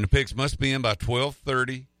 And the picks must be in by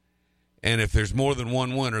 12:30. And if there's more than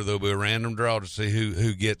one winner, there'll be a random draw to see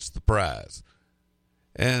who gets the prize.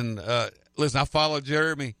 And listen, I follow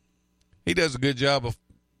Jeremy. He does a good job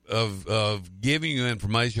of giving you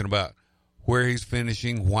information about where he's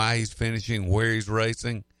finishing, why he's finishing, where he's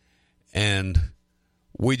racing. And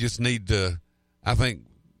we just need to, I think,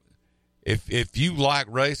 if you like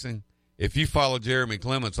racing, if you follow Jeremy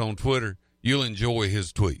Clements on Twitter, you'll enjoy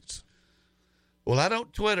his tweets. Well, I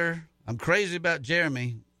don't Twitter. I'm crazy about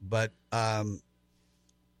Jeremy, but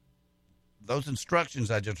those instructions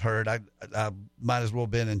I just heard, I might as well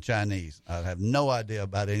have been in Chinese. I have no idea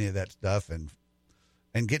about any of that stuff, and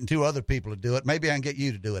getting 2 other people to do it. Maybe I can get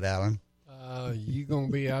you to do it, Alan. You're going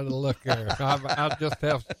to be out of luck there. I'll just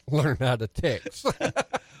have to learn how to text.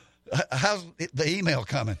 How's the email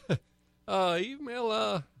coming?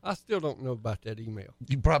 Email, I still don't know about that email.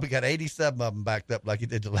 You probably got 87 of them backed up like you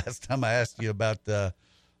did the last time I asked you about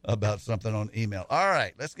something on email. All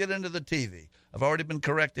right, let's get into the TV. I've already been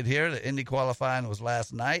corrected here. The Indy qualifying was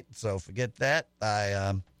last night, so forget that.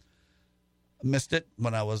 I missed it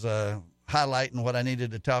when I was highlighting what I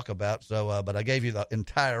needed to talk about. So, but I gave you the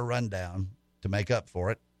entire rundown to make up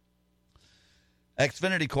for it.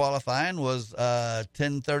 Xfinity qualifying was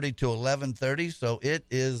 10:30 to 11:30, so it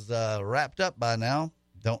is wrapped up by now.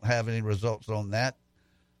 Don't have any results on that.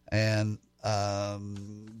 And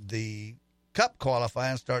the Cup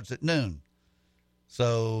qualifying starts at noon.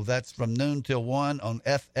 So that's from noon till 1 on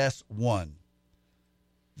FS1.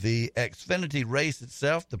 The Xfinity race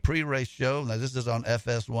itself, the pre-race show, now this is on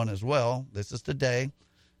FS1 as well. This is today.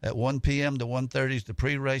 At 1 p.m. to 1:30 is the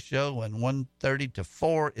pre-race show, and 1:30 to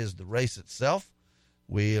 4 is the race itself.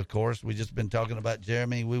 We just been talking about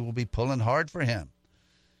Jeremy. We will be pulling hard for him.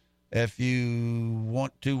 If you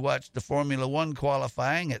want to watch the Formula One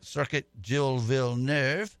qualifying at Circuit Gilles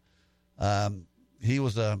Villeneuve, he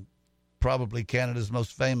was probably Canada's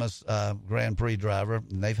most famous Grand Prix driver,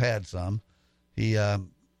 and they've had some. He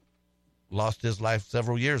lost his life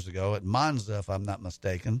several years ago at Monza, if I'm not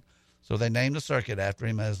mistaken. So they named the circuit after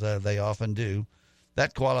him, as they often do.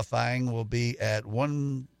 That qualifying will be at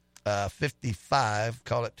 1:55,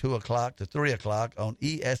 call it 2 o'clock to 3 o'clock on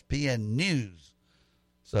ESPN News.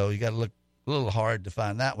 So you got to look a little hard to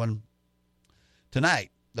find that one.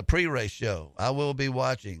 Tonight, the pre-race show, I will be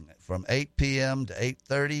watching from 8 p.m. to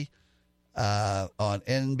 8:30 on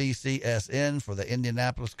NBCSN for the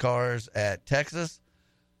Indianapolis cars at Texas.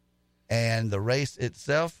 And the race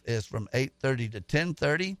itself is from 8:30 to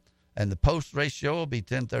 10:30, and the post-race show will be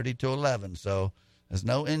 10:30 to 11. So there's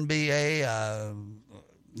no NBA,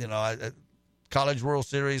 College World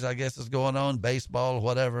Series, I guess, is going on, baseball,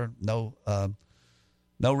 whatever. No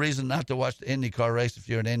reason not to watch the IndyCar race if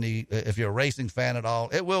you're a racing fan at all.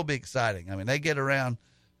 It will be exciting. I mean, they get around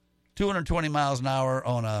 220 miles an hour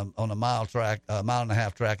on a mile and a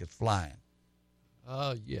half track. It's flying.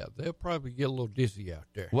 Yeah, they'll probably get a little dizzy out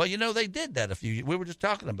there. Well, they did that we were just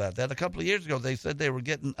talking about that a couple of years ago. They said they were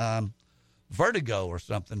getting vertigo or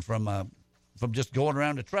something from just going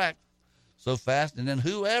around the track so fast. And then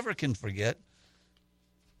whoever can forget,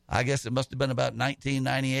 I guess it must have been about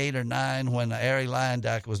 1998 or 9 when Arie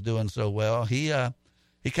Luyendyk was doing so well. He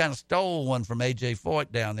kind of stole one from A.J.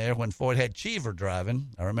 Foyt down there when Foyt had Cheever driving.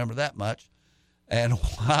 I remember that much. And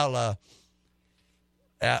while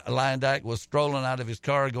Luyendyk was strolling out of his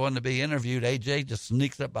car going to be interviewed, A.J. just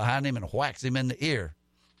sneaks up behind him and whacks him in the ear,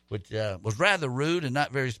 which was rather rude and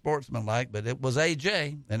not very sportsmanlike, but it was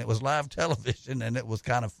A.J., and it was live television, and it was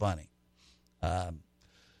kind of funny.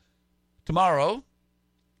 Tomorrow,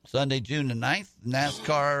 Sunday, June the 9th,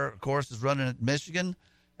 NASCAR, of course, is running at Michigan,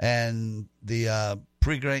 and the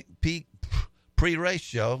pre-race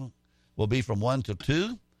show will be from 1 to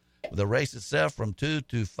 2, the race itself from 2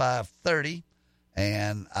 to 5:30,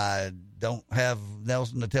 and I don't have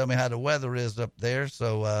Nelson to tell me how the weather is up there,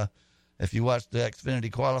 so if you watch the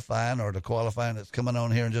Xfinity qualifying or the qualifying that's coming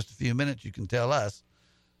on here in just a few minutes, you can tell us.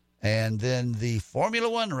 And then the Formula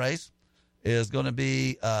One race is going to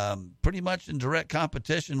be pretty much in direct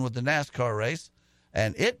competition with the NASCAR race.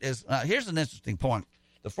 And it is, here's an interesting point.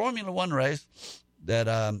 The Formula One race that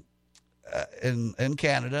in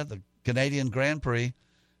Canada, the Canadian Grand Prix,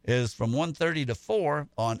 is from 1:30 to 4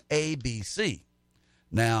 on ABC.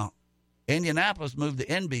 Now, Indianapolis moved to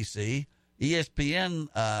NBC. ESPN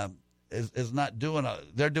is not doing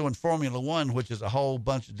they're doing Formula One, which is a whole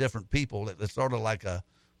bunch of different people. It's sort of like a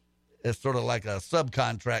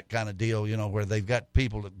subcontract kind of deal, where they've got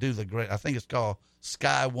people that do I think it's called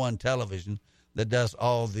Sky One Television, that does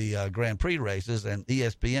all the Grand Prix races, and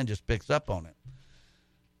ESPN just picks up on it.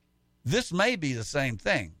 This may be the same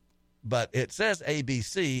thing, but it says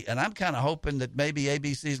ABC, and I'm kind of hoping that maybe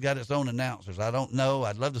ABC's got its own announcers. I don't know.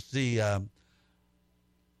 I'd love to see, our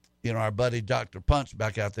buddy Dr. Punch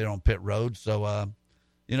back out there on pit road. So,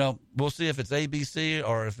 we'll see if it's ABC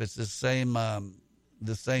or if it's the same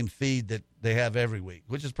feed that they have every week,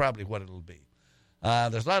 which is probably what it'll be.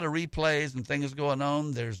 There's a lot of replays and things going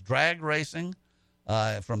on. There's drag racing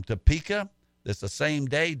from Topeka. It's a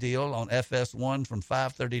same-day deal on FS1 from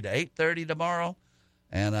 5:30 to 8:30 tomorrow.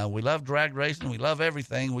 And we love drag racing. We love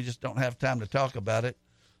everything. We just don't have time to talk about it.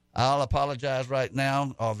 I'll apologize right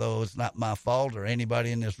now, although it's not my fault or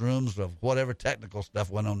anybody in this room, of whatever technical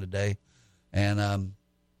stuff went on today. And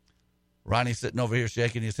Ronnie's sitting over here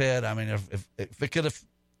shaking his head. I mean, if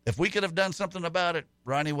we could have done something about it,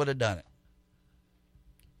 Ronnie would have done it.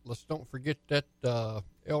 Let's don't forget that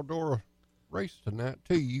Eldora race tonight,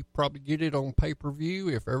 too. You probably get it on pay-per-view.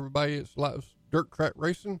 If everybody that loves dirt track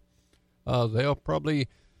racing, they'll probably,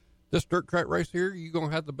 this dirt track race here, you're going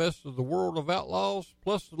to have the best of the World of Outlaws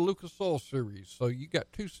plus the Lucas Oil Series. So you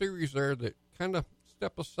got two series there that kind of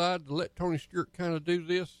step aside to let Tony Stewart kind of do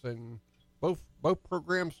this, and both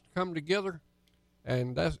programs come together,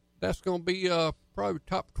 and that's going to be probably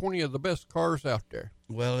top 20 of the best cars out there.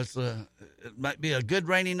 Well, it might be a good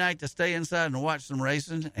rainy night to stay inside and watch some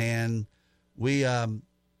racing, and we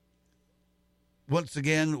once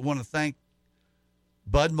again want to thank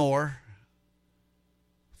Bud Moore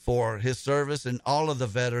for his service, and all of the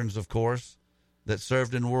veterans, of course, that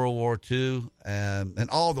served in World War II and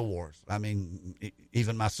all the wars. I mean,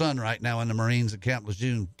 even my son right now in the Marines at Camp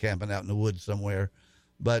Lejeune, camping out in the woods somewhere.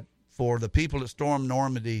 But for the people that stormed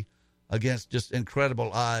Normandy against just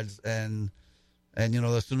incredible odds, and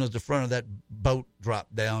as soon as the front of that boat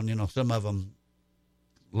dropped down, some of them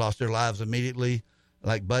lost their lives immediately.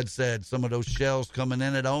 Like Bud said, some of those shells coming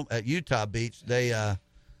in at Utah Beach, they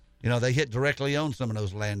hit directly on some of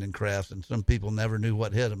those landing crafts, and some people never knew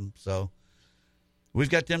what hit them. So we've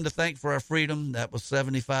got them to thank for our freedom. That was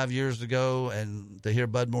 75 years ago, and to hear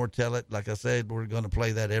Bud Moore tell it, like I said, we're going to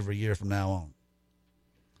play that every year from now on.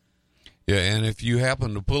 Yeah, and if you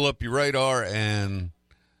happen to pull up your radar and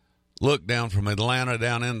look down from Atlanta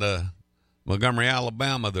down into Montgomery,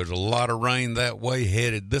 Alabama, there's a lot of rain that way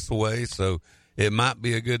headed this way, so it might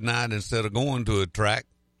be a good night instead of going to a track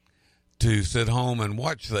to sit home and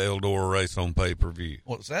watch the Eldora race on pay-per-view.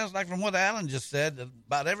 Well, it sounds like from what Alan just said,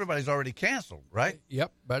 about everybody's already canceled, right? Yep,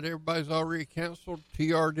 about everybody's already canceled.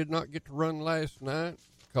 TR did not get to run last night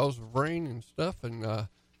because of rain and stuff. And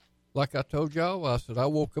like I told y'all, I said I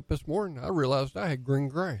woke up this morning, I realized I had green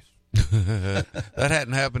grass. That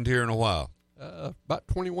hadn't happened here in a while. About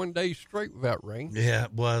 21 days straight without rain. Yeah,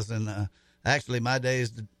 it was. And actually,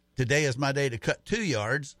 today is my day to cut 2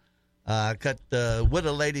 yards. I cut the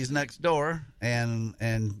widow ladies next door, and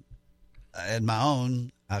my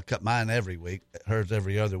own. I cut mine every week, hers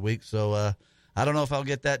every other week. So I don't know if I'll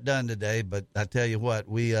get that done today, but I tell you what,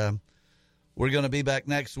 we're going to be back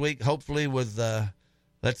next week, hopefully with,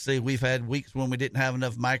 let's see, we've had weeks when we didn't have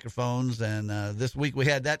enough microphones, and this week we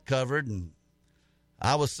had that covered, and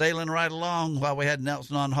I was sailing right along while we had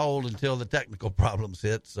Nelson on hold until the technical problems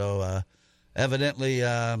hit. So evidently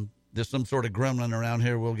there's some sort of gremlin around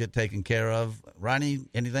here we'll get taken care of. Ronnie,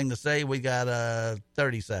 anything to say? We got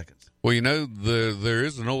 30 seconds. Well, you know, there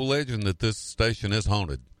is an old legend that this station is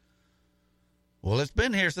haunted. Well, it's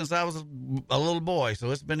been here since I was a little boy,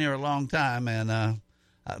 so it's been here a long time. And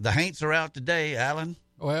the Haints are out today, Alan.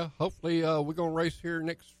 Well, hopefully we're going to race here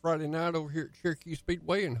next Friday night over here at Cherokee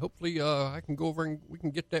Speedway, and hopefully I can go over and we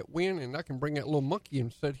can get that win, and I can bring that little monkey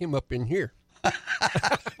and set him up in here.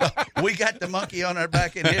 We got the monkey on our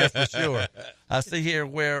back in here for sure. I see here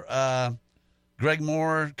where Greg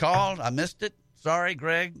Moore called. I missed it. Sorry,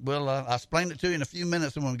 Greg. I'll explain it to you in a few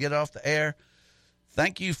minutes when we get off the air.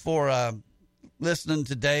 Thank you for listening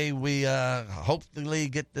today. We hopefully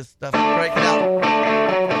get this stuff straightened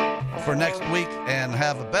out for next week and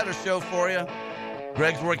have a better show for you.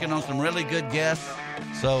 Greg's working on some really good guests.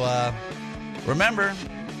 So remember,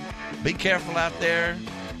 be careful out there.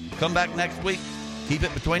 Come back next week. Keep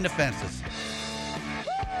it between the fences.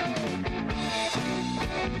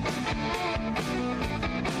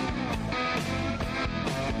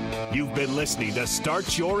 You've been listening to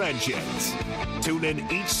Start Your Engines. Tune in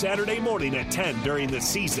each Saturday morning at 10 during the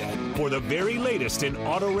season for the very latest in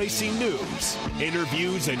auto racing news,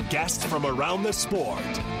 interviews, and guests from around the sport.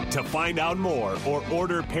 To find out more or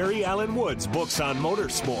order Perry Allen Wood's books on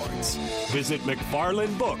motorsports, visit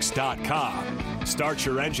McFarlandBooks.com. Start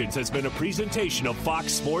Your Engines has been a presentation of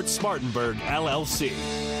Fox Sports Spartanburg, LLC.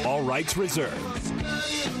 All rights reserved.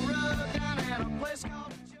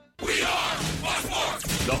 We are Fox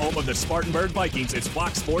Sports. The home of the Spartanburg Vikings is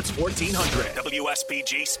Fox Sports 1400.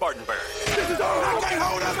 WSPG Spartanburg. This is all I can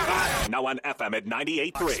hold us back. Now on FM at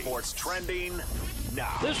 98.3. Sports trending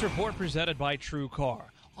now. This report presented by True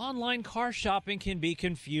Car. Online car shopping can be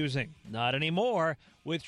confusing. Not anymore. With